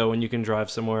is great though when you can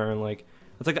drive somewhere and like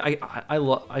it's like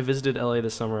I visited LA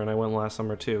this summer and I went last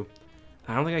summer too.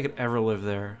 I don't think I could ever live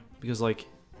there because like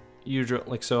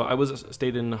so I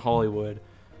stayed in Hollywood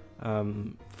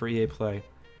for EA Play,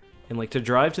 and like to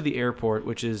drive to the airport,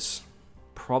 which is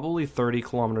probably 30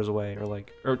 kilometers away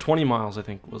or 20 miles I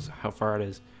think was how far it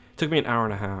is. It took me an hour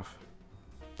and a half.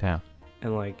 Damn.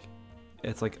 And like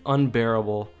it's like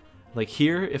unbearable. Like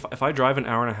here, if I drive an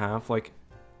hour and a half, like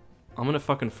I'm gonna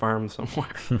fucking farm somewhere,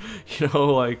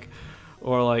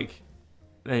 or like,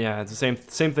 yeah, it's the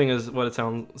same thing as what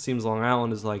seems Long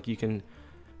Island is like. You can,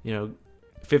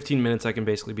 15 minutes I can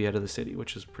basically be out of the city,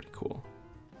 which is pretty cool.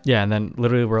 Yeah, and then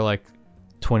literally we're like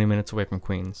 20 minutes away from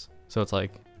Queens, so it's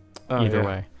like either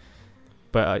way.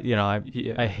 But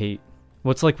I hate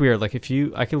what's like weird. Like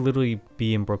I could literally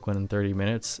be in Brooklyn in 30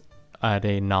 minutes at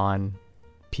a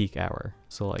non-peak hour,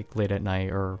 so like late at night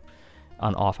or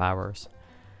on off hours.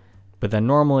 But then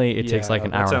normally it takes like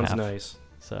an hour and a half. That sounds nice.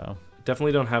 So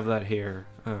definitely don't have that here.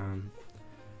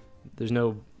 There's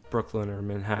no Brooklyn or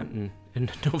Manhattan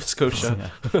in Nova Scotia.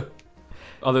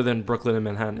 Other than Brooklyn and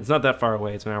Manhattan. It's not that far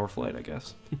away. It's an hour flight, I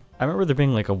guess. I remember there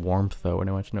being like a warmth though when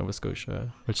I went to Nova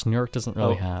Scotia, which New York doesn't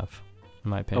really have,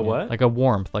 in my opinion. A what? Like a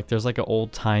warmth. Like there's like an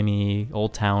old-timey,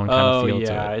 old town kind of feel to it.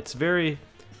 Oh yeah,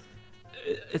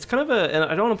 it's kind of and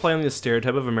I don't want to play on the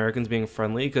stereotype of Americans being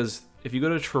friendly, because if you go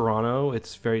to Toronto,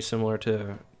 it's very similar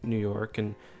to New York,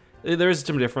 and there is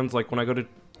some difference. Like when I go to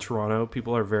Toronto,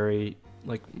 people are very,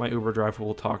 like, my Uber driver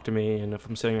will talk to me, and if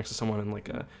I'm sitting next to someone in like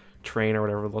a train or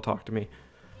whatever, they'll talk to me.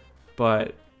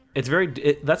 But it's I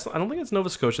don't think it's a Nova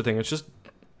Scotia thing. It's just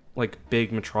like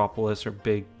big metropolis or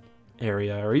big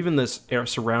area, or even this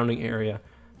surrounding area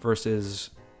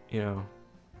versus,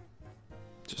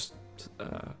 just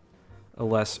a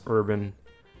less urban.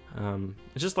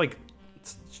 It's just like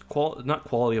not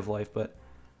quality of life, but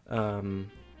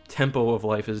tempo of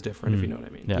life is different, if you know what I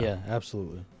mean. Yeah,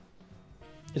 absolutely.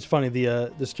 It's funny,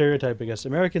 the stereotype, I guess.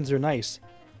 Americans are nice.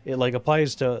 It like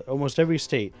applies to almost every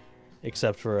state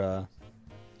except for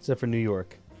New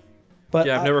York. But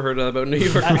yeah, I've never heard about New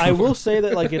York. I will say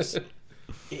that like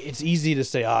it's easy to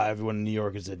say everyone in New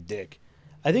York is a dick.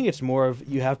 I think it's more of,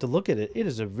 you have to look at it. It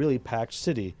is a really packed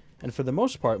city, and for the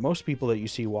most part, most people that you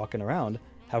see walking around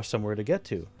have somewhere to get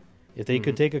to. If they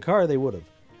could take a car, they would have.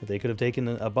 If they could have taken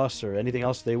a bus or anything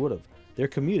else, they would have. They're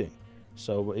commuting.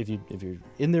 So if you're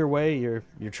in their way, you're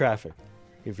traffic.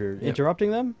 If you're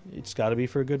interrupting them, it's got to be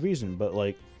for a good reason. But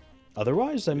like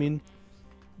otherwise, I mean,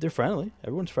 they're friendly.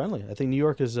 Everyone's friendly. I think New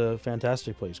York is a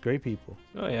fantastic place. Great people.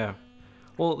 Oh yeah.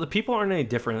 Well, the people aren't any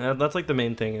different. That's like the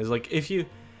main thing. Is like if you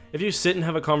sit and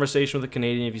have a conversation with a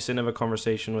Canadian, if you sit and have a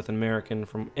conversation with an American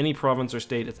from any province or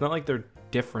state, it's not like they're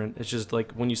different. It's just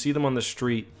like when you see them on the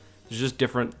street, there's just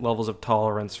different levels of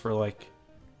tolerance for, like,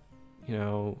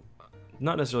 not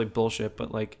necessarily bullshit,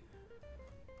 but like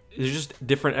there's just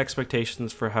different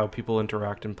expectations for how people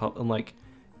interact in like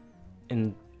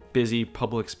in busy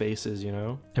public spaces, you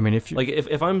know? I mean, if you Like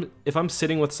if I'm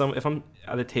sitting with if I'm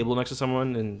at a table next to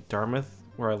someone in Dartmouth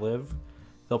where I live,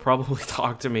 they'll probably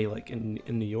talk to me like in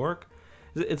New York.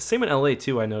 It's the same in LA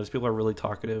too. I noticed people are really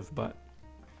talkative, but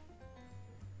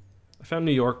I found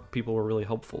New York people were really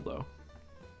helpful though.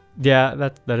 yeah,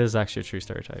 that is actually a true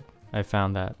stereotype. I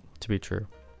found that to be true.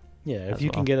 Yeah, if As you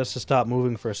well. can get us to stop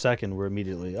moving for a second, we're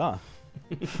immediately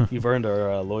you've earned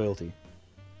our loyalty.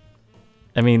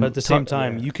 I mean, But at the same ta-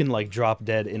 time, yeah. you can like drop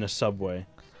dead in a subway,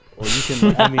 or you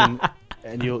can. I mean,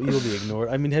 and you'll be ignored.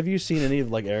 I mean, have you seen any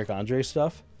of like Eric Andre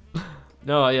stuff?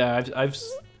 No, yeah,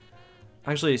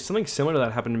 actually something similar to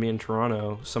that happened to me in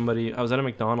Toronto. I was at a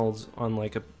McDonald's on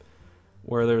like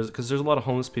where because there's a lot of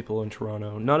homeless people in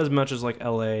Toronto. Not as much as like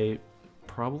LA,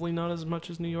 probably not as much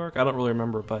as New York. I don't really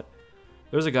remember, but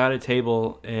there was a guy at a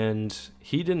table and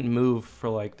he didn't move for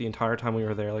like the entire time we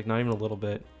were there, like not even a little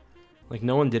bit. Like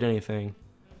no one did anything.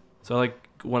 So I like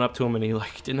went up to him and he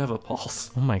like didn't have a pulse.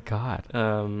 oh my god.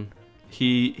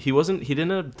 He didn't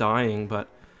end up dying, but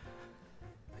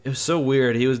it was so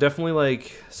weird. He was definitely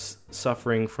like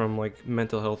suffering from like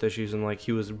mental health issues, and like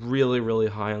he was really really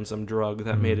high on some drug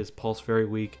that made his pulse very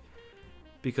weak.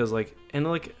 Because like I'm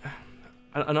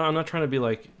not trying to be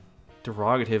like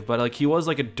derogative, but like he was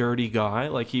like a dirty guy.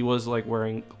 Like he was like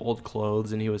wearing old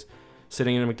clothes and he was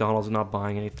sitting in a McDonald's and not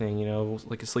buying anything, you know,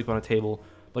 like asleep on a table.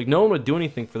 Like no one would do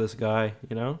anything for this guy,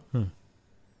 you know.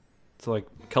 So like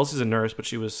Kelsey's a nurse, but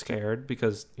she was scared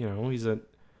because, you know, he's a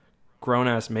grown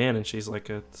ass man and she's like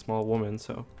a small woman.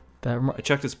 So I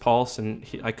checked his pulse and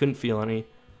I couldn't feel any.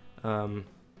 And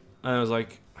I was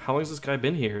like, how long has this guy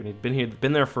been here? And he'd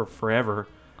been there for forever.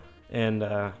 And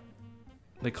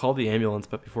they called the ambulance,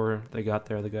 but before they got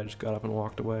there, the guy just got up and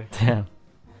walked away. Damn.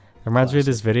 It reminds me of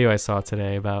this video I saw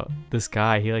today about this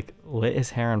guy. He like lit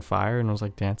his hair on fire and was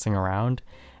like dancing around,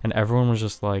 and everyone was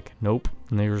just like, nope.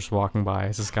 And they were just walking by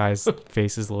as this guy's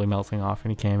face is literally melting off,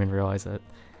 and he can't even realize it.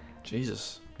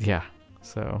 Jesus. Yeah.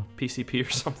 So PCP or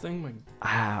something? Like,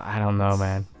 I don't know,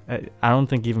 man. I don't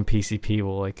think even PCP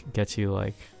will like get you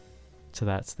like to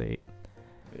that state.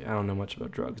 I don't know much about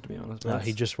drugs, to be honest. No, but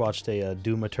he just watched a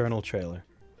Doom Eternal trailer.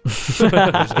 He's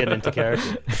getting into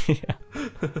character.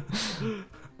 Yeah.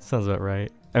 Sounds about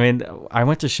right. I mean, I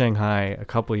went to Shanghai a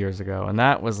couple years ago, and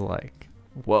that was like,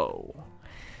 whoa.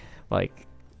 Like,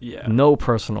 yeah. no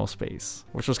personal space,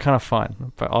 which was kind of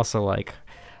fun, but also like,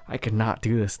 I could not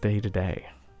do this day to day.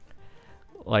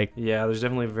 Like, Yeah, there's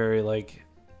definitely very like,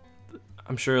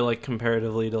 I'm sure like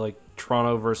comparatively to like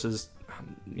Toronto versus,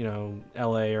 you know,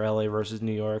 LA or LA versus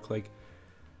New York, like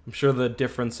I'm sure the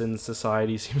difference in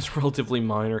society seems relatively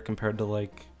minor compared to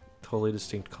like totally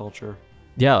distinct culture.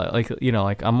 yeah, like, you know,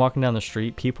 like I'm walking down the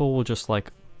street, people will just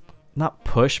like, not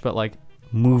push, but like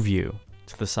move you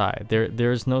to the side.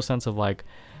 There's no sense of like,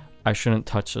 I shouldn't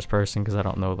touch this person because I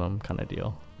don't know them kind of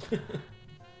deal.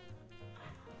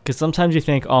 Because sometimes you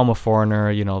think, oh, I'm a foreigner,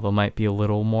 you know, they might be a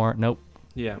little more. Nope,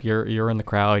 Yeah. you're in the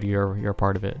crowd, you're a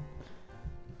part of it.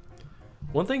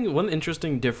 One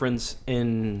interesting difference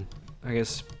in, I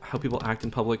guess, how people act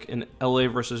in public in LA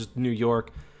versus New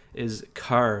York is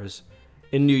cars.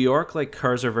 In New York, like,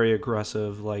 cars are very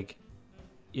aggressive. Like,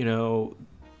 you know,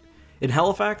 in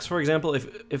Halifax, for example,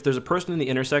 if there's a person in the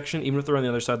intersection, even if they're on the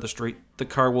other side of the street, the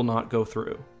car will not go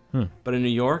through. But in New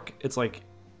York, it's like,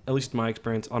 at least in my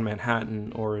experience, on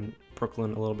Manhattan or in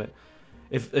Brooklyn a little bit,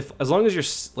 if as long as you're,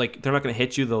 like, they're not going to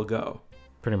hit you, they'll go.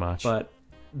 Pretty much. But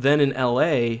then in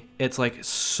LA, it's like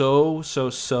so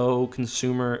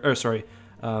consumer, or sorry,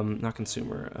 not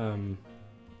consumer.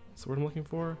 What's the word I'm looking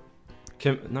for?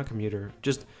 Not commuter,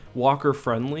 just walker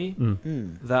friendly.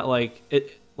 That like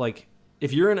it, like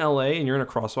if you're in LA and you're in a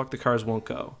crosswalk, the cars won't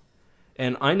go.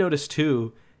 And I noticed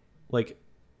too, like,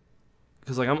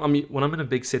 because like I'm when I'm in a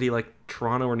big city like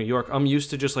Toronto or New York, I'm used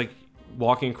to just like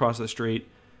walking across the street,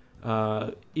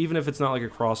 even if it's not like a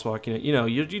crosswalk.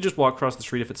 You just walk across the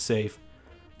street if it's safe.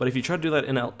 But if you try to do that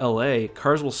in LA,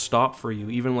 cars will stop for you,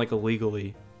 even like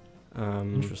illegally.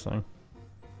 Interesting.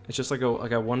 It's just like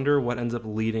I wonder what ends up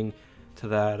leading to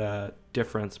that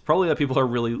difference. Probably that people are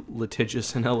really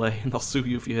litigious in LA and they'll sue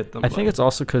you if you hit them. I think it's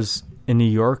also because in New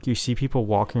York you see people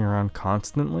walking around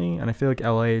constantly, and I feel like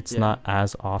LA it's not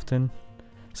as often.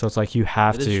 So it's like you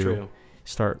have It is to true.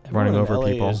 start Everyone running in over LA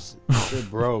people. they're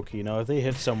broke, you know. If they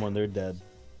hit someone, they're dead.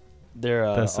 They're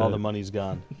That's all it. the money's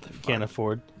gone. You can't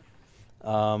afford.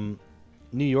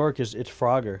 New York it's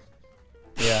Frogger.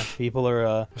 Yeah, people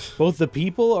are both the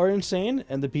people are insane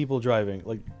and the people driving.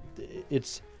 Like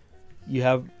it's you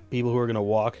have people who are gonna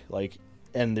walk like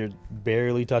and they're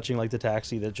barely touching like the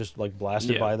taxi that just like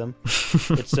blasted Yeah. by them.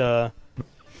 It's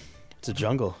a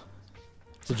jungle.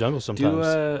 It's a jungle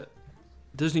sometimes.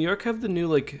 Does New York have the new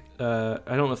like I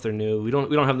don't know if they're new. We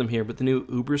don't have them here, but the new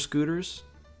Uber scooters.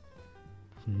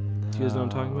 Do you guys know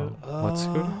what I'm talking about? What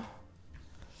scooter?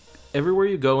 Everywhere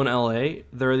you go in LA,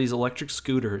 there are these electric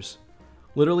scooters.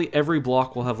 Literally every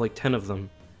block will have like 10 of them,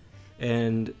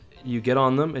 and you get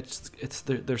on them.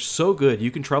 They're so good.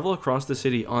 You can travel across the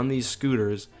city on these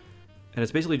scooters, and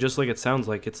it's basically just like it sounds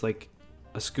like. It's like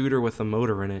a scooter with a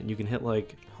motor in it. You can hit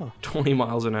like 20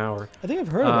 miles an hour. I think I've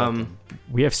heard about them.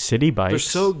 We have city bikes. They're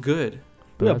so good.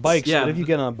 We have That's- bikes, yeah. but if you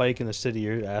get on a bike in the city,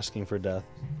 you're asking for death.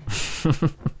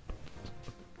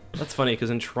 That's funny because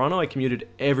in Toronto I commuted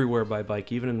everywhere by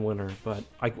bike, even in winter. But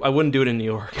I wouldn't do it in New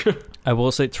York. I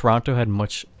will say Toronto had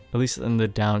much, at least in the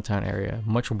downtown area,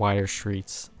 much wider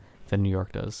streets than New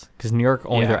York does. Because New York,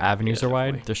 only Yeah, their avenues yeah, are wide.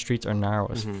 definitely. Their streets are narrow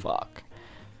as Mhm. fuck.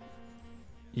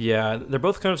 Yeah, they're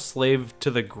both kind of slave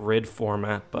to the grid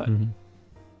format, but Mhm.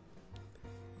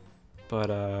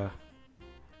 but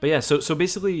yeah. So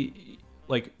basically,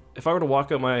 like if I were to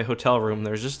walk out my hotel room,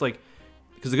 there's just like,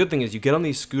 because the good thing is you get on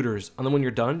these scooters, and then when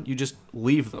you're done, you just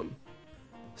leave them.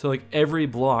 So like every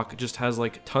block just has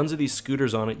like tons of these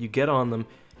scooters on it. You get on them,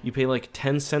 you pay like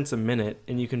 10 cents a minute,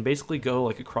 and you can basically go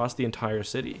like across the entire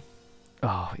city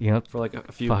Oh, you know, for like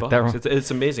a few Fuck, that bucks. rem- It's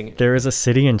amazing. there is a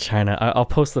city in China. I'll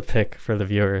post the pic for the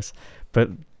viewers, but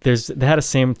they had a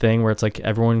same thing where it's like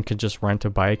everyone could just rent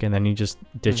a bike and then you just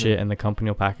ditch Mhm. it and the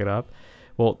company will pack it up.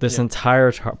 Well, this Yeah. entire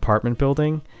apartment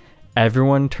building,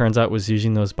 everyone turns out was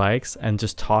using those bikes and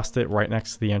just tossed it right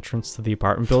next to the entrance to the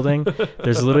apartment building.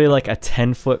 There's literally like a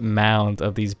 10-foot mound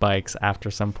of these bikes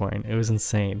after some point. It was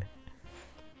insane.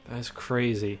 That's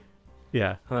crazy.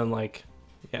 Yeah. And then like,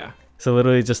 yeah. So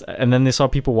literally just, and then they saw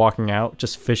people walking out,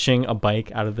 just fishing a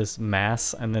bike out of this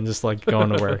mass and then just like going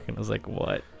to work. And I was like,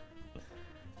 what?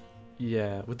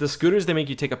 Yeah, with the scooters, they make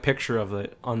you take a picture of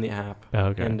it on the app. Oh,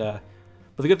 okay. And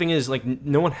but the good thing is, like,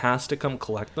 no one has to come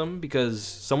collect them because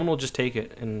someone will just take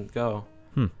it and go.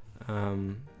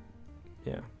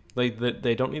 Yeah, like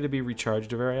they don't need to be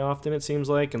recharged very often. It seems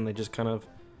like, and they just kind of,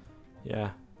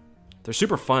 yeah, they're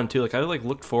super fun too. Like I like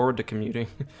looked forward to commuting.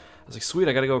 I was like, sweet,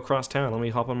 I got to go across town. Let me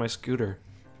hop on my scooter.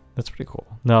 That's pretty cool.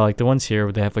 No, like the ones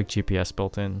here, they have like GPS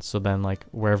built in. So then like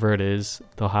wherever it is,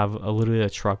 they'll have literally a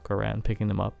truck around picking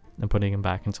them up and putting them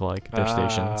back into like their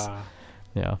stations. Ah,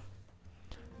 Yeah.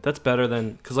 That's better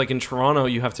than, because like in Toronto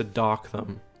you have to dock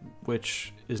them,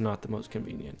 which is not the most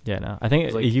convenient. Yeah, no. I think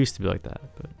It's it, like- it used to be like that,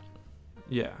 but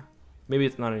Yeah, maybe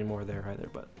it's not anymore there either,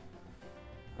 but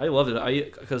I loved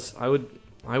it. Because I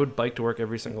would bike to work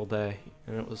every single day,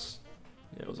 and it was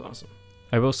awesome.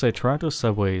 I will say Toronto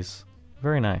subways,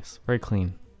 very nice, very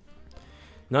clean.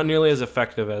 Not nearly as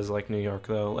effective as like New York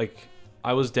though. Like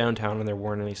I was downtown and there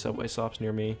weren't any subway stops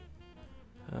near me.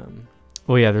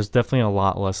 Well, yeah, there's definitely a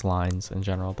lot less lines in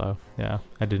general, though. Yeah,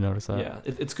 I did notice that. Yeah,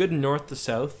 it's good north to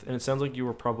south, and it sounds like you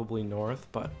were probably north,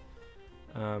 but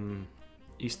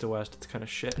east to west, it's kind of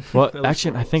shit. Well, At least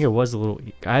actually, where I I think was. it was a little.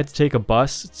 I had to take a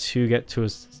bus to get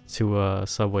to a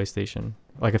subway station,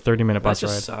 like a 30-minute That bus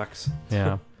just ride. sucks.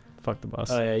 Yeah, fuck the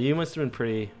bus. Oh yeah, you must have been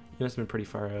pretty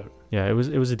far out. Yeah, it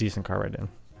was a decent car ride in.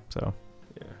 So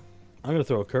Yeah. I'm gonna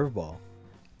throw a curveball.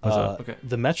 What's up? Okay.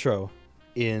 The metro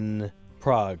in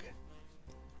Prague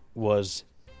was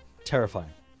terrifying.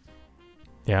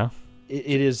 yeah,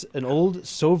 It is an old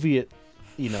Soviet,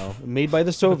 made by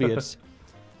the Soviets.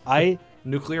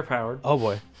 Nuclear powered. Oh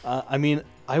boy. I mean,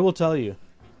 I will tell you,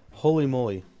 holy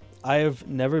moly, I have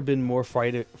never been more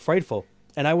frightful.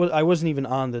 And I wasn't even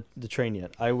on the train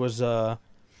yet. I was the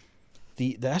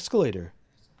escalator.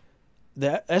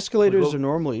 The escalators Well- are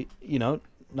normally,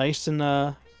 nice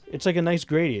and it's like a nice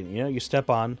gradient. You step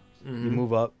on, you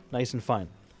move up, nice and fine.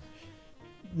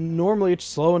 Normally, it's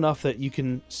slow enough that you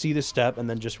can see the step and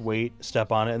then just wait,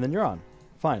 step on it, and then you're on.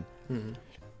 Fine. Mhm.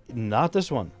 Not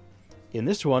this one. In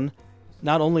this one,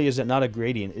 not only is it not a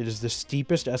gradient, it is the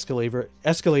steepest escalator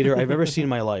I've ever seen in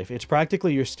my life. It's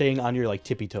practically you're staying on your like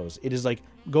tippy toes. It is like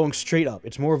going straight up.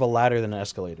 It's more of a ladder than an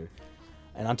escalator.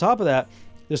 And on top of that,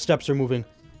 the steps are moving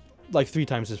like 3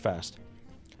 times as fast.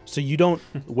 So you don't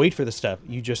wait for the step.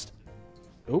 You just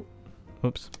oops,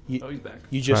 Oh, he's back.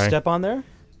 you just Sorry. step on there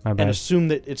my and bad. assume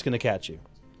that it's going to catch you.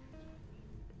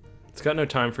 It's got no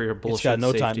time for your bullshit. got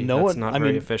no time. safety. No That's one- not I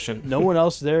very mean, efficient. No one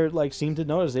else there like seemed to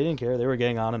notice. They didn't care. They were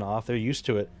getting on and off. They're used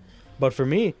to it. But for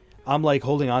me, I'm like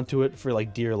holding on to it for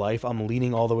like dear life. I'm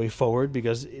leaning all the way forward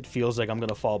because it feels like I'm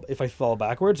gonna fall. If I fall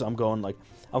backwards, I'm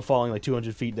falling like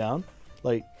 200 feet down.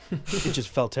 Like it just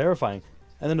felt terrifying.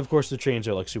 And then of course the trains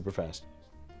are like super fast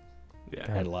Yeah.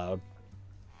 and loud.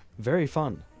 Very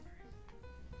fun.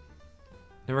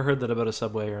 Never heard that about a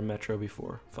subway or a metro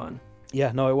before. Fun.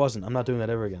 Yeah, no, it wasn't. I'm not doing that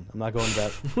ever again. I'm not going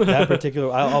to that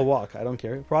particular. I'll walk. I don't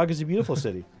care. Prague is a beautiful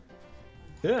city.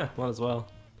 Yeah, might as well.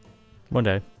 One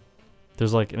day,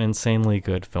 there's like an insanely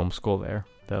good film school there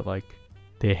that like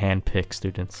they handpick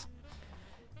students.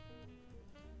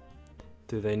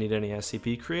 Do they need any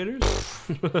SCP creators?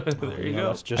 There you go.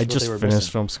 That's just I what just they were finished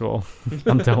missing. film school.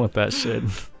 I'm done with that shit.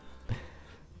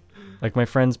 Like my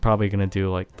friend's probably gonna do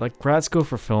like grad school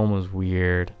for film was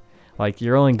weird. Like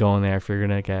you're only going there if you're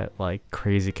gonna get like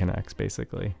crazy connects,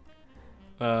 basically.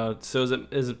 So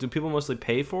is it? Do people mostly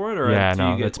pay for it, or Yeah, do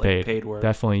no, you get it's like, paid. work?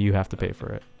 Definitely, you have to pay for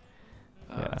it.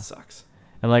 Yeah. That sucks.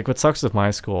 And like what sucks with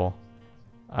my school,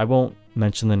 I won't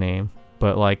mention the name,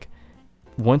 but like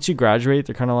once you graduate,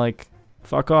 they're kind of like,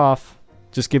 fuck off,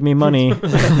 just give me money.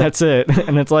 That's it.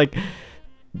 And it's like,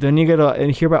 then you get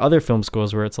and hear about other film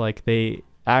schools where it's like they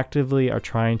actively are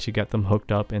trying to get them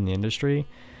hooked up in the industry.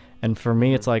 And for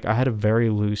me, it's like I had a very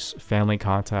loose family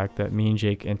contact that me and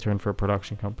Jake interned for a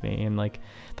production company, and like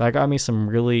that got me some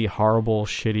really horrible,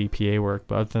 shitty PA work.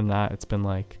 But other than that, it's been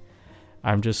like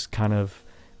I'm just kind of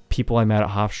people I met at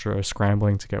Hofstra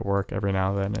scrambling to get work every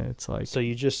now and then. It's like, So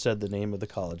you just said the name of the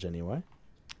college anyway.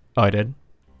 oh, I did.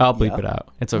 I'll bleep Yeah. it out.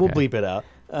 It's okay. We'll bleep it out.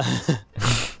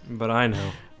 But I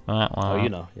know. Oh, you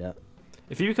know, yeah.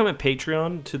 If you become a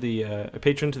patron to the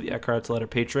Eckhart's Letter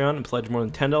Patreon and pledge more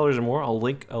than $10 or more, I'll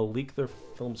leak their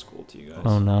film school to you guys.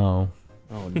 Oh no.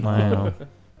 Oh no. Wow.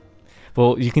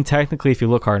 Well, you can technically, if you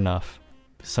look hard enough.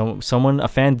 A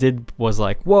fan was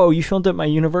like, "Whoa, you filmed at my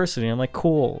university." I'm like,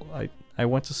 "Cool. I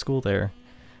went to school there."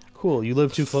 Cool. You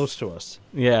live too close to us.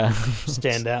 Yeah.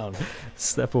 Stand down.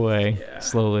 Step away Yeah.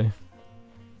 slowly.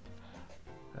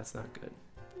 That's not good.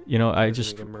 You know, I You're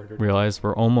just gonna get murdered. realized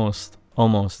we're almost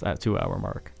at 2 hour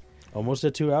mark. Almost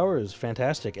at 2 hours.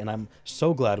 Fantastic. And I'm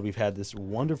so glad we've had this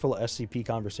wonderful SCP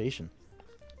conversation.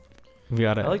 We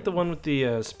got I it. like the one with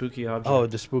the spooky object. Oh,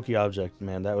 the spooky object,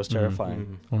 man. That was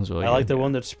terrifying. Mhm. One's really I like good. the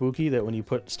one that's spooky, that when you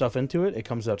put stuff into it, it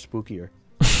comes out spookier.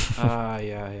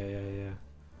 Yeah.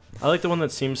 I like the one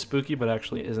that seems spooky but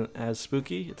actually isn't as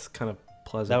spooky. It's kind of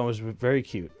pleasant. That one was very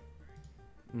cute.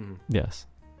 Mhm. Yes.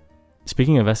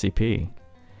 Speaking of SCP,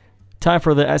 time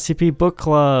for the SCP book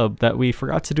club that we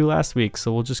forgot to do last week,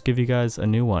 so we'll just give you guys a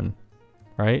new one,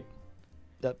 right?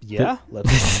 Yeah,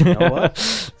 let's. You know what?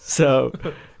 So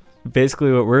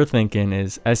basically what we're thinking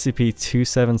is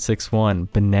SCP-2761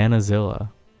 Bananazilla.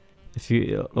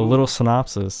 A little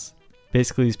synopsis.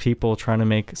 Basically these people trying to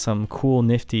make some cool,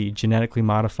 nifty, genetically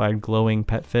modified glowing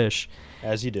pet fish,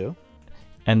 As you do.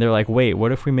 and they're like, wait,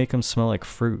 what if we make them smell like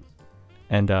fruit?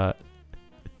 And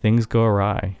things go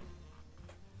awry.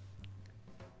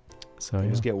 So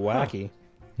Things yeah. get wacky.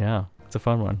 Yeah, it's a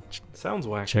fun one. Sounds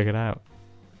wacky. Check it out.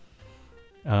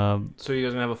 So you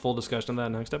guys gonna have a full discussion of that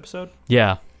next episode?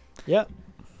 Yeah. Yeah.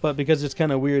 But because it's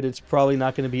kind of weird, it's probably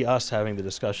not going to be us having the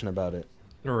discussion about it.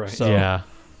 Right. So- Yeah.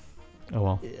 Oh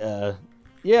well.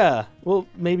 Yeah, we'll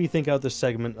maybe think out this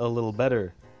segment a little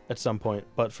better at some point.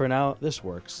 But for now, this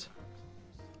works.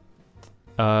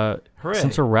 Hooray.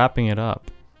 Since we're wrapping it up,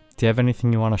 do you have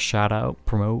anything you want to shout out,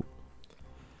 promote?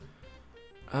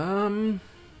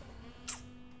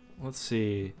 Let's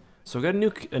see. So I got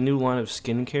a new line of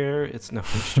skincare. It's no, I'm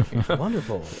just joking.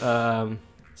 Wonderful.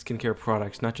 Skincare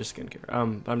products, not just skincare.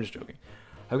 I'm just joking.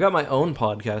 I've got my own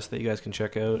podcast that you guys can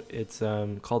check out. It's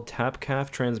called Tapcaf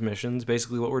Transmissions.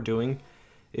 Basically, what we're doing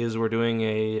is we're doing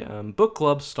a book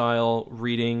club style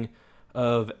reading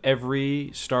of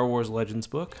every Star Wars Legends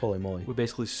book. Holy moly. We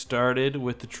basically started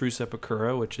with the True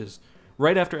Sepulchra, which is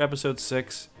right after episode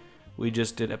 6. We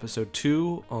just did episode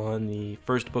 2 on the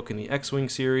first book in the X-Wing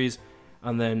series.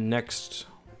 And then next,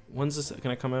 when's this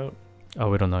going to come out? Oh,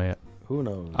 we don't know yet. Who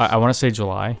knows? I want to say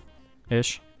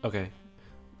July-ish. Okay.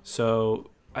 So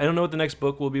I don't know what the next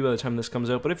book will be by the time this comes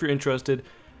out, but if you're interested,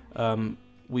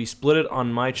 we split it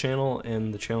on my channel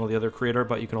and the channel of the other creator,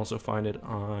 but you can also find it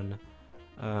on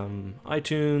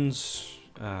iTunes,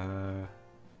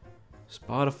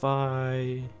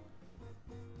 Spotify,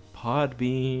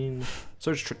 Podbean.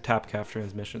 Search Tapcaf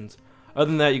Transmissions. Other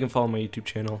than that, you can follow my YouTube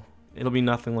channel. It'll be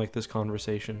nothing like this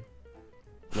conversation.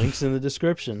 Links in the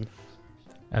description.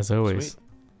 As always. Sweet.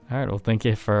 All right. Well, thank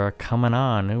you for coming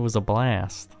on. It was a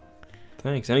blast.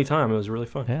 Thanks. Anytime. It was really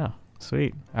fun. Yeah.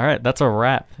 Sweet. All right. That's a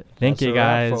wrap. Thank That's you a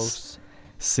wrap, guys. folks.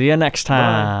 See you next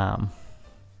time.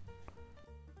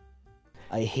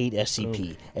 I hate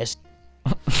SCP.